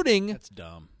 Including That's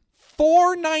dumb.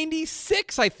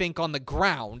 496, I think, on the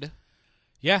ground.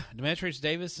 Yeah, Demetrius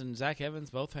Davis and Zach Evans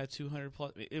both had 200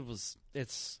 plus.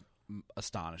 It's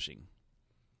astonishing.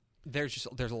 There's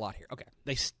a lot here. Okay.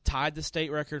 They tied the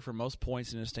state record for most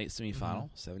points in a state semifinal,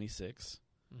 76.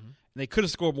 And they could have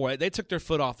scored more. They took their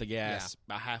foot off the gas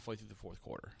about halfway through the fourth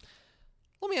quarter.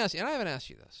 Let me ask you, and I haven't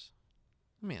asked you this.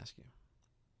 Let me ask you.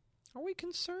 Are we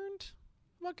concerned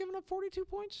about giving up 42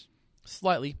 points?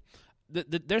 Slightly.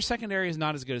 Their secondary is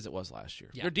not as good as it was last year.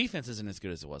 Yeah. Their defense isn't as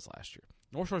good as it was last year.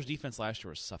 North Shore's defense last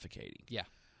year was suffocating. Yeah.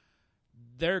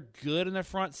 They're good in their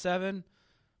front seven,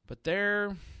 but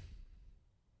they're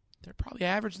probably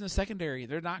average in the secondary.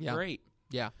 They're not great.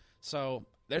 Yeah. So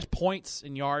there's points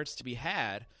and yards to be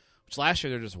had, which last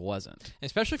year there just wasn't.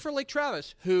 Especially for Lake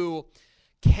Travis, who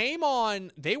came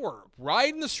on, they were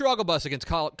riding the struggle bus against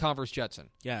Converse Judson.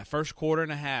 Yeah, first quarter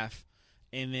and a half.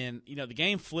 And then, the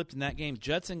game flipped in that game.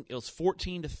 Judson, it was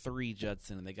 14-3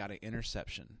 Judson, and they got an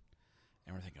interception.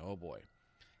 And we're thinking, oh, boy.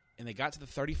 And they got to the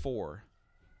 34,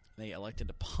 and they elected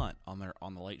to punt on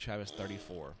the Lake Travis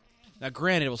 34. Now,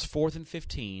 granted, it was 4th and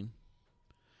 15.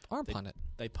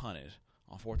 They punted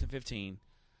on 4th and 15.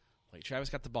 Lake Travis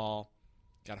got the ball,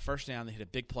 got a first down. They hit a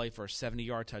big play for a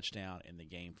 70-yard touchdown, and the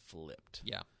game flipped.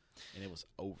 Yeah. And it was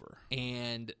over.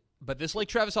 But this Lake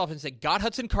Travis offense, they got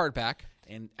Hudson Card back.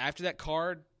 And after that,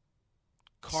 Card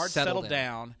settled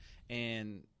down,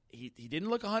 and he didn't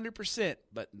look 100%,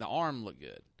 but the arm looked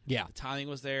good. Yeah. The timing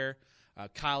was there.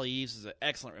 Kyle Eves is an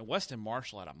excellent. And Weston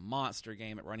Marshall had a monster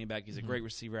game at running back. He's a great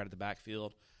receiver out of the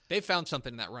backfield. They found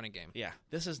something in that running game. Yeah.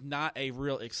 This is not a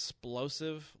real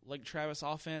explosive Lake Travis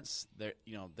offense. They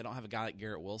don't have a guy like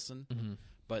Garrett Wilson,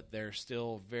 but they're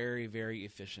still very, very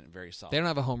efficient, very solid. They don't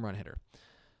have a home run hitter.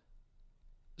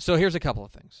 So here's a couple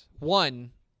of things.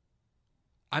 One,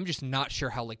 I'm just not sure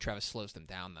how Lake Travis slows them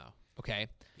down, though. Okay?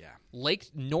 Yeah.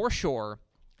 North Shore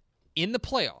in the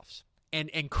playoffs,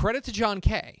 and credit to John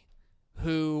Kay,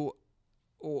 who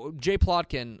Jay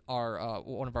Plotkin,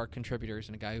 one of our contributors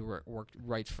and a guy who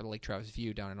writes for the Lake Travis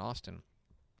View down in Austin,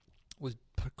 was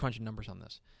crunching numbers on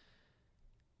this.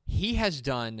 He has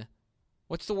done,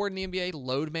 what's the word in the NBA?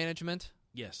 Load management?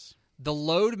 Yes. The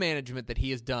load management that he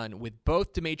has done with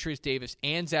both Demetrius Davis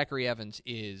and Zachary Evans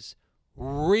is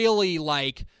really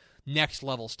like next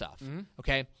level stuff.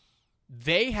 Okay?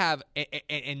 They have,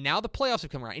 and now the playoffs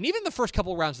have come around. And even the first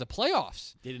couple of rounds of the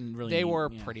playoffs, they were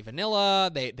pretty vanilla.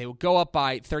 They would go up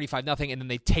by 35-0, and then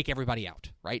they'd take everybody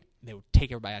out, right? They would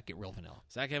take everybody out, get real vanilla.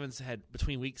 Zach Evans had,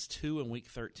 between weeks 2 and week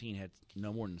 13, had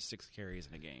no more than 6 carries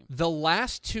in a game. The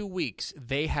last 2 weeks,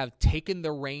 they have taken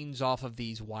the reins off of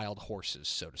these wild horses,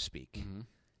 so to speak,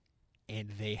 and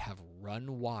they have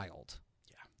run wild.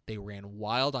 Yeah. They ran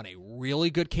wild on a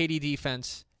really good KD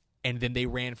defense, and then they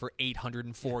ran for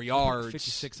 804 yards.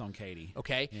 56 on Katie.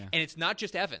 Okay? Yeah. And it's not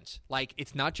just Evans.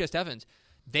 It's not just Evans.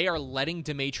 They are letting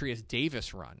Demetrius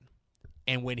Davis run.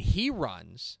 And when he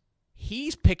runs,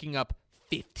 he's picking up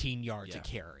 15 yards a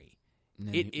carry.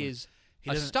 It is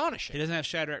astonishing. He doesn't have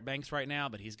Shadrach Banks right now,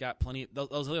 but he's got plenty.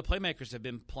 Those other playmakers have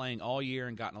been playing all year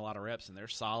and gotten a lot of reps, and they're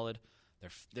solid.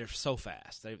 They're so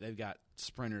fast. They've got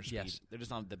sprinter speed. Yes. They're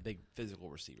just not the big physical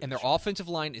receivers. And their offensive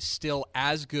line is still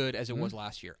as good as it was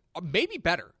last year. Maybe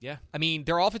better. Yeah. I mean,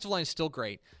 their offensive line is still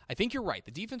great. I think you're right.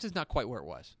 The defense is not quite where it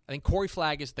was. I think Corey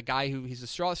Flagg is the guy he's the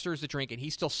straw that stirs the drink, and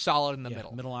he's still solid in the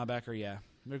middle. Middle linebacker, yeah.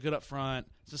 They're good up front.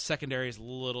 The secondary is a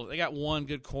little. They got one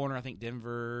good corner, I think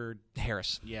Denver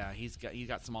Harris. Yeah, he's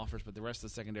got some offers, but the rest of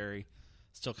the secondary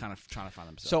still kind of trying to find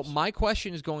themselves. So my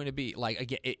question is going to be,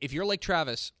 again, if you're Lake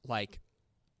Travis,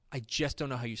 I just don't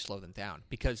know how you slow them down,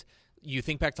 because you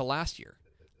think back to last year.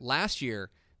 Last year,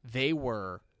 they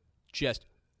were just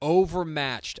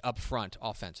overmatched up front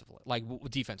offensively,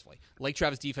 defensively. Lake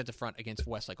Travis defensive front against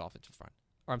Westlake offensive front.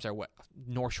 Or I'm sorry,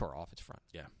 North Shore offensive front.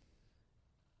 Yeah.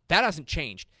 That hasn't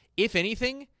changed. If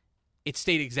anything, it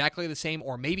stayed exactly the same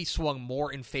or maybe swung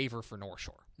more in favor for North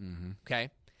Shore. Mm-hmm. Okay?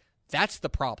 That's the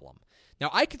problem.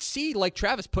 Now, I could see Lake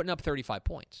Travis putting up 35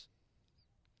 points,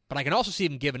 but I can also see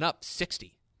them giving up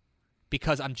 60.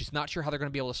 Because I'm just not sure how they're going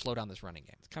to be able to slow down this running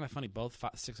game. It's kind of funny. Both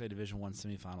 6A Division I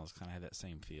semifinals kind of have that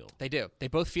same feel. They do. They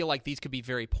both feel like these could be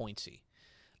very pointsy.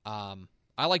 I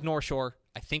like North Shore.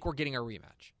 I think we're getting our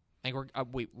rematch. I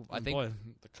think Boy,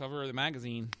 the cover of the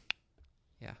magazine.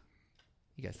 Yeah.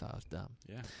 You guys thought I was dumb.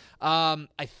 Yeah.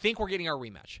 I think we're getting our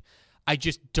rematch. I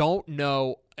just don't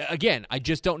know. Again, I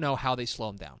just don't know how they slow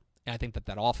them down. And I think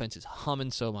that offense is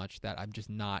humming so much that I'm just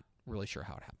not really sure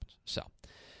how it happens. So,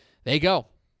 there you go.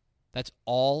 That's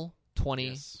all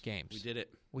 20 games.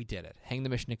 We did it. Hang the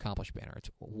mission accomplished banner. It's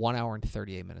 1 hour and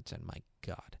 38 minutes in. My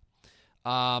God.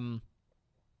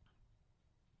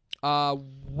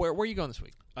 Where are you going this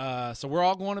week? So we're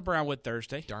all going to Brownwood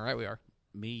Thursday. Darn right we are.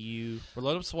 Me, you. We're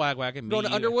loading up Swag Wagon. Going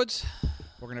to Underwoods?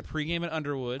 We're going to pregame at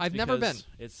Underwoods. I've never been.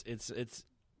 It's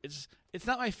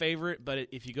not my favorite, but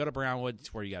if you go to Brownwood,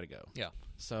 it's where you got to go. Yeah.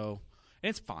 So, and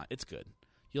it's fine. It's good.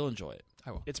 You'll enjoy it.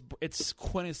 I will. It's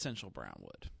quintessential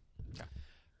Brownwood. Okay.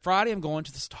 Friday, I'm going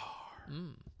to the Star.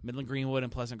 Midland Greenwood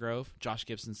and Pleasant Grove. Josh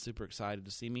Gibson's super excited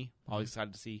to see me. Always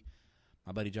excited to see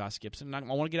my buddy Josh Gibson. I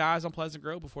want to get eyes on Pleasant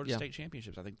Grove before the state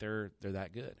championships. I think they're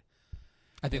that good.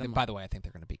 I think. By the way, I think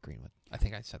they're going to beat Greenwood. I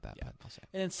think I said that. Yeah. But I'll say it.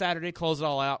 And then Saturday, close it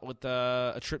all out with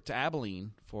a trip to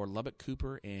Abilene for Lubbock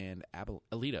Cooper and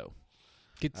Aledo.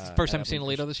 First time seeing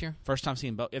Alito this year? First time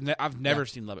seeing both. I've never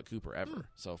seen Lubbock Cooper ever.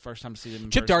 So first time to see him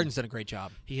in Chip person. Darden's done a great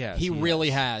job. He has. He really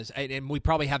has. And we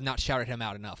probably have not shouted him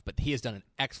out enough, but he has done an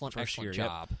excellent year,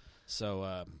 job. Yep.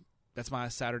 So that's my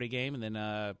Saturday game. And then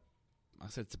I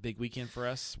said it's a big weekend for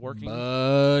us working.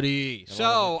 Buddy.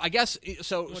 So I guess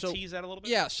so tease that a little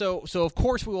bit? Yeah, so of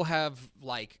course we will have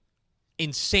like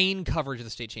insane coverage of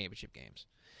the state championship games.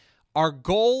 Our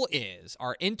goal is,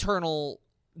 our internal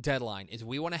deadline is,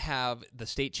 we want to have the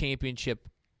state championship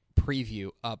preview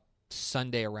up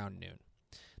Sunday around noon.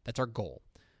 That's our goal.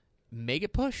 May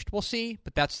get pushed, we'll see,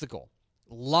 but that's the goal.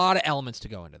 A lot of elements to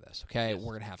go into this, okay? Yes.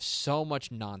 We're going to have so much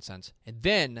nonsense. And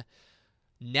then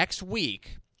next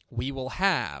week, we will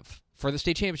have, for the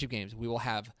state championship games, we will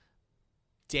have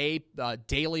daily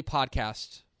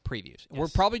podcast previews. Yes. We're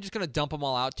probably just going to dump them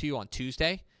all out to you on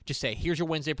Tuesday. Just say, here's your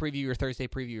Wednesday preview, your Thursday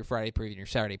preview, your Friday preview, and your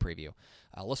Saturday preview.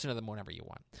 Listen to them whenever you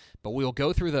want. But we will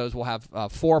go through those. We'll have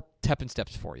 4 Tepper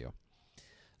steps for you.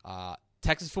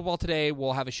 Texas football today,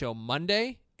 we'll have a show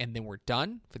Monday, and then we're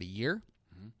done for the year.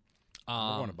 Mm-hmm.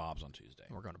 We're going to Bob's on Tuesday.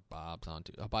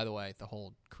 Oh, by the way, the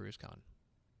whole cruise con.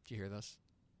 Did you hear this?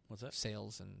 What's that?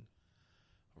 Sales and...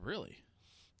 Really?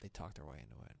 They talked their way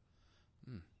into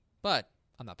it. But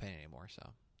I'm not paying anymore,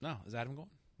 so... No. Is Adam going?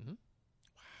 Mm-hmm. Wow.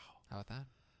 How about that?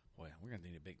 Boy, we're going to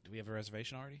need a big... Do we have a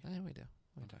reservation already? Yeah, we do.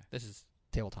 Okay. This is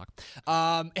table talk.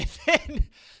 And then,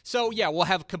 we'll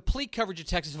have complete coverage at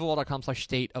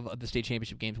texasfootball.com/state of the state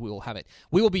championship games. We will have it.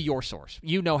 We will be your source.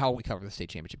 You know how we cover the state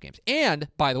championship games. And,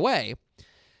 by the way,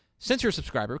 since you're a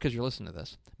subscriber, because you're listening to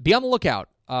this, be on the lookout.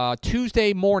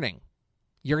 Tuesday morning,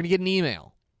 you're going to get an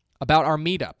email about our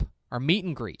meetup, our meet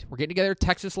and greet. We're getting together at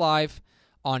Texas Live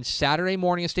on Saturday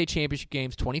morning of state championship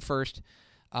games, 21st,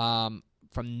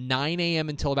 from 9 a.m.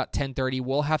 until about 10:30.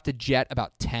 We'll have to jet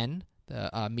about 10.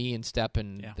 Me and Stepp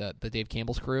and the Dave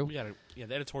Campbell's crew. The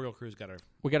editorial crew's got to...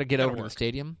 We got to get over to the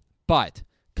stadium. But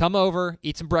come over,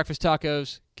 eat some breakfast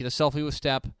tacos, get a selfie with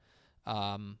Stepp.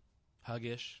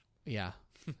 Hug-ish. Yeah.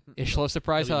 Ishlo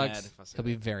surprise He'll hugs. He'll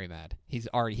be very mad. He's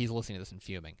listening to this and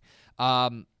fuming.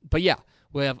 But yeah,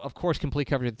 we have, of course, complete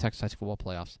coverage of the Texas High School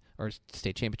Football Playoffs, or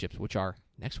state championships, which are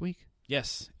next week.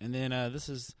 Yes. And then this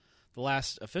is the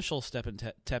last official Tep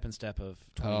and Step of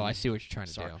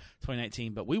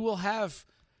 2019. But we will have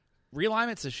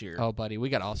realignments this year. Oh, buddy, we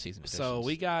got off-season editions. So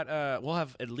we got we'll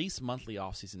have at least monthly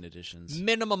off-season editions.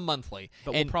 Minimum monthly.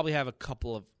 But we'll probably have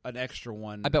an extra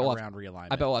one around realignment.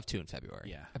 I bet we'll have 2 in February.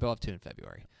 Yeah. I bet we'll have 2 in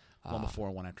February. One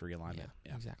before, one after realignment.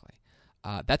 Yeah. Exactly.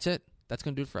 That's it. That's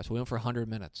going to do it for us. We went for 100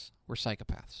 minutes. We're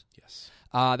psychopaths. Yes.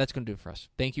 That's going to do it for us.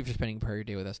 Thank you for spending part of your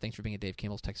day with us. Thanks for being a Dave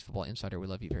Campbell's Texas Football Insider. We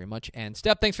love you very much. And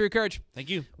Stepp, thanks for your courage. Thank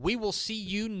you. We will see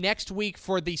you next week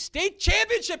for the state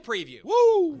championship preview.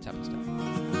 Woo! Tepper Stepp.